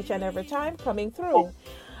each and every time coming through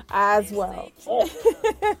as well.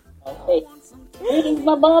 Okay. Greetings,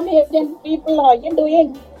 my Barbados people. How you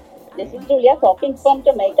doing? This is Julia talking from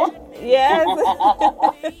Jamaica. Yes.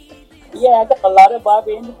 Yeah, I got a lot of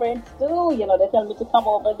Barbadian friends too. They tell me to come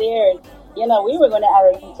over there. We were going to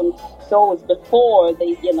arrange some shows before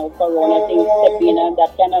the, Corona thing stepped in, and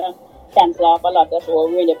that kind of cancel off a lot of shows.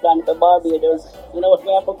 We really planned for Barbados. We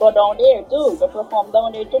have to go down there too, to perform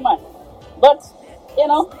down there too, man. But,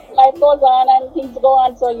 life goes on and things go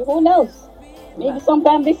on, so who knows? Maybe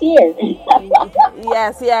sometime this year.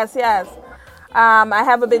 Yes. I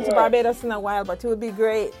haven't been to Barbados in a while, but it would be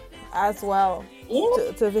great as well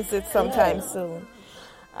to visit sometime soon.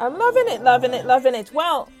 I'm loving it.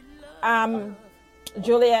 Well,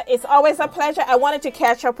 Julia, it's always a pleasure. I wanted to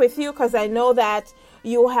catch up with you because I know that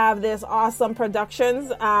you have this awesome productions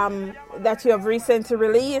that you have recently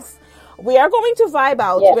released. We are going to vibe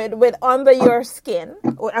out with Under Your Skin.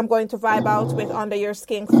 I'm going to vibe out with Under Your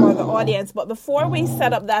Skin for the audience. But before we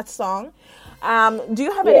set up that song, do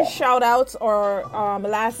you have any shout outs or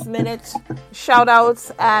last minute shout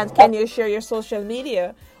outs? And can you share your social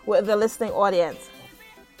media with the listening audience?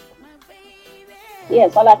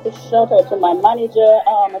 Yes, I'd like to shout out to my manager,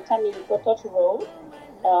 Tammy Touch Road.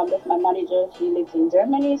 That's my manager. She lives in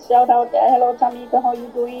Germany. Shout out, hello Tamika, how you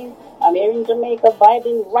doing? I'm here in Jamaica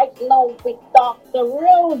vibing right now with Dr.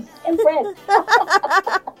 Rose, Empress.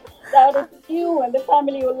 Shout out to you and the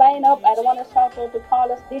family who line up. I don't want to shout out to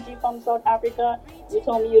Carlos Digi from South Africa. You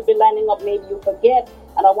told me you'd be lining up, maybe you forget.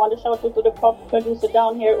 And I want to shout out to the producer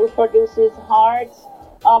down here who produces Hearts.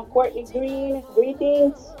 Courtney Green,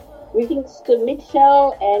 greetings. Greetings to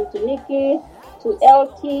Michelle and to Nikki, to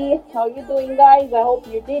LT. How you doing, guys? I hope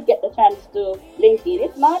you did get the chance to link in.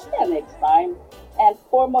 If not, then next time. And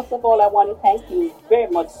foremost of all, I want to thank you very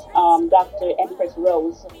much, Dr. Empress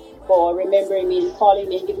Rose, for remembering me and calling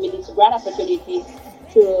me and giving me this grand opportunity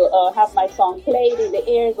to have my song played in the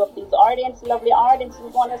ears of these audience, lovely audience who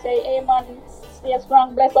want to say, hey man, stay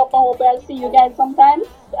strong, bless up, and hope I'll see you guys sometimes.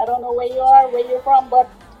 I don't know where you are, where you're from, but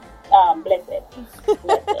bless it.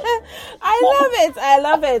 I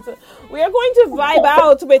love it. We are going to vibe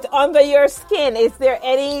out with Under Your Skin. Is there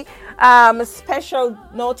any special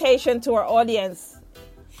notation to our audience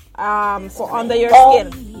for Under Your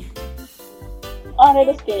Skin? Under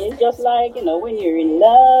the skin is just like, when you're in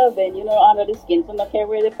love and, under the skin, so not care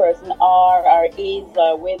where the person are or is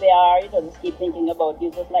or where they are, just keep thinking about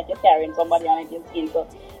you, just like you're carrying somebody under your skin. So,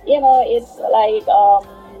 it's like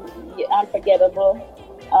unforgettable,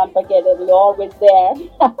 always there.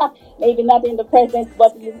 Maybe not in the present,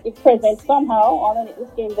 but it's present somehow, under the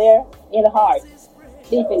skin there, in the heart,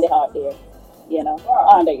 deep in the heart there,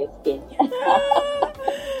 under your skin.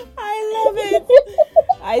 I love it.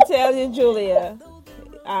 I tell you, Julia,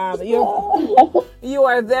 you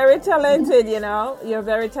are very talented, You're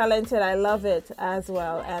very talented. I love it as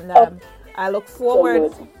well. And I look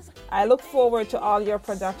forward to all your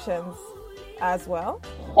productions as well.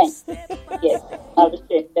 Thanks. Yes, I'll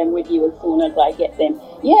share them with you as soon as I get them.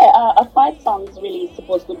 Yeah, 5 songs really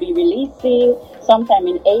supposed to be releasing sometime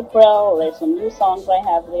in April. There's some new songs I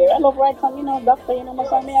have there. I love writing some, Doctor, my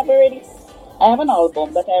song I have already. I have an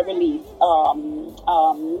album that I released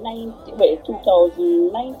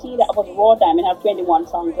 2019. That was Raw Diamond. I have 21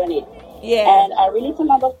 songs on it. Yeah. And I released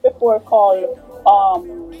another before called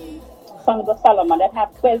Songs of Solomon that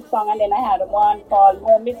have 12 songs, and then I had one called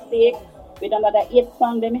No Mistake with another 8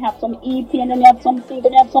 songs. Then we have some EP, and then we have some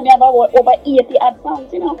single. Then we have over 80 odd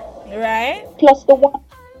songs, Right. Plus the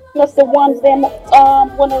ones then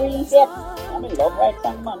wanna release yet. I'm in love right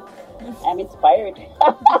song, man. I'm inspired.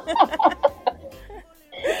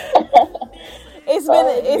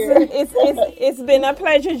 It's been a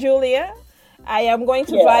pleasure, Julia. I am going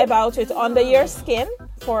to vibe out with Under Your Skin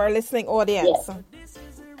for our listening audience. Yes.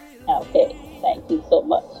 Okay, thank you so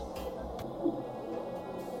much.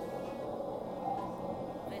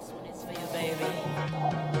 This one is for you, baby.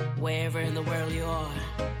 Wherever in the world you are.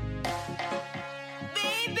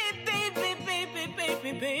 Baby, baby, baby,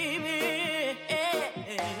 baby, baby.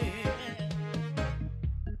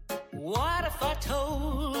 What if I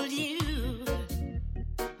told you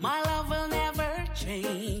my love will never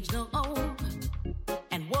change, no?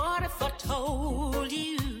 And what if I told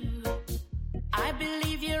you I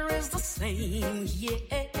believe you is the same,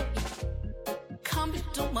 yeah? Come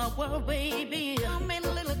into my world, baby. Come in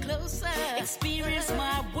a little closer. Experience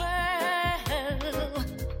my world.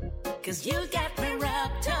 'Cause you got me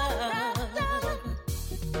wrapped up.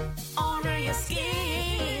 Under your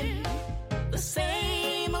skin. The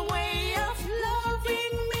same way of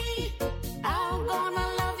loving me, I'm gonna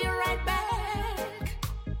love you right back.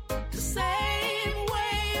 The same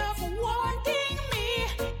way of wanting me,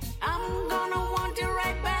 I'm gonna want you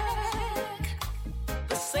right back.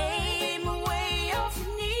 The same way of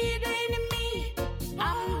needing me,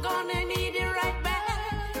 I'm gonna need you right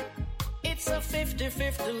back. It's a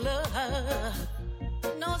 50-50 love,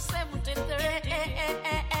 no 70-30.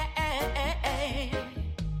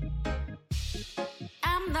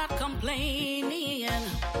 I'm not complaining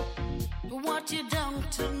what you done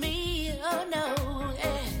to me, oh no,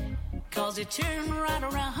 'cause you turned right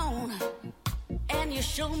around and you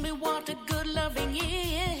showed me what a good loving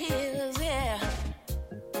is, yeah.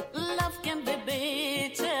 Love can be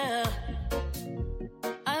bitter,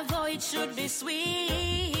 although it should be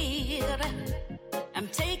sweet. I'm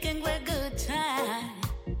taking the good time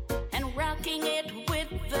and rocking it with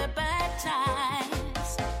the bad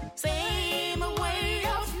times. Same way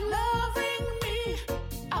of loving me,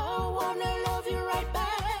 I wanna love you right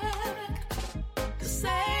back. The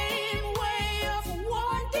same way of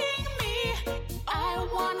wanting me, I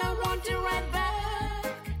wanna want you right back.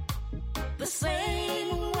 The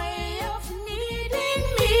same way of needing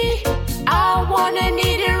me, I wanna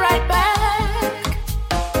need it right back.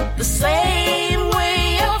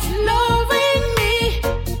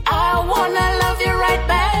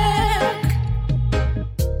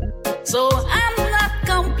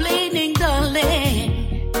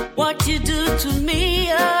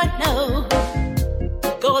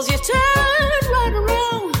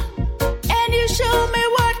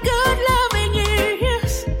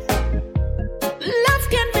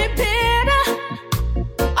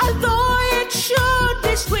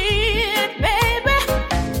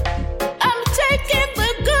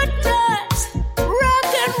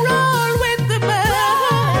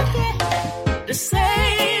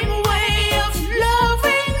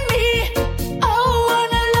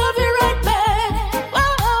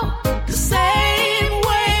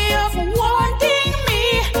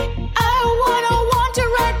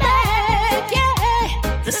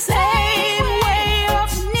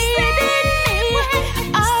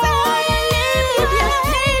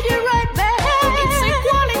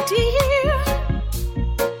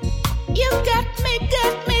 get me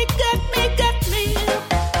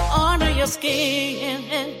under your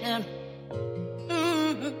skin.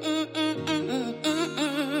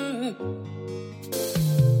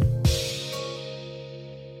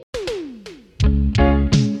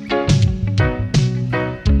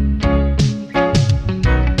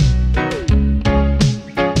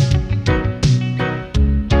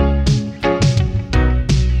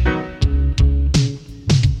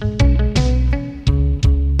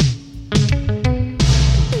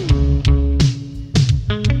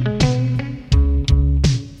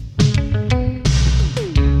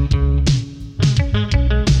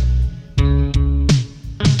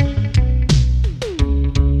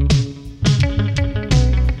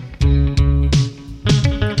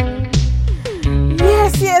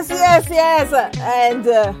 Yes, and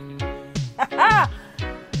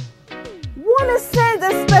want to send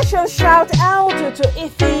a special shout out to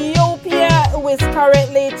Ethiopia, who is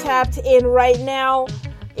currently tapped in right now.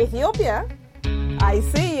 Ethiopia, I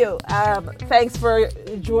see you. Thanks for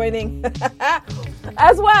joining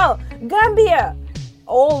as well. Gambia,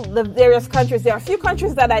 all the various countries. There are a few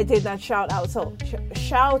countries that I did not shout out. So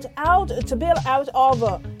shout out to Bill out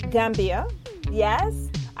of Gambia. Yes,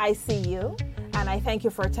 I see you. And I thank you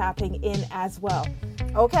for tapping in as well.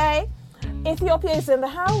 Okay? Ethiopia is in the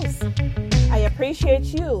house. I appreciate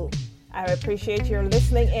you. I appreciate your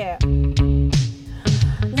listening ear.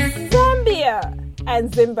 Zambia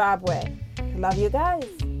and Zimbabwe. Love you guys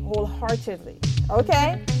wholeheartedly.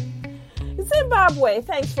 Okay? Zimbabwe,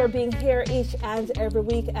 thanks for being here each and every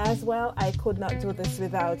week as well. I could not do this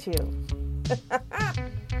without you.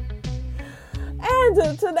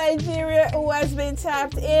 And to Nigeria, who has been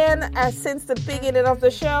tapped in since the beginning of the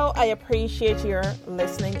show, I appreciate your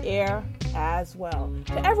listening ear as well.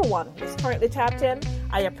 To everyone who's currently tapped in,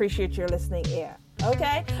 I appreciate your listening ear.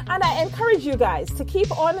 Okay? And I encourage you guys to keep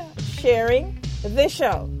on sharing this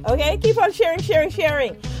show. Okay? Keep on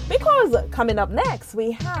sharing. Because coming up next,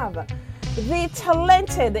 we have the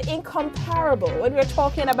talented, the incomparable, when we're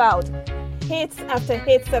talking about hits after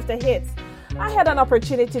hits after hits. I had an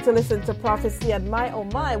opportunity to listen to Prophecy, and my oh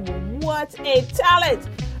my, what a talent!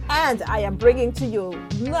 And I am bringing to you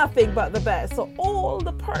nothing but the best. So all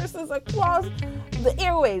the persons across the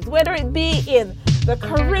airwaves, whether it be in the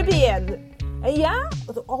Caribbean,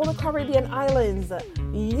 all the Caribbean islands,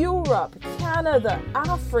 Europe, Canada,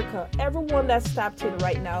 Africa, everyone that's tapped in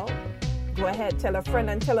right now, go ahead, tell a friend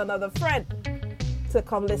and tell another friend to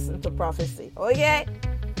come listen to Prophecy. Okay?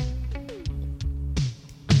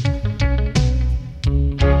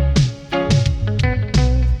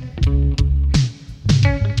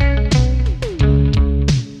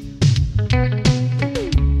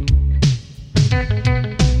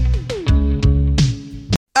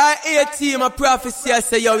 Hey, team, a Prophecy, I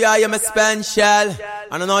say, yo, yeah, I'm a special.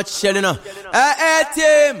 And I'm not shelling, you know. Hey,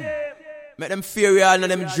 team, make them fear you, and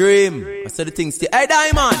them dream. I said the things, hey,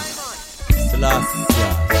 Diamond. It's the last,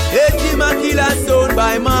 yeah. Hey, team, a killer sound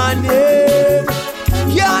by man, yeah.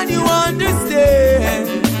 Can you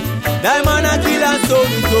understand? Diamond, a killer sound,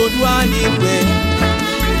 we don't want him, yeah.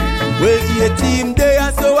 Well, your team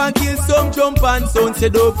there, so I kill some jump and sound, say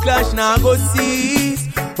dope clash, now go cease.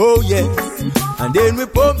 Oh, yes. And then we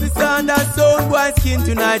pump the sound and sound boy skin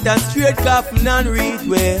tonight and straight coffin and read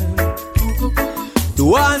well. The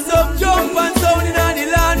ones up jump and sound in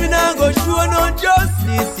the land, we not go show no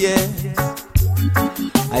justice, yeah.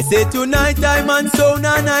 I say tonight time and sound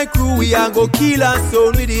and I crew, we are go kill and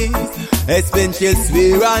sound with this. Expensive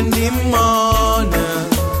swear on him man,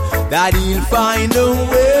 that he'll find a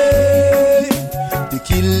way to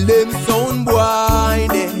kill them sound boy,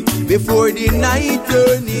 then. Before the night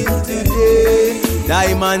turn into day,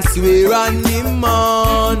 Diamond swear on him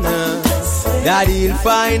man that he'll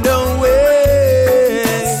find a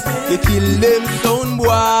way to kill them sound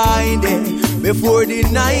boy then. Before the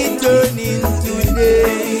night turn into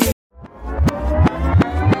day.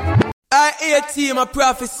 I hear team a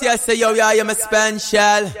Prophecy, I say yo, yeah, I'm a special.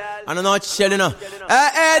 And I'm not shelling, you know.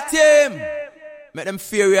 I hear team, make them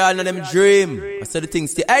fear you and them dream. I said the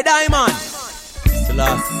things, hey Diamond. It's the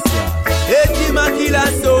last, yeah. Hey, team a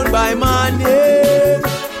killer sound by man, yeah.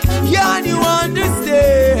 Can you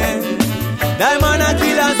understand? Diamond a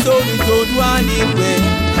killer sound, we don't want him,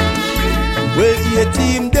 yeah. Well, your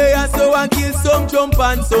team there, so I kill some jump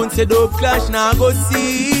and sound, say dope clash, now go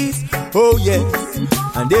cease. Oh, yes.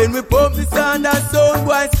 And then we pump the sound and sound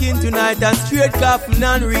boy skin tonight and straight coffin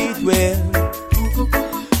and read well.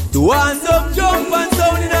 The ones up jump and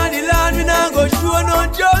sound in the land, we not go show no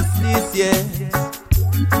justice, yeah.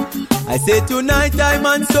 I say tonight time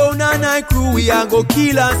and sound and I crew, we are go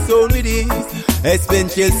kill and sound with this.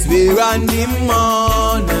 Expensive swear on him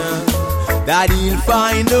man that he'll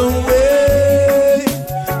find a way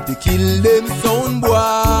to kill them sound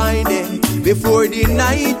boy before the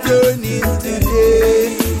night turn into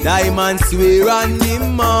day. Diamond swear on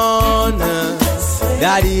him on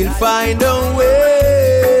that he'll find a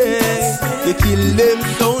way to kill them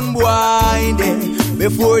sound boy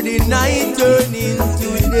before the night turn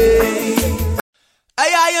into day.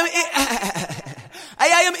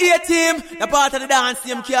 I am here team. The part of the dance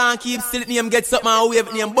name can't keep still. It name get something and wave.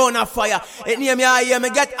 It name burn a fire. It name I am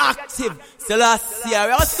get active. So last year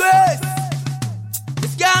I was crazy.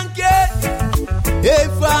 This can't get a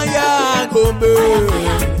fire go burn.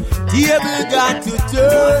 Table got to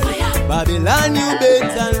turn. Babylon you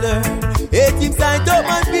better learn. 18 signed up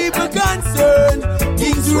and people concerned.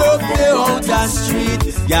 Things rough they out the street.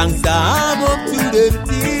 Gangsta arm up to them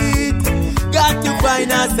teeth. Got to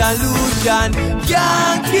find a solution.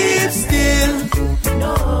 Can't keep still.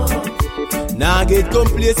 No. Now get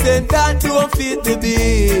complacent that don't fit the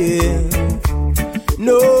bill.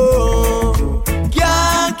 No.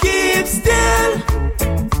 Can't keep still.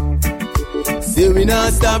 Say we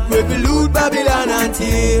not stop revolute Babylon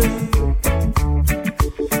until.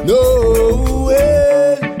 No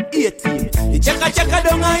way. 18. The chaka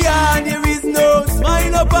down a yard. There is no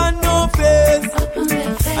smile up and no face.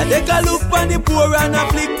 I take a look on the poor and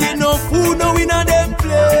afflicted. No food, no in a them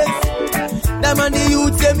place. Them and the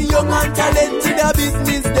youth say me young and talented. The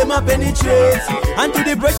business them a penetrate. And to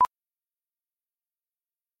the brush.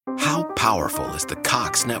 How powerful is the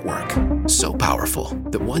Cox network? So powerful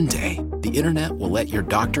that one day the internet will let your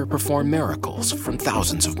doctor perform miracles from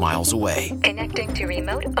thousands of miles away. Connecting to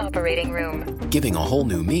remote operating room. Giving a whole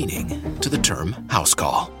new meaning to the term house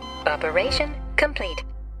call. Operation complete.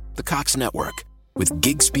 The Cox network. With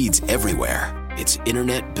gig speeds everywhere, it's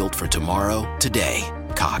internet built for tomorrow, today.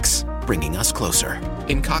 Cox, bringing us closer.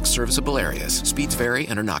 In Cox serviceable areas, speeds vary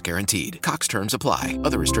and are not guaranteed. Cox terms apply.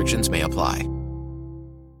 Other restrictions may apply.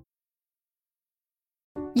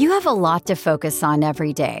 You have a lot to focus on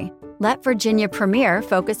every day. Let Virginia Premier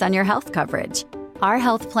focus on your health coverage. Our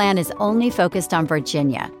health plan is only focused on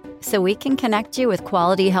Virginia, so we can connect you with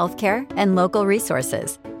quality health care and local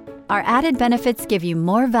resources. Our added benefits give you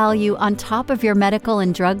more value on top of your medical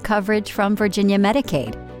and drug coverage from Virginia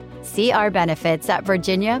Medicaid. See our benefits at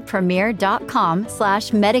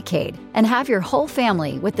virginiapremier.com/Medicaid and have your whole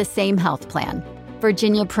family with the same health plan.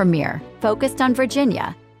 Virginia Premier, focused on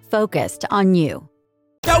Virginia, focused on you.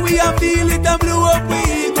 So we are feel it and blow up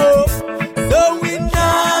we go. So we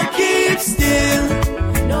not keep still.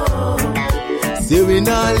 No. So we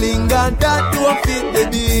not linger that don't fit the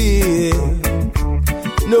bill.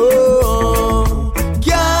 No,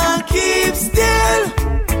 can't keep still.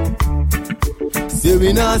 Say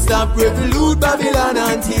we not stop revolute Babylon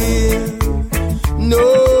until.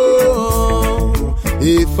 No,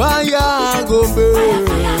 if fire go burn,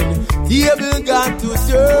 table got to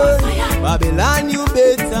turn. Babylon you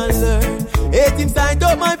better learn. 18 signed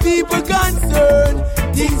up my people concerned.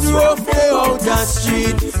 Things rough they out the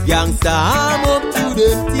street. Gangsta arm up to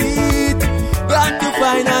them teeth. Got to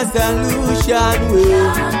find a solution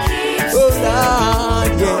with. Oh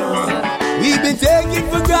Lord, yes. We've been taking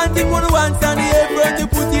for granted what once and the effort you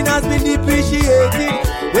put in has been depreciated.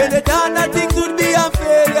 When they thought that things would be a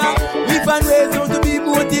failure, we find ways how to be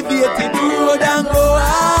motivated to road and go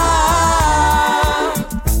on.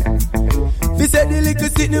 We said the little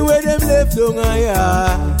sitting where them left on a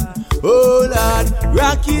yard. Oh Lord,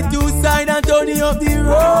 rock it to side and turn it up the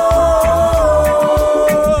road.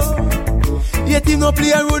 Yet him no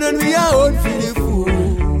play a road and we are on for the food.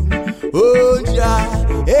 Oh Jah,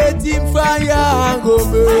 18 fire go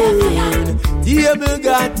burn. Table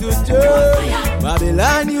got to turn.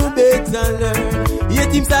 Babylon you better learn.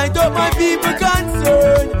 18 signed up my people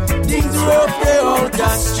concerned. Things rough they out the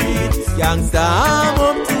street. Gangsta arm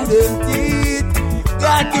up to them teeth.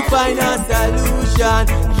 Got to find a solution.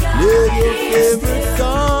 Play your favorite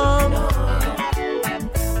song.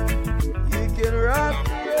 You can rock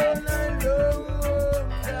all night long.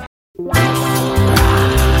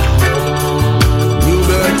 New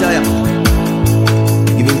birth,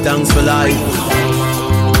 giving thanks for life.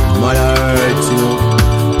 Mother Earth, you know.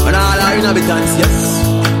 And all our inhabitants, yes.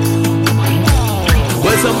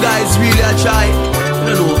 Well, some guys really are try. I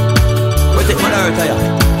don't know. But take Mother Earth,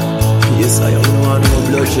 yes, I don't want no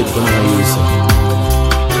bloodshed for my use.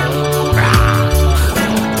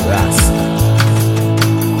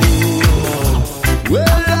 Well,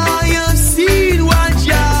 I have seen what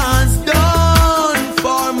Jah has done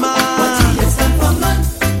for man.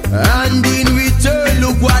 And in return,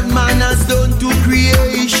 look what man has done to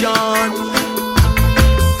creation.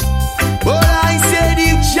 But I said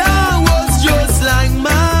if Jah was just like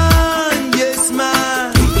man,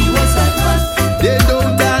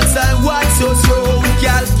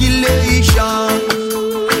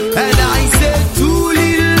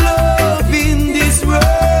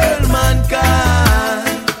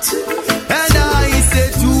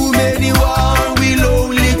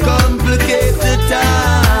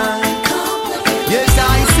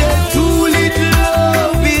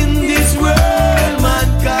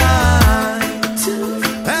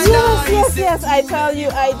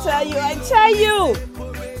 tell you.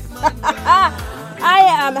 I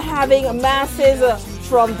am having masses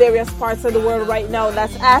from various parts of the world right now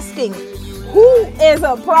that's asking, who is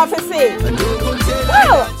a Prophecy?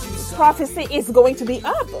 Well, Prophecy is going to be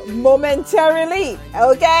up momentarily,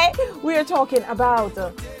 okay? We are talking about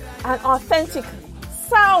an authentic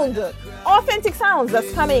sounds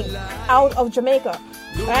that's coming out of Jamaica,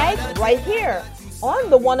 right here on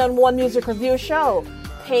the One-on-One Music Review Show,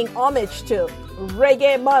 paying homage to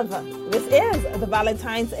Reggae Month. This is the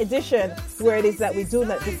Valentines edition, where it is that we do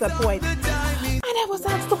not disappoint. And I was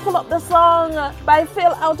asked to pull up the song by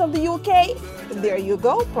Phil out of the UK. There you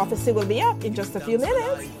go. Prophecy will be up in just a few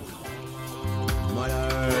minutes.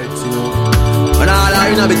 And all our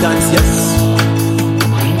inhabitants, yes.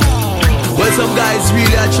 Well, some guys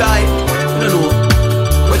really are trying. I don't know.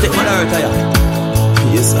 But take Mother Earth,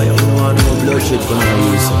 yes, I don't want no bloodshed for my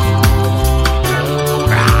use.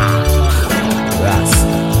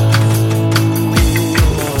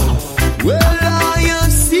 Well, I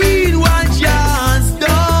have seen what John's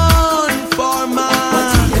done for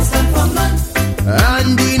man.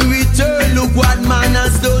 And in return, look what man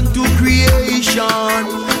has done to creation.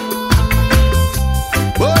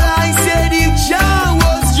 But I said if John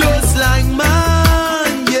was just like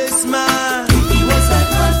man, yes man, he was like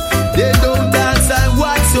man. They don't dance and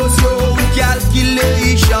watch socio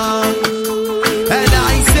calculation. And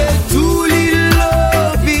I said too little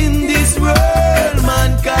love in this world,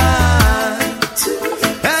 mankind.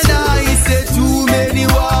 And I said too many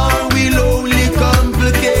war will only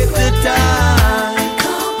complicate the time.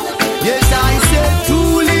 Yes, I said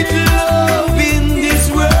too little love in this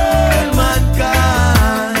world,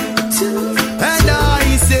 mankind. And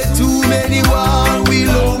I said too many war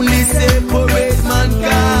will only separate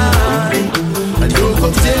mankind. And don't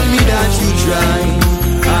come tell me that you try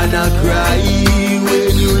and I cry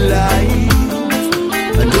when you lie.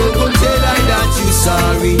 And don't come tell I that you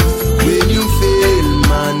sorry when you fail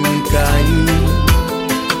mankind.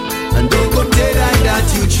 And don't come tell I that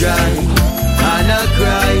you try and I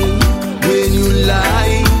cry when you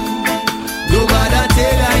lie. Nobody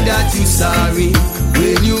tell I that you sorry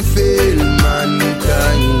when you fail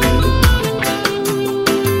mankind.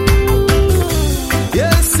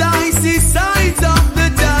 Yes, I see signs of the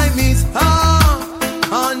time is hard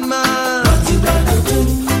on man.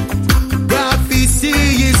 Prophecy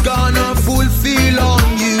is gonna fulfill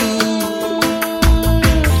on you.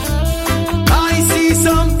 I see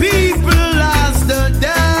some people as the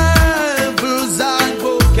devil's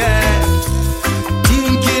advocate,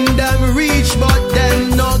 thinking them rich but them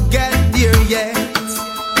not get there yet.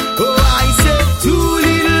 Oh, I said too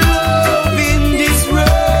little love in this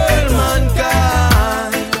world,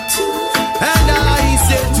 mankind. And I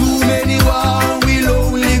said too many war will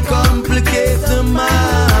only complicate the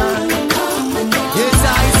mind. Yes, I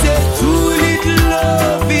said too little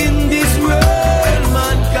love in this world,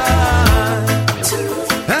 mankind.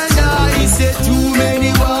 And I said too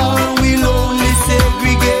many war will only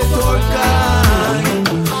segregate our kind.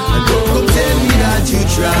 And don't come tell me that you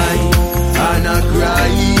try and I cry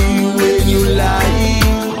when you lie.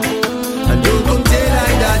 And don't come tell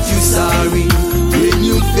I that you sorry when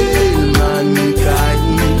you fail mankind.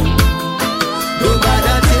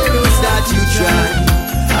 Nobody tell us that you try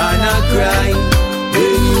and I cry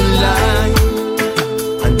when you lie.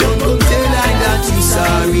 And don't come tell I that you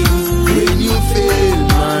sorry when you fail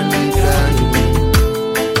mankind.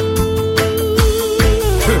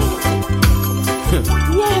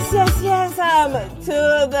 Yes.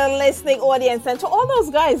 To the listening audience and to all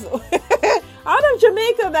those guys out of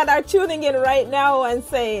Jamaica that are tuning in right now and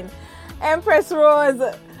saying, Empress Rose,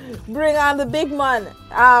 bring on the big man,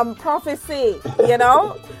 Prophecy,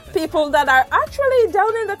 people that are actually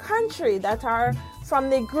down in the country that are from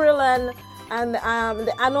the Grillan and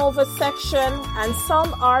the Hanover section, and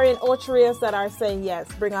some are in Ocho that are saying, yes,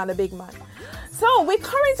 bring on the big man. So we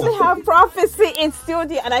currently have Prophecy in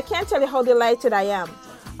studio, and I can't tell you how delighted I am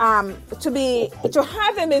to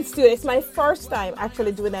have him in studio. It's my first time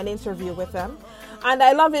actually doing an interview with him, and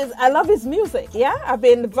I love his music. Yeah, I've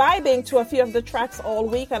been vibing to a few of the tracks all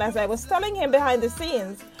week, and as I was telling him behind the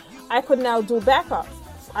scenes, I could now do backups.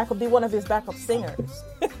 I could be one of his backup singers.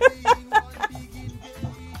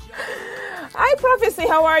 Hi, Prophecy.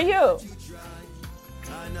 How are you?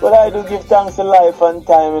 Well, I do give thanks to life and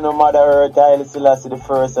time, Mother Earth, Haile Selassie the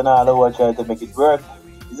first, and all the world try to make it work.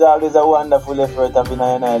 It's always a wonderful effort having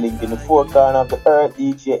an I link in the four corners of the earth,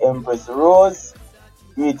 each year Empress Rose.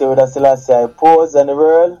 Greet you with a Selassie I pose and the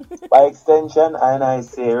world. By extension, and I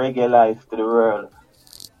say reggae life to the world.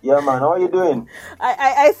 Yeah, man, how are you doing?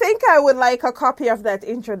 I think I would like a copy of that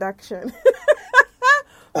introduction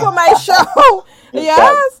for my show.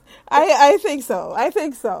 Yes. I think so. I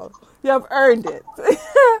think so. You have earned it.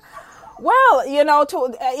 Well, you know,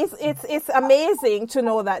 it's amazing to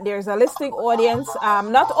know that there's a listening audience,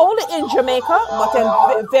 not only in Jamaica, but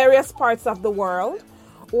in various parts of the world,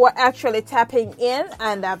 who are actually tapping in,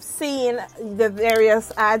 and I've seen the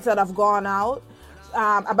various ads that have gone out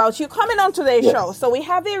about you coming on today's show. So we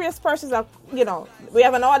have various persons that, you know, we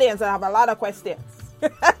have an audience that have a lot of questions.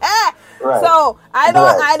 Right. So I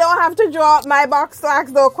don't have to draw up my box to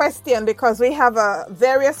ask no question, because we have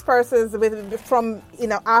various persons from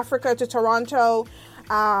Africa to Toronto,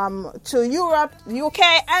 to Europe, UK,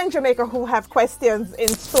 and Jamaica who have questions in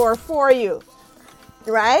store for you.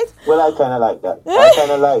 Right? Well, I kind of like that. I kind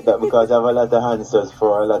of like that because I have a lot of answers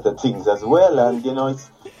for a lot of things as well, and it's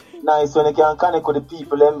nice when you can connect with the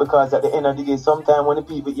people then, because at the end of the day, sometimes when the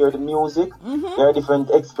people hear the music, there are different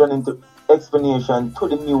explanation to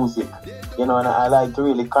the music, and I like to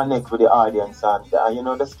really connect with the audience and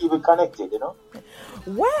just keep it connected,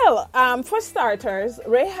 Well, for starters,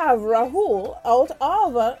 we have Rahul out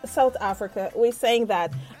of South Africa. We're saying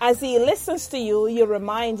that as he listens to you, you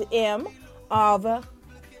remind him of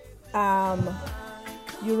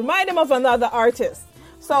another artist.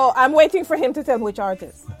 So I'm waiting for him to tell me which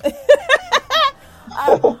artist.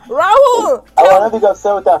 Rahul! I want to big up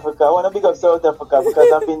South Africa.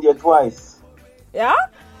 Because I've been there twice. Yeah?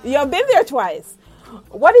 You've been there twice.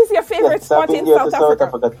 What is your favorite spot in South Africa? South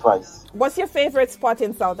Africa twice. What's your favorite spot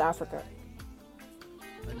in South Africa?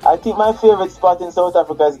 I think my favorite spot in South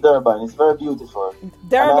Africa is Durban. It's very beautiful.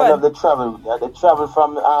 Durban. And I love the travel. The travel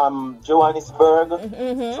from Johannesburg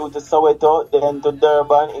to Soweto, then to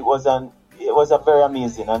Durban. It was a very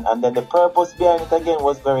amazing, and then the purpose behind it again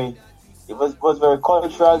was very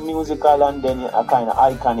cultural, musical, and then a kind of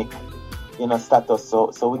iconic, status.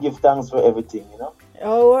 So we give thanks for everything,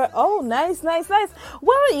 Oh, nice.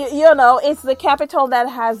 Well, it's the capital that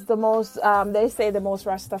has the most. They say the most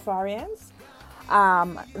Rastafarians.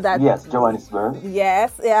 Yes, Johannesburg.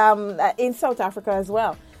 Yes, in South Africa as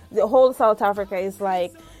well. The whole South Africa is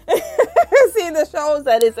like seeing the shows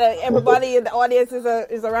that it's everybody in the audience is a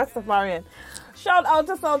Rastafarian. Shout out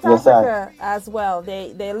to South Africa as well.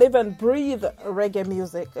 They live and breathe reggae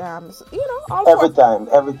music. Every time.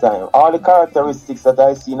 All the characteristics that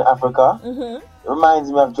I see in Africa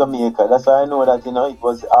reminds me of Jamaica. That's why I know that it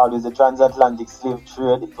was always a transatlantic slave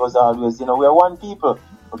trade. It was always we are one people.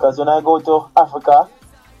 Because when I go to Africa,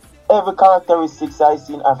 every characteristics I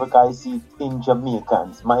see in Africa, I see it in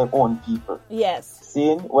Jamaicans, my own people. Yes.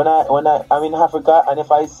 See, when I'm in Africa, and if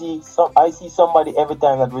I see somebody every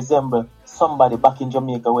time that resemble somebody back in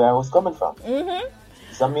Jamaica where I was coming from.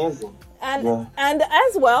 It's amazing. And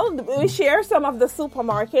as well, we share some of the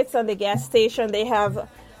supermarkets and the gas station. They have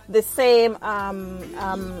the same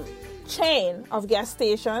chain of gas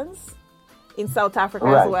stations in South Africa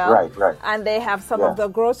as well. Right. And they have some of the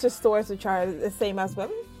grocery stores which are the same as well.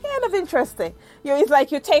 Kind of interesting. It's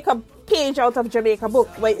like you take a page out of Jamaica book,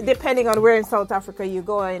 depending on where in South Africa you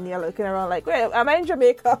go, and you're looking around like, well, am I in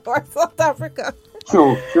Jamaica or South Africa?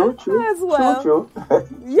 True. As well. True.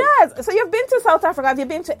 Yes. So you've been to South Africa. Have you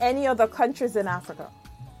been to any other countries in Africa?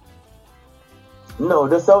 No,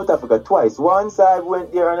 the South Africa twice. Once I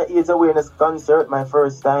went there on an AIDS awareness concert, my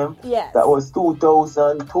first time. Yes. That was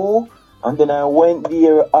 2002. And then I went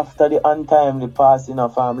there after the untimely passing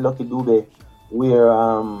of Lucky Dube, where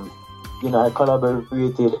I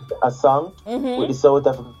collaborated a song with the South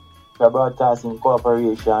Africa Broadcasting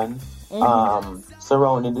Corporation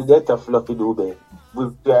surrounding the death of Lucky Dube.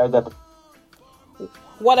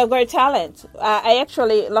 What a great talent!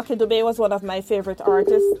 Lucky Dube was one of my favorite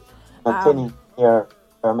artists. 10 years,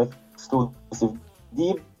 I'm exclusive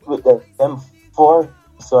deep with the M4,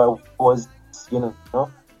 so I was,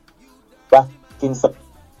 back in South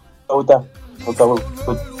Africa with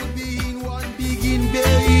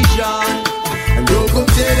and don't come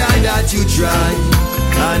tell her that you try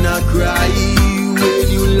and I cry when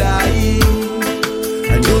you lie,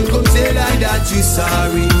 and don't come tell her that you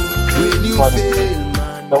sorry when you fail.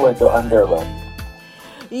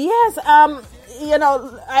 Yes,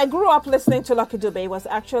 I grew up listening to Lucky Dube. Was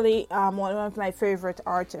actually one of my favorite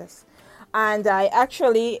artists, and I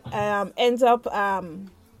actually ended up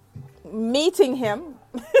meeting him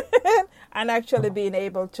and actually being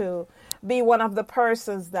able to be one of the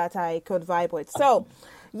persons that I could vibe with. So,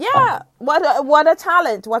 yeah, what a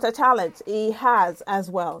talent he has as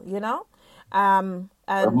well, And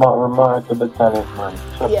remarkable talent, man.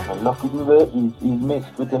 Lucky Dube, he's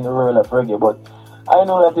mixed within the world of reggae, but I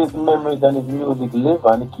know that his memories and his music live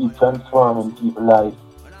and he keeps transforming people's lives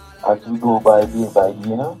as we go by day by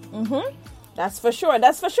day, That's for sure.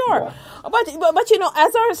 Yeah. But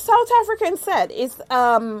as our South African said, it's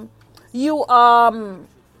you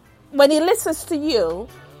when he listens to you,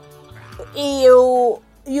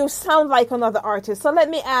 you sound like another artist. So let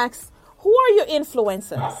me ask, who are your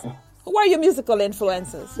influences? Who are your musical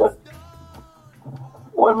influences?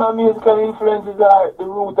 Well, my musical influences are the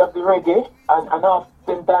root of the reggae, and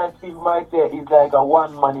oftentimes people might say it's like a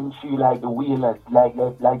one-man in tree, like the Wheelers, like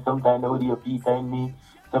sometimes they would hear Peter and me,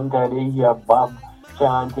 sometimes they hear Bob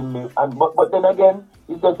chanting me, but then again,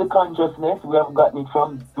 it's just the consciousness. We have gotten it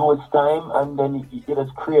from those time, and then you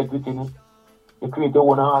just create within it. You create your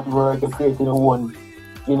own artwork, you create your own,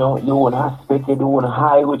 your own aspect, your own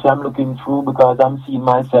high, which I'm looking through because I'm seeing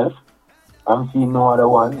myself. I'm seeing no other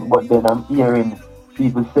one, but then I'm hearing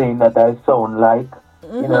people saying that I sound like,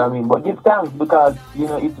 you know what I mean? But give thanks because,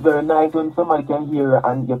 it's very nice when somebody can hear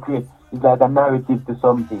and you create, it's like a narrative to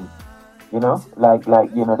something, like,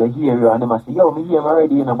 they hear you and they must say, yo, me hear him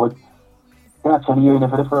already, but they're actually hearing it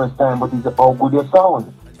for the first time, but it's how good your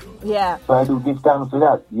sound. Yeah. So I do give thanks to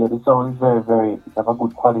that. Yeah, the sound is very, very, it have a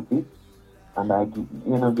good quality, and I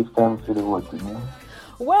give thanks to the word,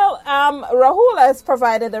 Well, Rahul has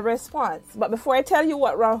provided a response, but before I tell you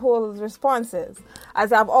what Rahul's response is,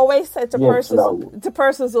 as I've always said to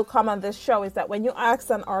persons who come on this show, is that when you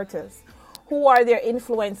ask an artist who are their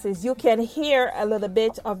influences, you can hear a little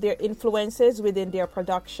bit of their influences within their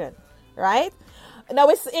production, right? Now,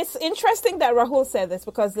 it's interesting that Rahul said this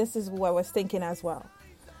because this is what I was thinking as well.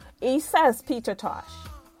 He says Peter Tosh.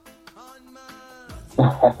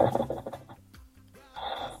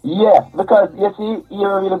 Yeah, because you see,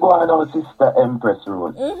 you're really going on our sister Empress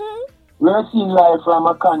road. We are seeing life from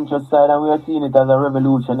a conscious side, and we are seeing it as a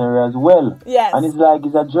revolutionary as well. Yes. And it's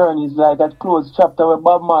a journey, it's like a closed chapter where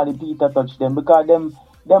Bob Marley, Peter touched them, because them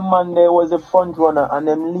man there was a front runner, and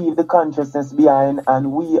them leave the consciousness behind,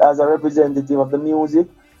 and we as a representative of the music,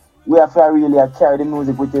 we have to really carry the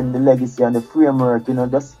music within the legacy and the framework,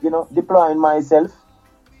 deploying myself,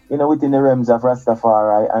 within the realms of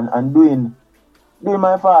Rastafari, and doing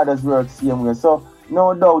my father's work same way. So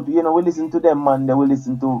no doubt, we listen to them, man. We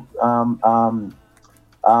listen to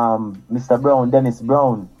Mr. Brown, Dennis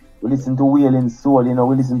Brown. We listen to Wailing Soul.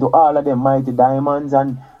 We listen to all of them, Mighty Diamonds,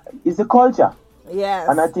 and it's the culture. Yes.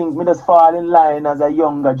 And I think we just fall in line as a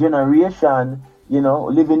younger generation,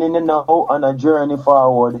 living in the now on a journey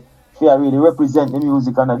forward. To really represent the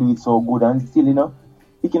music and I do it so good, and still,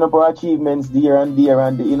 picking up our achievements there and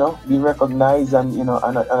being recognized and,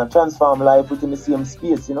 and transform life within the same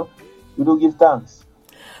space, we do give thanks.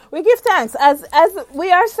 We give thanks as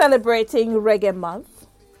we are celebrating Reggae Month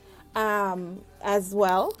as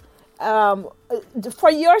well. For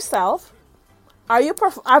yourself, have you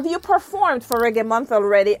performed for Reggae Month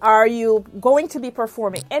already? Are you going to be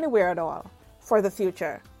performing anywhere at all for the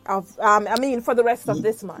future for the rest of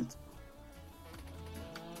this month?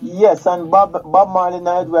 Yes, and Bob Marley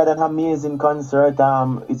night, we had an amazing concert.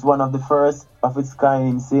 It's one of the first of its kind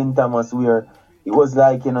in St. Thomas, where it was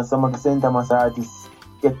like, some of the St. Thomas artists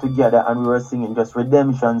get together and we were singing just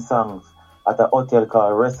redemption songs at a hotel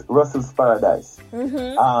called Russell's Paradise.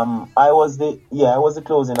 I was the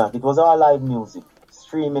closing act. It was all live music,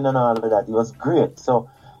 streaming and all of that. It was great. So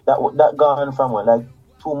that gone from like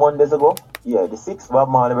 2 Mondays ago. Yeah, the 6th, Bob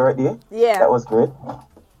Marley birthday. Yeah. That was great.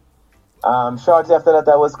 Shortly after that,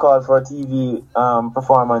 I was called for a TV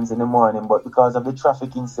performance in the morning, but because of the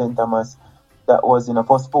traffic in St. Thomas, that was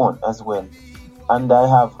postponed as well. And I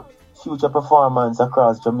have future performance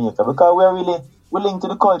across Jamaica because we're linked to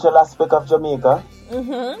the cultural aspect of Jamaica,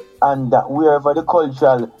 and wherever the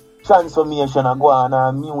cultural transformation are going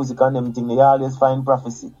on, music and them thing, they always find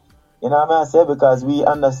prophecy. You know what I say? Because we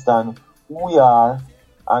understand who we are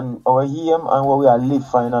and our aim and what we are live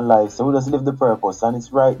for in our life. So we just live the purpose, and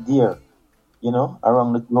it's right there.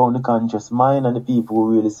 Around the conscious mind and the people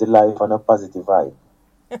who really see life on a positive vibe.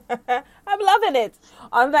 I'm loving it.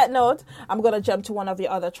 On that note, I'm going to jump to one of the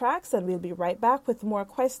other tracks and we'll be right back with more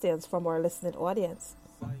questions from our listening audience.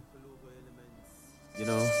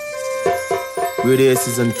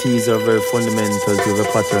 Radiations and T's are very fundamental to the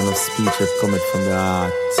pattern of speech that cometh from the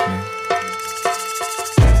heart.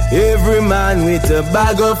 Every man with a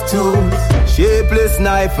bag of tools, shapeless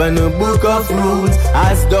knife and a book of rules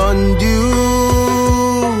has done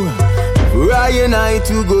due. Ryan I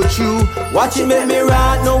to go through. Watch it make me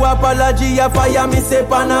right, no apology. I fire me say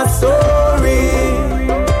pan a story.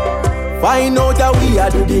 Find out that we are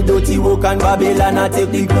do the dirty work and Babylon I take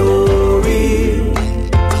the glory.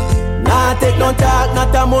 Nah take no talk,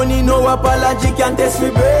 not a money, no apology can test me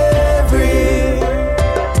bravery.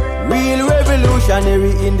 Real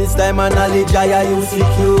revolutionary in this time and knowledge I use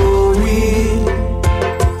security.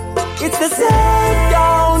 It's the same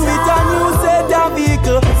down with a new set of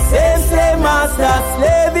vehicle. Same master,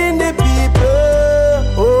 slaving the people.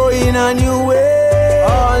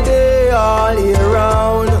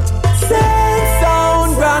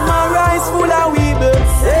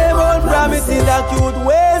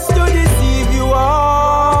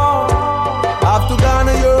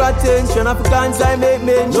 garner your attention. Africans I make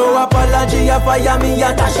mention. No apology, I fire me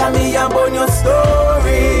and Tasha me and burn your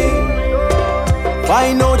story.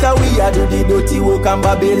 Find out how we are do the dirty work and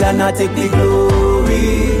Babylon not take the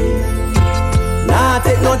glory. Nah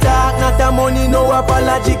take no talk, not a money, no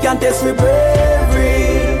apology can test with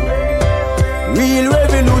bravery. Real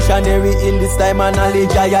revolutionary in this time and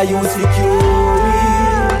knowledge I use security.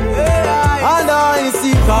 And I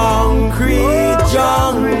see concrete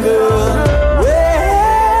jungle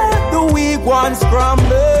where the weak ones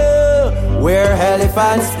crumble, where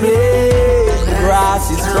elephants play, the grass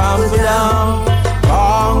is trampled down.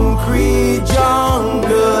 Concrete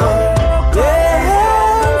jungle,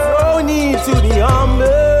 there's no need to be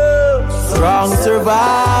humble. Strong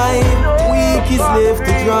survive, weak is left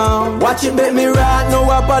to drown. Watch it make me right, no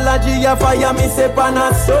apology, I fire me say pan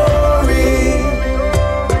a story.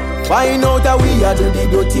 Find out how we are do the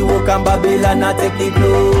dirty work and Babylon not take the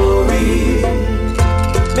glory.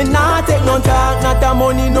 Me not take no talk, not a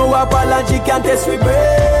money, no apology can test with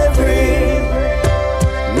bravery.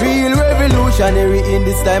 Real revolutionary in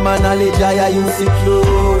this time and knowledge I use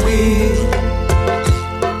security.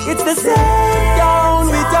 It's the same town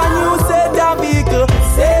with a new set of vehicle.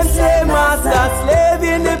 Same master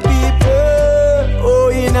slaving the people. Oh,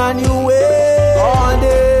 in a new way. All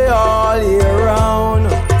day, all year round.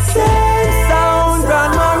 Same sound,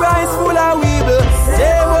 grandma rice full of weevil.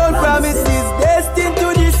 Same old promises destined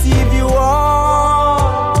to deceive you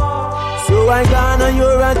all. So I garner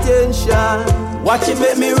your attention. Watch it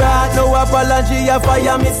make me right, no apology, I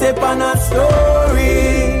fire me say pan a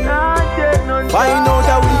story. Find out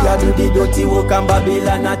how we are do the dirty work and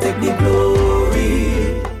Babylon not take the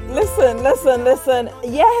glory. Listen.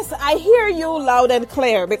 Yes, I hear you loud and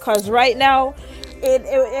clear because right now,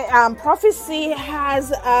 Prophecy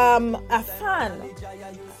has a fan.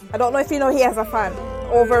 I don't know if you know he has a fan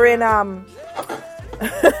over in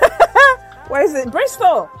where is it?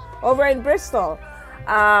 Bristol. Over in Bristol.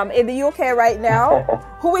 In the UK right now,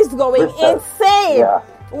 who is going insane. Yeah.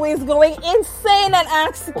 Who is going insane and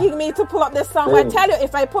asking me to pull up this song. I tell you,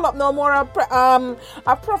 if I pull up no more a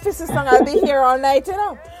Prophecy song, I'll be here all night, you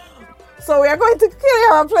know. So we are going to kill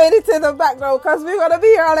him and play it in the background because we're going to be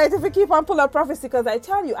here all night if we keep on pulling up Prophecy. Because I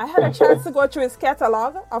tell you, I had a chance to go through his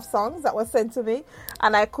catalog of songs that was sent to me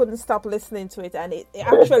and I couldn't stop listening to it. And it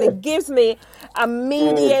actually gives me a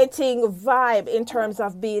mediating vibe in terms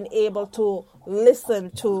of being able to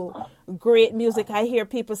listen to great music. I hear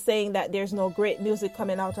people saying that there's no great music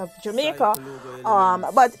coming out of Jamaica.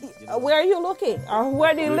 But where are you looking? Or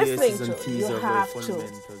where are you listening to? You have to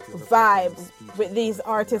vibe with these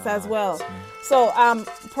artists as well. So,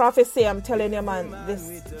 Prophecy, I'm telling you, man,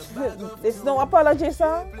 this no apology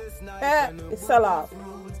song. It's sell off.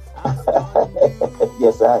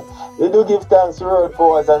 Yes, we do give thanks to road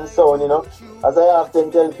powers and sound, you know. As I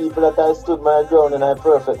often tell people that I stood my ground and I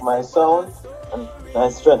perfect my sound. And I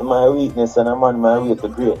strengthen my weakness and I'm on my way to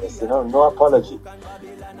greatness, you know. No apology.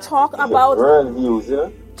 Talk about world views, you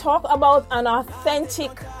know. Talk about an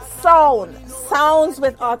authentic sound. Sounds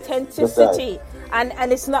with authenticity.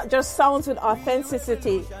 And it's not just sounds with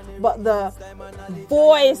authenticity, but the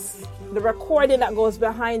voice, the recording that goes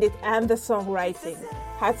behind it and the songwriting.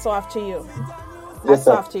 Hats off to you. Hats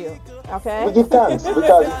off to you. Okay? We give thanks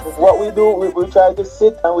because what we do, we try to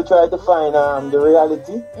sit and we try to find the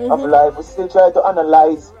reality of life. We still try to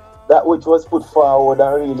analyze that which was put forward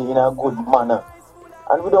and really in a good manner.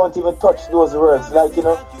 And we don't even touch those words. Like, you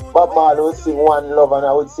know, Bob Marley would sing One Love and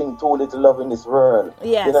I would sing Too Little Love in This World.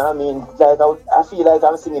 Yes. You know what I mean? Like I feel like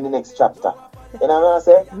I'm singing the next chapter. You know what I'm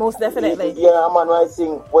saying? Most definitely. Yeah, man, I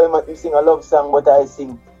sing, you sing a love song, but I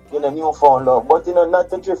sing, you know, newfound love. But, you know, not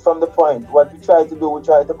to drift from the point. What we try to do, we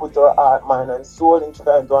try to put our heart, mind, and soul in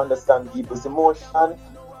trying to understand people's emotion and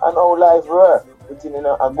how life works within, you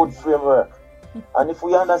know, a good framework. And if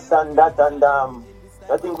we understand that, and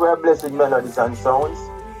I think we're blessed with melodies and sounds.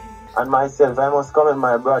 And myself, I must commend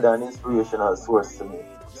my brother, an inspirational source to me.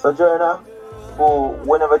 So, Joanna, who,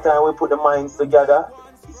 whenever time we put the minds together,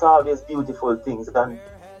 it's always beautiful things. And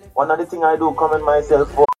one of the things I do commend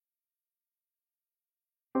myself for.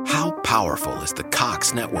 How powerful is the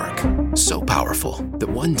Cox network? So powerful that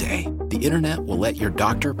one day, the internet will let your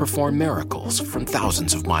doctor perform miracles from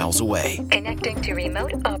thousands of miles away. Connecting to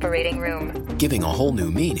remote operating room. Giving a whole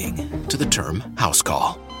new meaning to the term house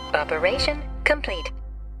call. Operation complete.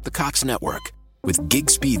 The Cox network. With gig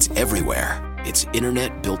speeds everywhere, it's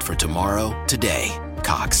internet built for tomorrow, today.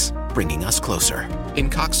 Cox, bringing us closer. In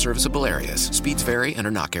Cox serviceable areas, speeds vary and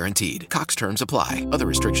are not guaranteed. Cox terms apply. Other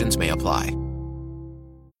restrictions may apply.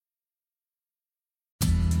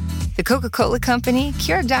 The Coca-Cola Company,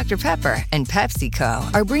 Keurig Dr. Pepper, and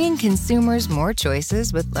PepsiCo are bringing consumers more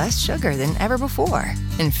choices with less sugar than ever before.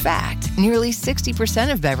 In fact, nearly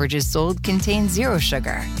 60% of beverages sold contain zero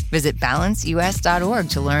sugar. Visit balanceus.org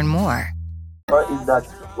to learn more. Is that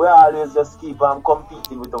we always just keep on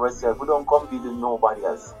competing with ourselves. We don't compete with nobody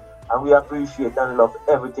else. And we appreciate and love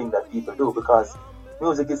everything that people do, because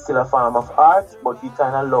music is still a form of art, but we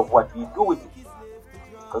kind of love what we do with it.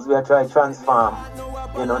 Because we are trying to transform,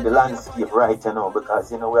 the landscape right now,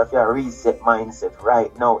 because, we have to reset mindset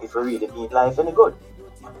right now if we really mean life any good.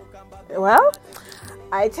 Well,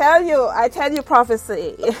 I tell you,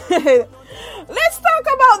 prophecy. Let's talk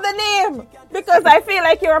about the name, because I feel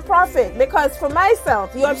like you're a prophet. Because for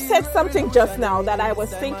myself, you have said something just now that I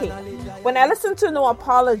was thinking. When I listen to No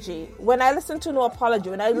Apology, when I listen to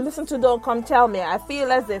Don't Come Tell Me, I feel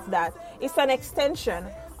as if that it's an extension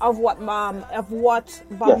of what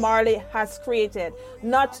Bob Marley has created,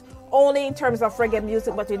 not only in terms of reggae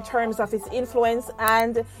music, but in terms of his influence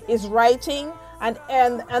and his writing and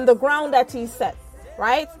the ground that he set,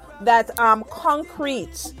 right? That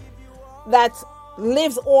concrete that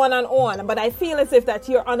lives on and on. But I feel as if that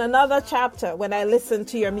you're on another chapter when I listen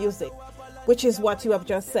to your music, which is what you have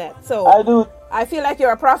just said. So I feel like you're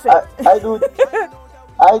a prophet.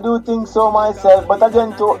 I do think so myself, but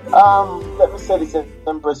again, let me say this,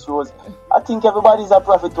 Empress Rose. I think everybody's a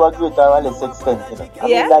prophet to a greater or less extent,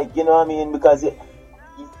 I mean, because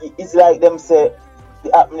it's like them say,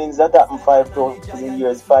 the happenings that happened 5,000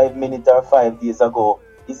 years, 5 minutes or 5 days ago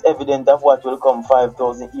is evident of what will come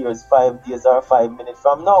 5,000 years, 5 days or 5 minutes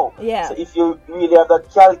from now. Yeah. So if you really have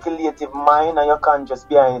that calculative mind and you're conscious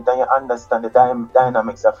behind it and you understand the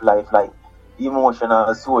dynamics of life, like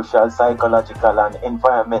emotional, social, psychological and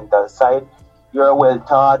environmental side, you're well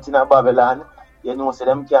taught in a Babylon. So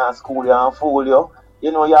them can't school you and fool you.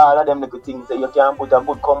 You all of them little things that you can put a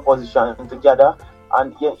good composition together,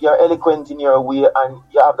 and you're eloquent in your way, and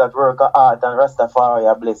you have that work of art, and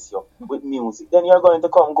Rastafari bless you with music. Then you're going to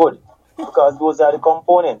come good, because those are the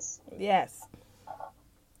components. Yes.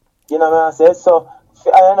 You know what I say? So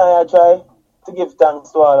I try to give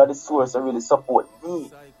thanks to all of the source that really support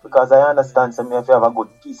me, because I understand me have to have a good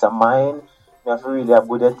peace of mind, me have to really have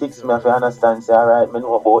good ethics, me have to understand, say, alright, me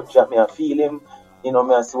know about Jack, me have feel him, me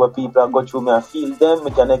have see what people have go through, me have feel them,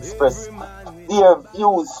 me can express their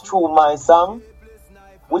views through my song,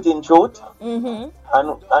 within truth,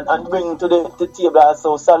 and bring to the table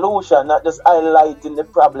also solution, not just highlighting the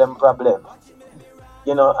problem,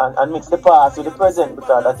 and mix the past with the present,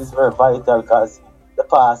 because that is very vital, because the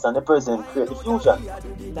past and the present create the fusion.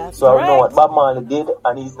 That's so correct. I know what Bob Marley did,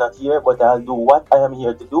 and he's not here, but I'll do what I am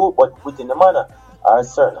here to do, but within the manner or a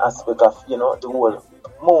certain aspect of, the whole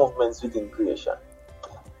movements within creation.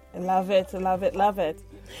 Love it.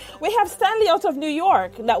 We have Stanley out of New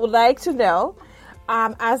York that would like to know,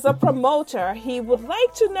 as a promoter, he would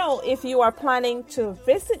like to know if you are planning to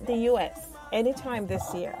visit the U.S. anytime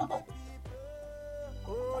this year.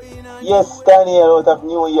 Yes, Daniel out of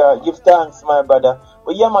New York. Give thanks, my brother.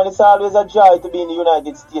 But yeah, man, it's always a joy to be in the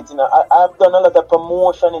United States. I've done a lot of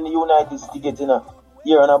promotion in the United States,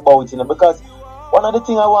 here and about, because one of the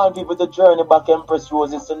things I want people to journey back Empress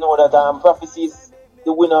Rose is to know that Prophecy is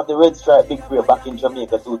the winner of the Red Stripe Big Prayer back in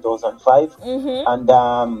Jamaica 2005. And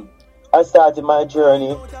I started my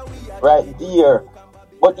journey right there.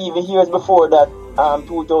 But even years before that,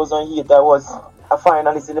 2008, I was a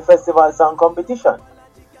finalist in the festival song competition.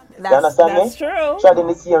 You understand me? That's true. Tried in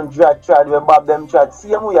the same trad where Bob them tried.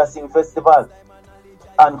 Same way I sing festival.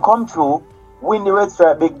 And come through, win the Red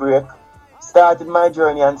Stripe Big Break. Started my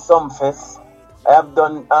journey on Sumfest. I have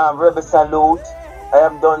done Rebel Salute. I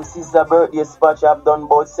have done Sister Birthday Spatch. I have done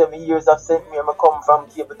about 7 years of St. Mary. I come from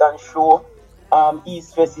Cape Town Show.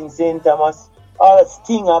 East Fest in St. Thomas. All that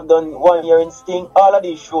Sting, I've done 1 year in Sting. All of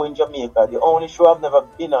these shows in Jamaica. The only show I've never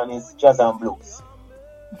been on is Jazz and Blues.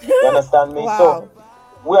 You understand me? Wow. So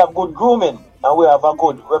we have good grooming and we have a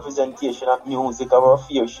good representation of music, our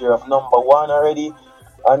fair share of number one already,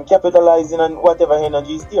 and capitalizing on whatever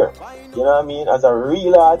energy is there. You know what I mean? As a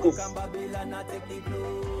real artist.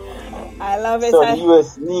 I love it. So the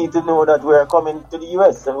US need to know that we're coming to the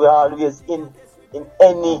US, and we're always in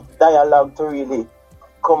any dialogue to really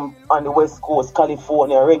come on the West Coast,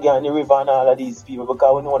 California, Reggae and the River and all of these people,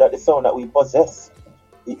 because we know that the sound that we possess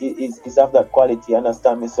is of that quality,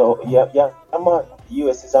 understand me? So yeah, man, the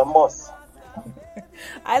US is a must.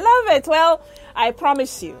 I love it. Well, I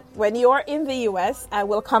promise you, when you're in the US, I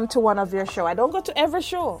will come to one of your shows. I don't go to every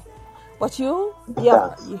show, but you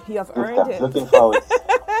have earned it. Looking forward.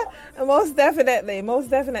 Most definitely.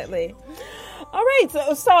 All right.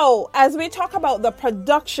 So as we talk about the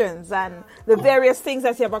productions and the various things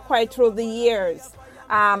that you have acquired through the years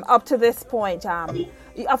up to this point,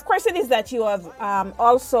 of course it is that you have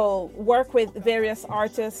also worked with various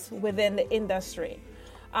artists within the industry.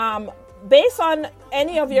 Based on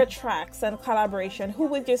any of your tracks and collaboration, who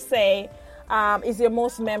would you say is your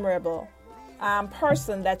most memorable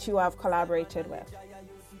person that you have collaborated with?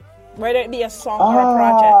 Whether it be a song or a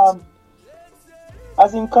project.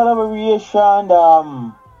 As in collaboration,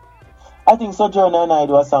 I think Sojourner and I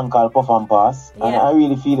do a song called Puff and Pass. Yeah. And I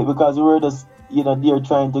really feel it because we were just, they're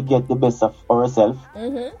trying to get the best of ourselves.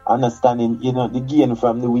 Mm-hmm. Understanding, the gain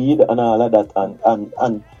from the weed and all of that.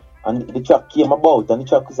 And the track came about, and the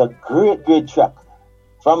track is a great, great track.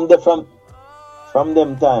 From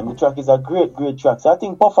them time, the track is a great, great track. So I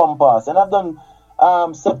think Puff and Pass. And I've done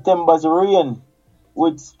September's Rain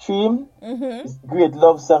with Stream. Mm-hmm. It's a great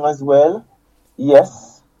love song as well.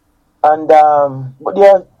 Yes. And but there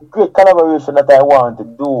are great collaboration that I want to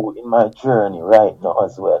do in my journey right now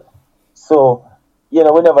as well. So, we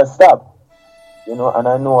never stop. And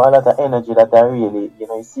I know a lot of energy that I really,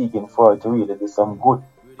 seeking for to really do some good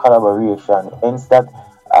collaboration. Hence that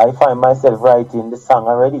I find myself writing the song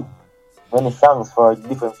already. Many songs for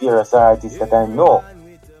different various artists that I know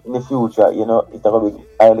in the future, it's going to be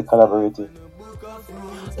highly collaborative.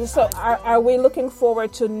 So are we looking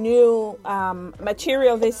forward to new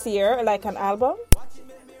material this year, like an album?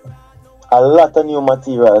 A lot of new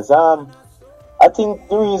materials. I think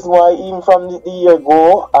the reason why even from the year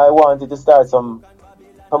ago, I wanted to start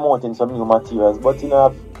promoting some new materials. But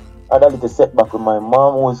I've had a little setback with my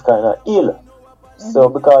mom who is kind of ill. Mm-hmm. So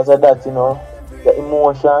because of that, the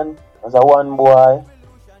emotion as a one boy,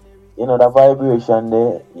 the vibration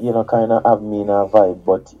there, kind of have me in a vibe.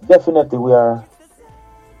 But definitely we have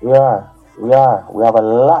a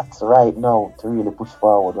lot right now to really push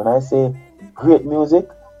forward. When I say great music,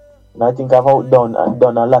 and I think I've outdone and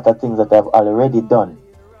done a lot of things that I've already done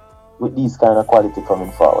with these kind of quality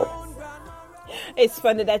coming forward. It's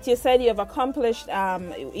funny that you said you have accomplished,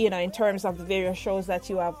 in terms of the various shows that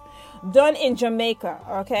you have done in Jamaica,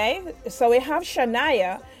 okay? So we have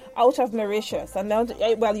Shania out of Mauritius. And now,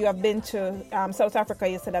 you have been to South Africa.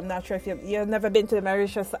 You said, I'm not sure if you've never been to the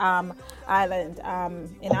Mauritius island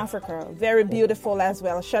in Africa. Very beautiful as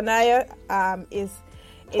well. Shania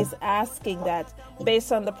is asking that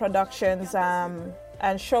based on the productions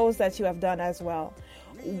and shows that you have done as well,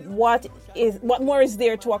 what more is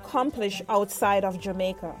there to accomplish outside of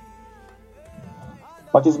Jamaica?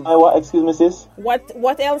 What is my what? Excuse me, sis?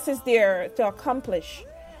 What else is there to accomplish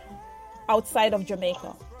outside of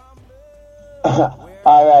Jamaica? All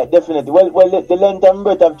right, definitely. Well, the length and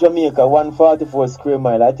breadth of Jamaica, 144 square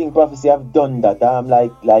mile. I think Prophecy have done that. I'm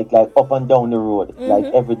like up and down the road, like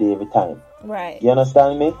every day, every time. Right. You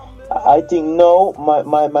understand me? I think now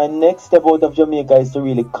my next step out of Jamaica is to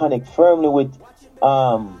really connect firmly with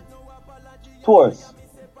tours.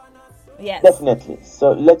 Yes. Definitely.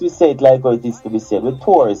 So let me say it like how it is to be said. With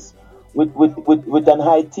tours, with an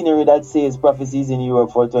itinerary that says Prophecies in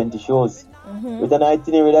Europe for 20 shows. With an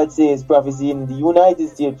itinerary that says Prophecy in the United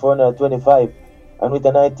States for another 25. And with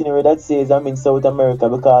an itinerary that says I'm in South America,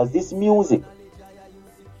 because this music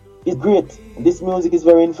is great. This music is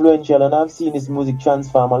very influential, and I've seen this music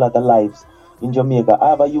transform a lot of lives in Jamaica. I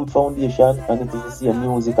have a youth foundation, and it is the same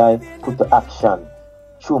music I put to action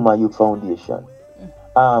through my youth foundation.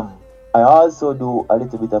 I also do a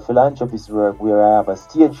little bit of philanthropist work where I have a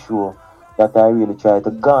stage show that I really try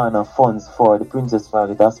to garner funds for the Princess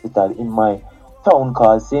Margaret Hospital in my town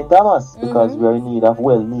called St. Thomas, because we are in need of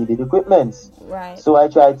well-needed equipment. Right. So I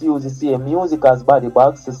try to use the same music as body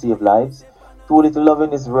bags to save lives. Too little love in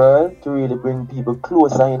this world to really bring people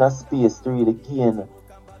closer in a space to really gain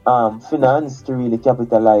finance to really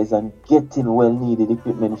capitalize and getting well-needed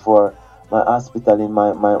equipment for my hospital in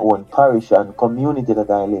my own parish and community that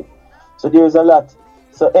I live. So there's a lot.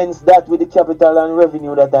 So hence that with the capital and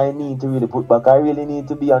revenue that I need to really put back, I really need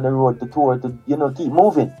to be on the road to tour to, keep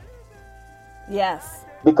moving. Yes.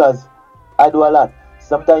 Because I do a lot.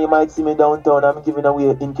 Sometimes you might see me downtown, I'm giving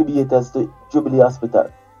away incubators to Jubilee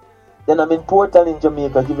Hospital. Then I'm in Portland in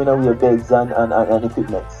Jamaica giving away beds and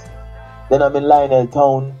equipment. Then I'm in Lionel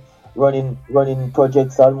Town running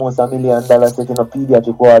projects almost $1 million, setting up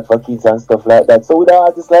pediatric ward for kids and stuff like that. So with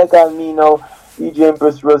artists like me now, DJ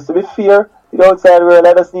Empress Rose, to be fair, the outside world,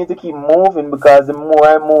 I just need to keep moving, because the more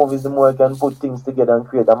I move is the more I can put things together and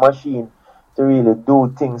create a machine to really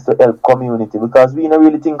do things to help community, because we don't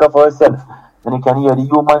really think of ourselves, and you can hear the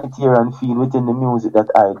humanitarian feel within the music that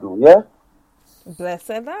I do, yeah? Blessed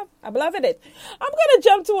Labb. I'm loving it. I'm going to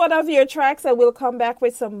jump to one of your tracks and we'll come back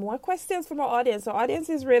with some more questions from our audience. Our audience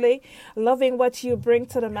is really loving what you bring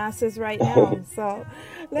to the masses right now. So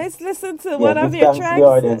let's listen to one of your tracks. To the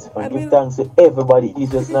audience, and give thanks to everybody,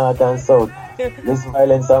 east, west, north, and south. This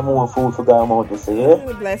violence and more food for God out to say,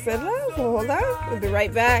 yeah? Blessed Labb. Hold on. We'll be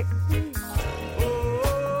right back.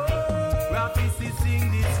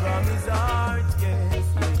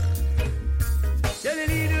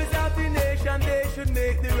 They should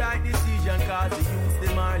make the right decision, cause the youth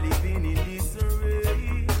them are living in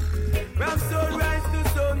disarray. From sunrise to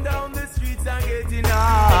sundown, the streets are getting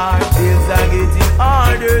hard, bills are getting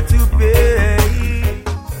harder to pay.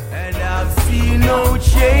 And I've seen no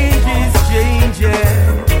changes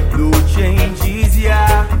changing, no changes,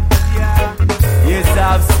 yeah. Yes,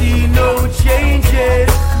 I've seen no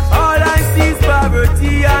changes. All I see is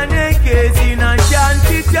poverty and naked in a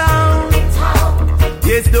shanty town.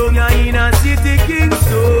 Yes, down in a city Kingston.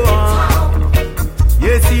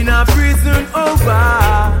 Yes, in a prison over.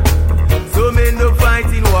 So men no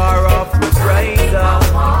fighting war of reprisal.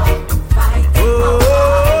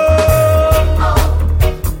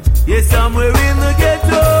 Yes, somewhere in the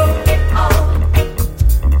ghetto,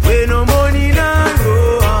 where no money now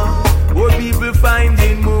go. More people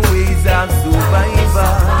finding more ways of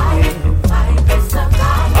survival.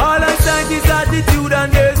 All I sight is attitude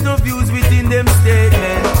and there's no views within them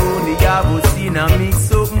statement. Only have seen a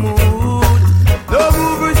mix up mood. No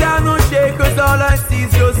movers and no shakers. All I see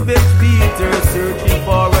is just bench beaters searching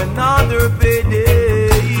for another payday.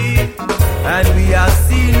 And we have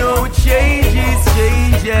seen no changes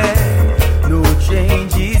changing. No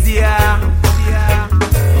changes, yeah.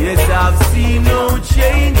 Yes, I've seen no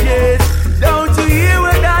changes. Don't you hear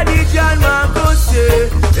what Daddy John Marcos say?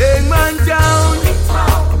 Hangman Town.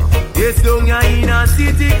 Yes, down in a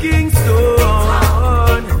city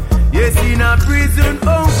Kingston. Yes, in a prison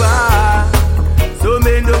over. So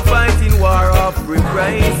men don't fight in war of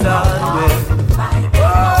reprisal.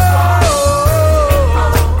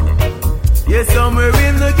 Yes, somewhere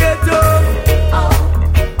in the ghetto,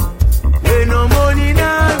 where no money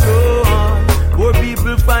now go on. Poor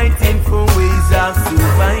people fighting for ways of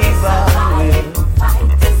survival.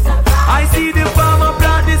 I see the farmer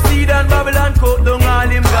plant the seed and Babylon cut down all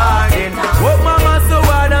him garden. Work mama so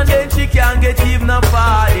hard and then she can't get even a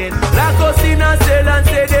pardon. Like us in a cell and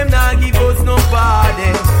say them nah give us no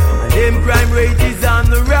pardon. And them crime rate is on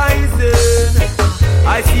the rising.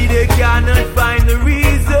 I see they cannot find the reason.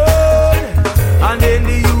 And then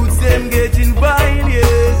the youths them getting violent.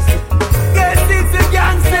 Yes, it's a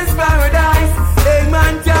gangster's paradise.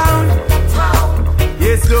 Hangman Town.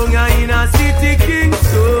 Yes, down in a city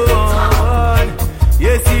Kingston.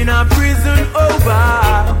 Yes, in a prison over.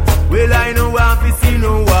 Well, I know I see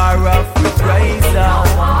no war of reprisal.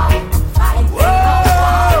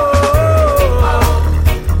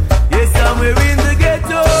 Yes, somewhere in the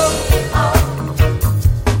ghetto,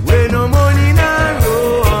 where no money now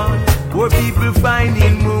run. Poor people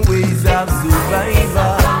finding more ways of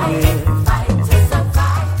survival.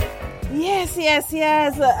 Yes.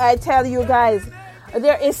 I tell you guys,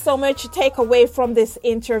 there is so much to take away from this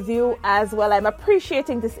interview as well. I'm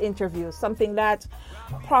appreciating this interview. Something that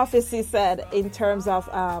Prophecy said in terms of,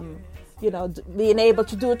 being able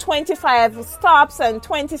to do 25 stops and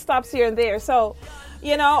 20 stops here and there. So,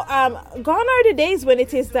 gone are the days when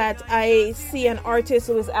it is that I see an artist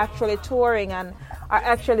who is actually touring and are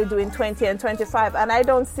actually doing 20 and 25. And I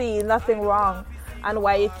don't see nothing wrong and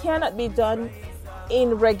why it cannot be done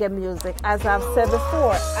in reggae music, as I've said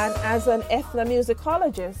before, and as an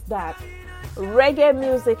ethnomusicologist, that reggae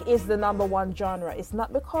music is the number one genre. It's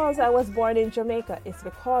not because I was born in Jamaica, it's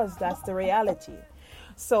because that's the reality.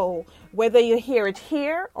 So whether you hear it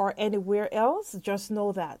here or anywhere else, just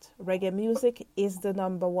know that reggae music is the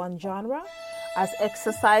number one genre, as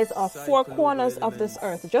exercise of four corners of this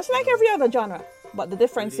earth, just like every other genre. But the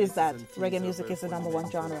difference is that reggae music is the number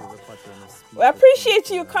one genre. I appreciate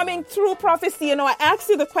you coming through, Prophecy. I asked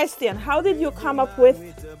you the question, how did you come up with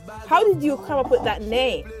that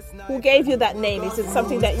name? Who gave you that name? Is it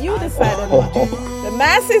something that you decided on? The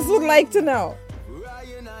masses would like to know.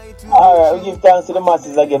 Alright, we give thanks to the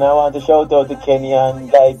masses again. I want to shout out to Kenny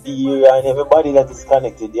and Guy B and everybody that is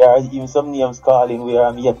connected. There are even some names calling where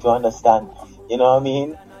I'm yet to understand. You know what I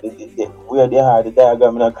mean? Where they are, the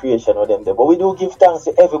diagram and the creation of them there. But we do give thanks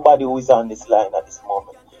to everybody who is on this line at this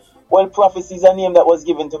moment. Well, Prophecy is a name that was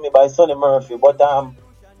given to me by Sonny Murphy, but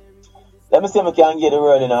let me see if I can get the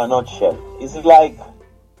word in a nutshell. It's like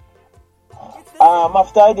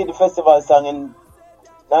after I did the festival song in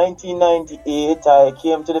 1998, I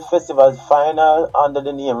came to the festival's final under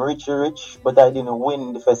the name Richie Rich, but I didn't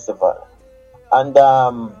win the festival. And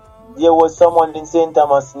there was someone in St.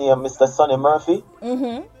 Thomas named Mr. Sonny Murphy.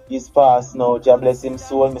 Mm-hmm. He's passed now. God bless him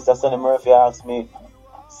soul. Mr. Sonny Murphy asked me,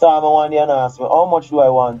 Sam, one day and asked me, how much do I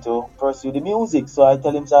want to pursue the music? So I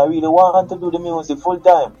tell him, so I really want to do the music full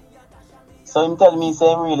time. So him tell me,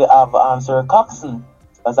 say him really have Sir Coxon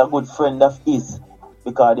as a good friend of his,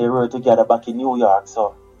 because they were together back in New York.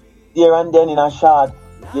 So there and then in a short,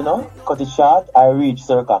 cut it short, I reached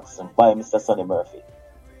Sir Coxon by Mr. Sonny Murphy.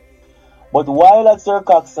 But while at Sir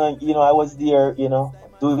Coxon, I was there,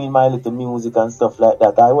 doing my little music and stuff like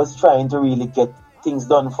that. I was trying to really get things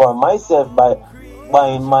done for myself by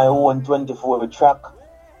buying my own 24 track,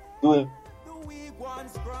 doing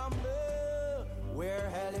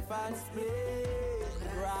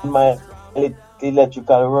my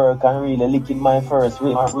electrical work and really licking my first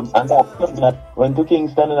rhythm. And I went to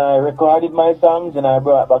Kingston and I recorded my songs and I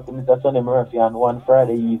brought back to Mr. Sonny Murphy on one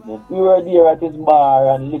Friday evening. We were there at his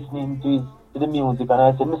bar and listening to the music, and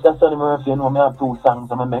I said, Mr. Sonny Murphy, I have 2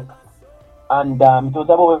 songs I'm make. And it was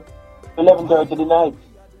about 11:30 the night.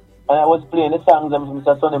 And I was playing the songs of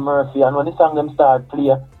Mr. Sonny Murphy, and when the song them start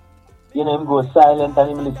play, him go silent and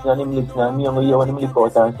him listen and me and hear when him look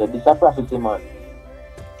out and say, this a prophecy, man.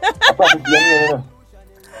 A prophecy,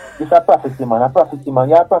 This a prophecy, man.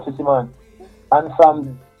 You're a prophecy, man. And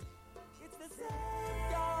from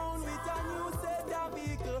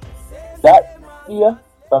that year,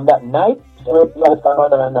 from that night,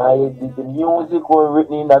 the music was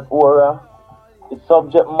written in that aura. The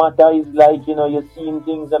subject matter is like, you're seeing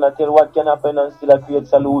things and I tell what can happen and still create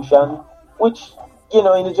solution. Which, in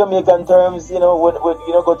the Jamaican terms, when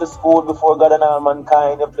you go to school before God and all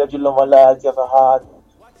mankind, you pledge your love and loyalty of a heart,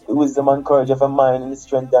 the wisdom and courage of a mind, and the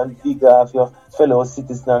strength and vigor of your fellow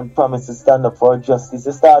citizens, and promise to stand up for justice.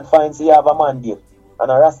 You start finding so you have a mandate and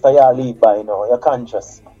a rasta you lead by, you're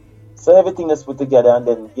conscious. So everything is put together, and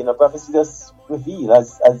then, prophecy just reveal.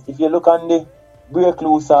 As if you look on the Break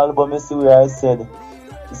Loose album, you see where I said,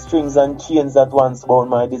 the strings and chains that once bound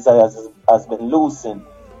my desires has been loosened,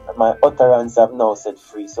 and my utterance have now set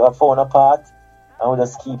free. So I found a path, and we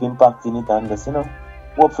just keep impacting it, and just,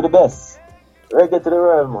 hope for the best. Reggae to the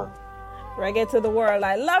world, man. Reggae to the world.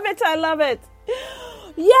 I love it.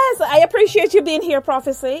 Yes, I appreciate you being here,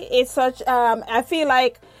 Prophecy. It's such, I feel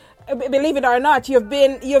like, believe it or not, you've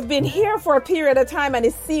been here for a period of time and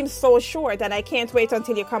it seems so short, and I can't wait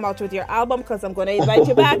until you come out with your album, because I'm going to invite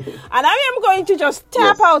you back and I am going to just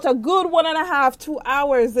tap out a good 1.5 2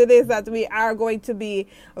 hours it is that we are going to be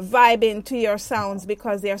vibing to your sounds,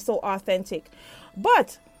 because they are so authentic.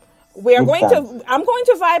 But I'm going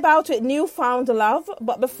to vibe out with Newfound Love,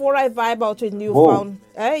 but before I vibe out with Newfound,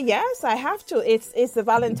 yes, I have to. It's the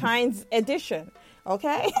Valentines edition,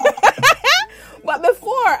 okay? But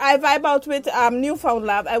before I vibe out with Newfound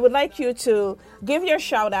Love, I would like you to give your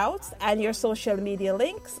shout outs and your social media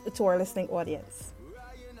links to our listening audience.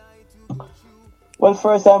 Well,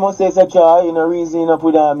 first I must say such a reason up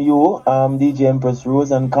with you, DJ Empress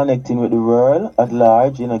Rose, and connecting with the world at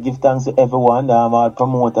large. Give thanks to everyone, our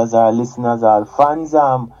promoters, our listeners, our fans,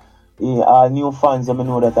 our new fans. I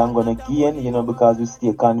know that I'm gonna gain, because we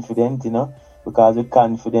stay confident, because we're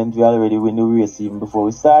confident we already win the race even before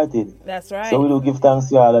we started. That's right. So we do give thanks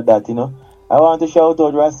to all of that, I want to shout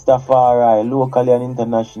out Rastafari locally and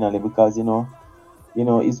internationally, because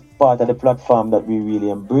it's part of the platform that we really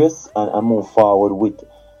embrace and move forward with.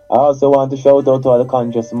 I also want to shout out to all the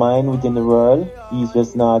conscious mind within the world. East,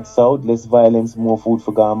 west, north, south, less violence, more food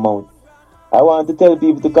for God mouth. I want to tell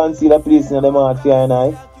people to conceal a place in the heart for and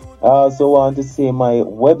I also want to say my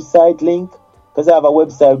website link, because I have a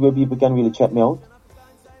website where people can really check me out.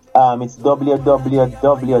 It's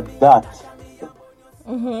www.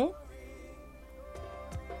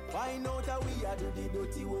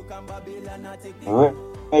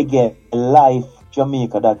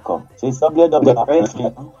 ReggaeLifeJamaica.com. So it's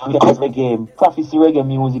www. Prophecy Reggae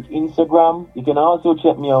Music Instagram. You can also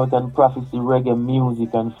check me out on Prophecy Reggae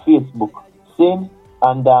Music on Facebook. Same.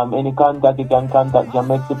 And any contact, you can contact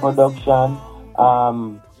Jamaica Production.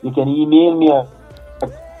 You can email me at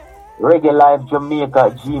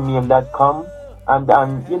reggaelifejamaica@gmail.com. And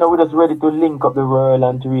we're just ready to link up the world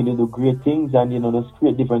and to really do great things and, just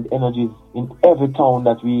create different energies in every town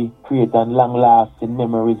that we create, and long-lasting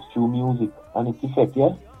memories through music and its effect,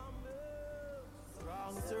 yeah?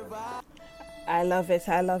 I love it.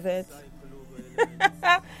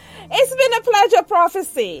 It's been a pleasure,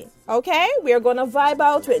 Prophecy. Okay, we are going to vibe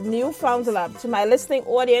out with Newfound Love. To my listening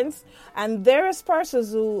audience, and there is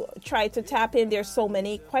persons who try to tap in. There's so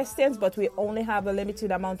many questions, but we only have a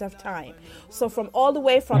limited amount of time. So from all the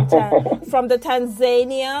way from the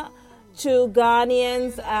Tanzania to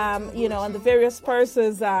Ghanaians, and the various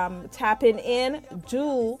persons tapping in,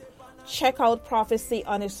 do check out Prophecy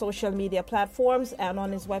on his social media platforms and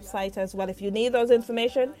on his website as well. If you need those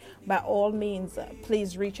information, by all means,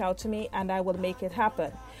 please reach out to me and I will make it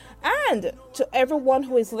happen. And to everyone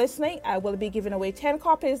who is listening, I will be giving away 10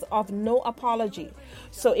 copies of No Apology.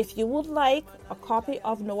 So if you would like a copy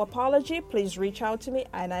of No Apology, please reach out to me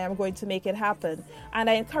and I am going to make it happen. And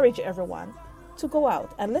I encourage everyone to go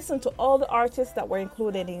out and listen to all the artists that were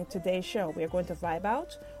included in today's show. We are going to vibe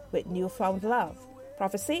out with Newfound Love.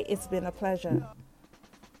 Prophecy, it's been a pleasure.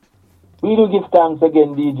 We do give thanks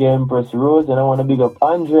again, DJ Empress Rose, and I want to big up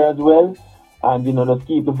Andre as well. And, let's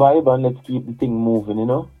keep the vibe and let's keep the thing moving,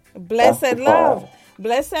 Blessed love.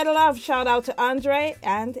 Blessed love. Shout out to Andre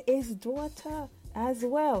and his daughter as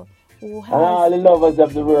well. And all the lovers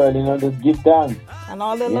of the world, just give thanks. And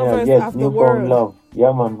all the lovers of the world. Love.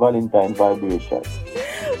 Yeah, man, Valentine vibration.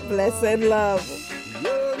 Blessed love.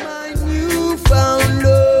 You're my newfound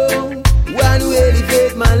love. One will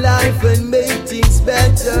elevate my life and make things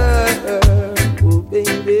better. Oh,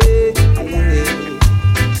 baby.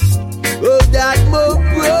 Oh, that more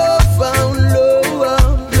profound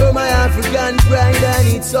love. You're my African pride and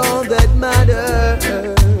it's all that matters.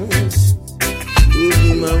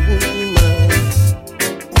 Oh, my woman.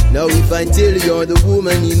 Now if I tell you you're the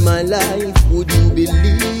woman in my life, would you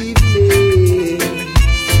believe me?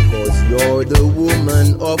 'Cause you're the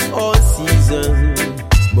woman of all seasons.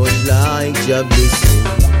 Much like your blessing.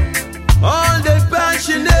 All the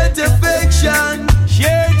passionate affection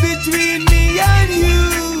shared between me and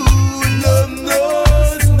you. Love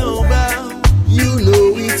knows no bound. You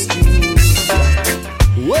know it's true.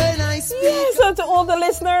 When I speak. Yes, so to all the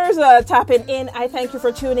listeners tapping in, I thank you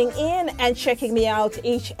for tuning in and checking me out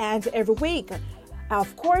each and every week.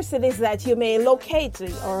 Of course, it is that you may locate,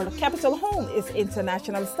 or the capital home is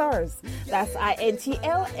International Stars. That's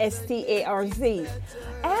INTLSTARZ.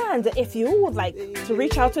 And if you would like to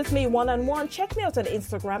reach out with me one-on-one, check me out on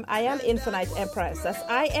Instagram. I am Infinite Empress. That's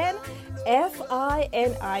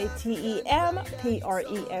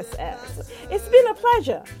INFINITEMPRESS. It's been a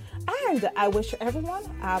pleasure. And I wish everyone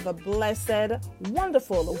have a blessed,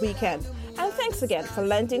 wonderful weekend. And thanks again for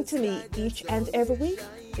lending to me each and every week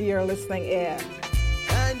your listening ear.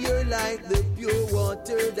 And you're like the pure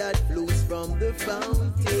water that flows from the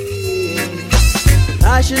fountain.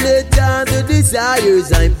 Passionate are the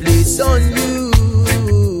desires I place on you.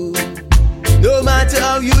 No matter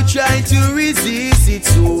how you try to resist,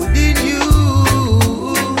 it's holding you.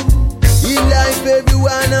 In life,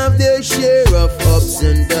 everyone have their share of ups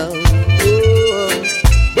and downs. Oh.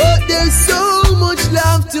 But there's so much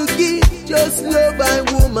love to give, just love by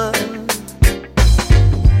woman.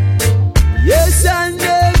 Yes, I'll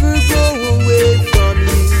never go away from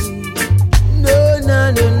you. No,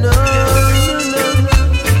 no, no, no, no, no,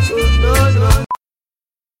 no, no.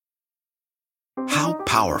 How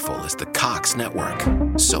powerful is the Cox Network?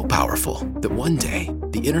 So powerful that one day,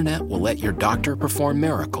 the internet will let your doctor perform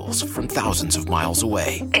miracles from thousands of miles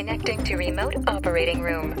away. Connecting to remote operating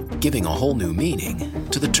room. Giving a whole new meaning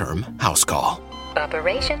to the term house call.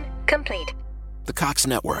 Operation complete. The Cox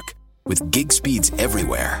Network. With gig speeds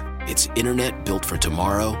everywhere, it's internet built for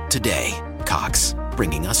tomorrow, today. Cox,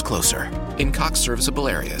 bringing us closer. In Cox serviceable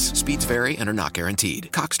areas, speeds vary and are not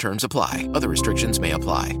guaranteed. Cox terms apply. Other restrictions may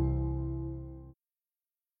apply.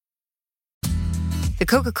 The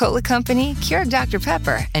Coca-Cola Company, Keurig Dr.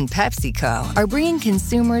 Pepper, and PepsiCo are bringing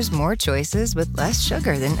consumers more choices with less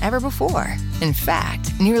sugar than ever before. In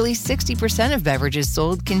fact, nearly 60% of beverages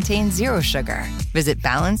sold contain zero sugar. Visit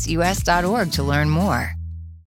balanceus.org to learn more.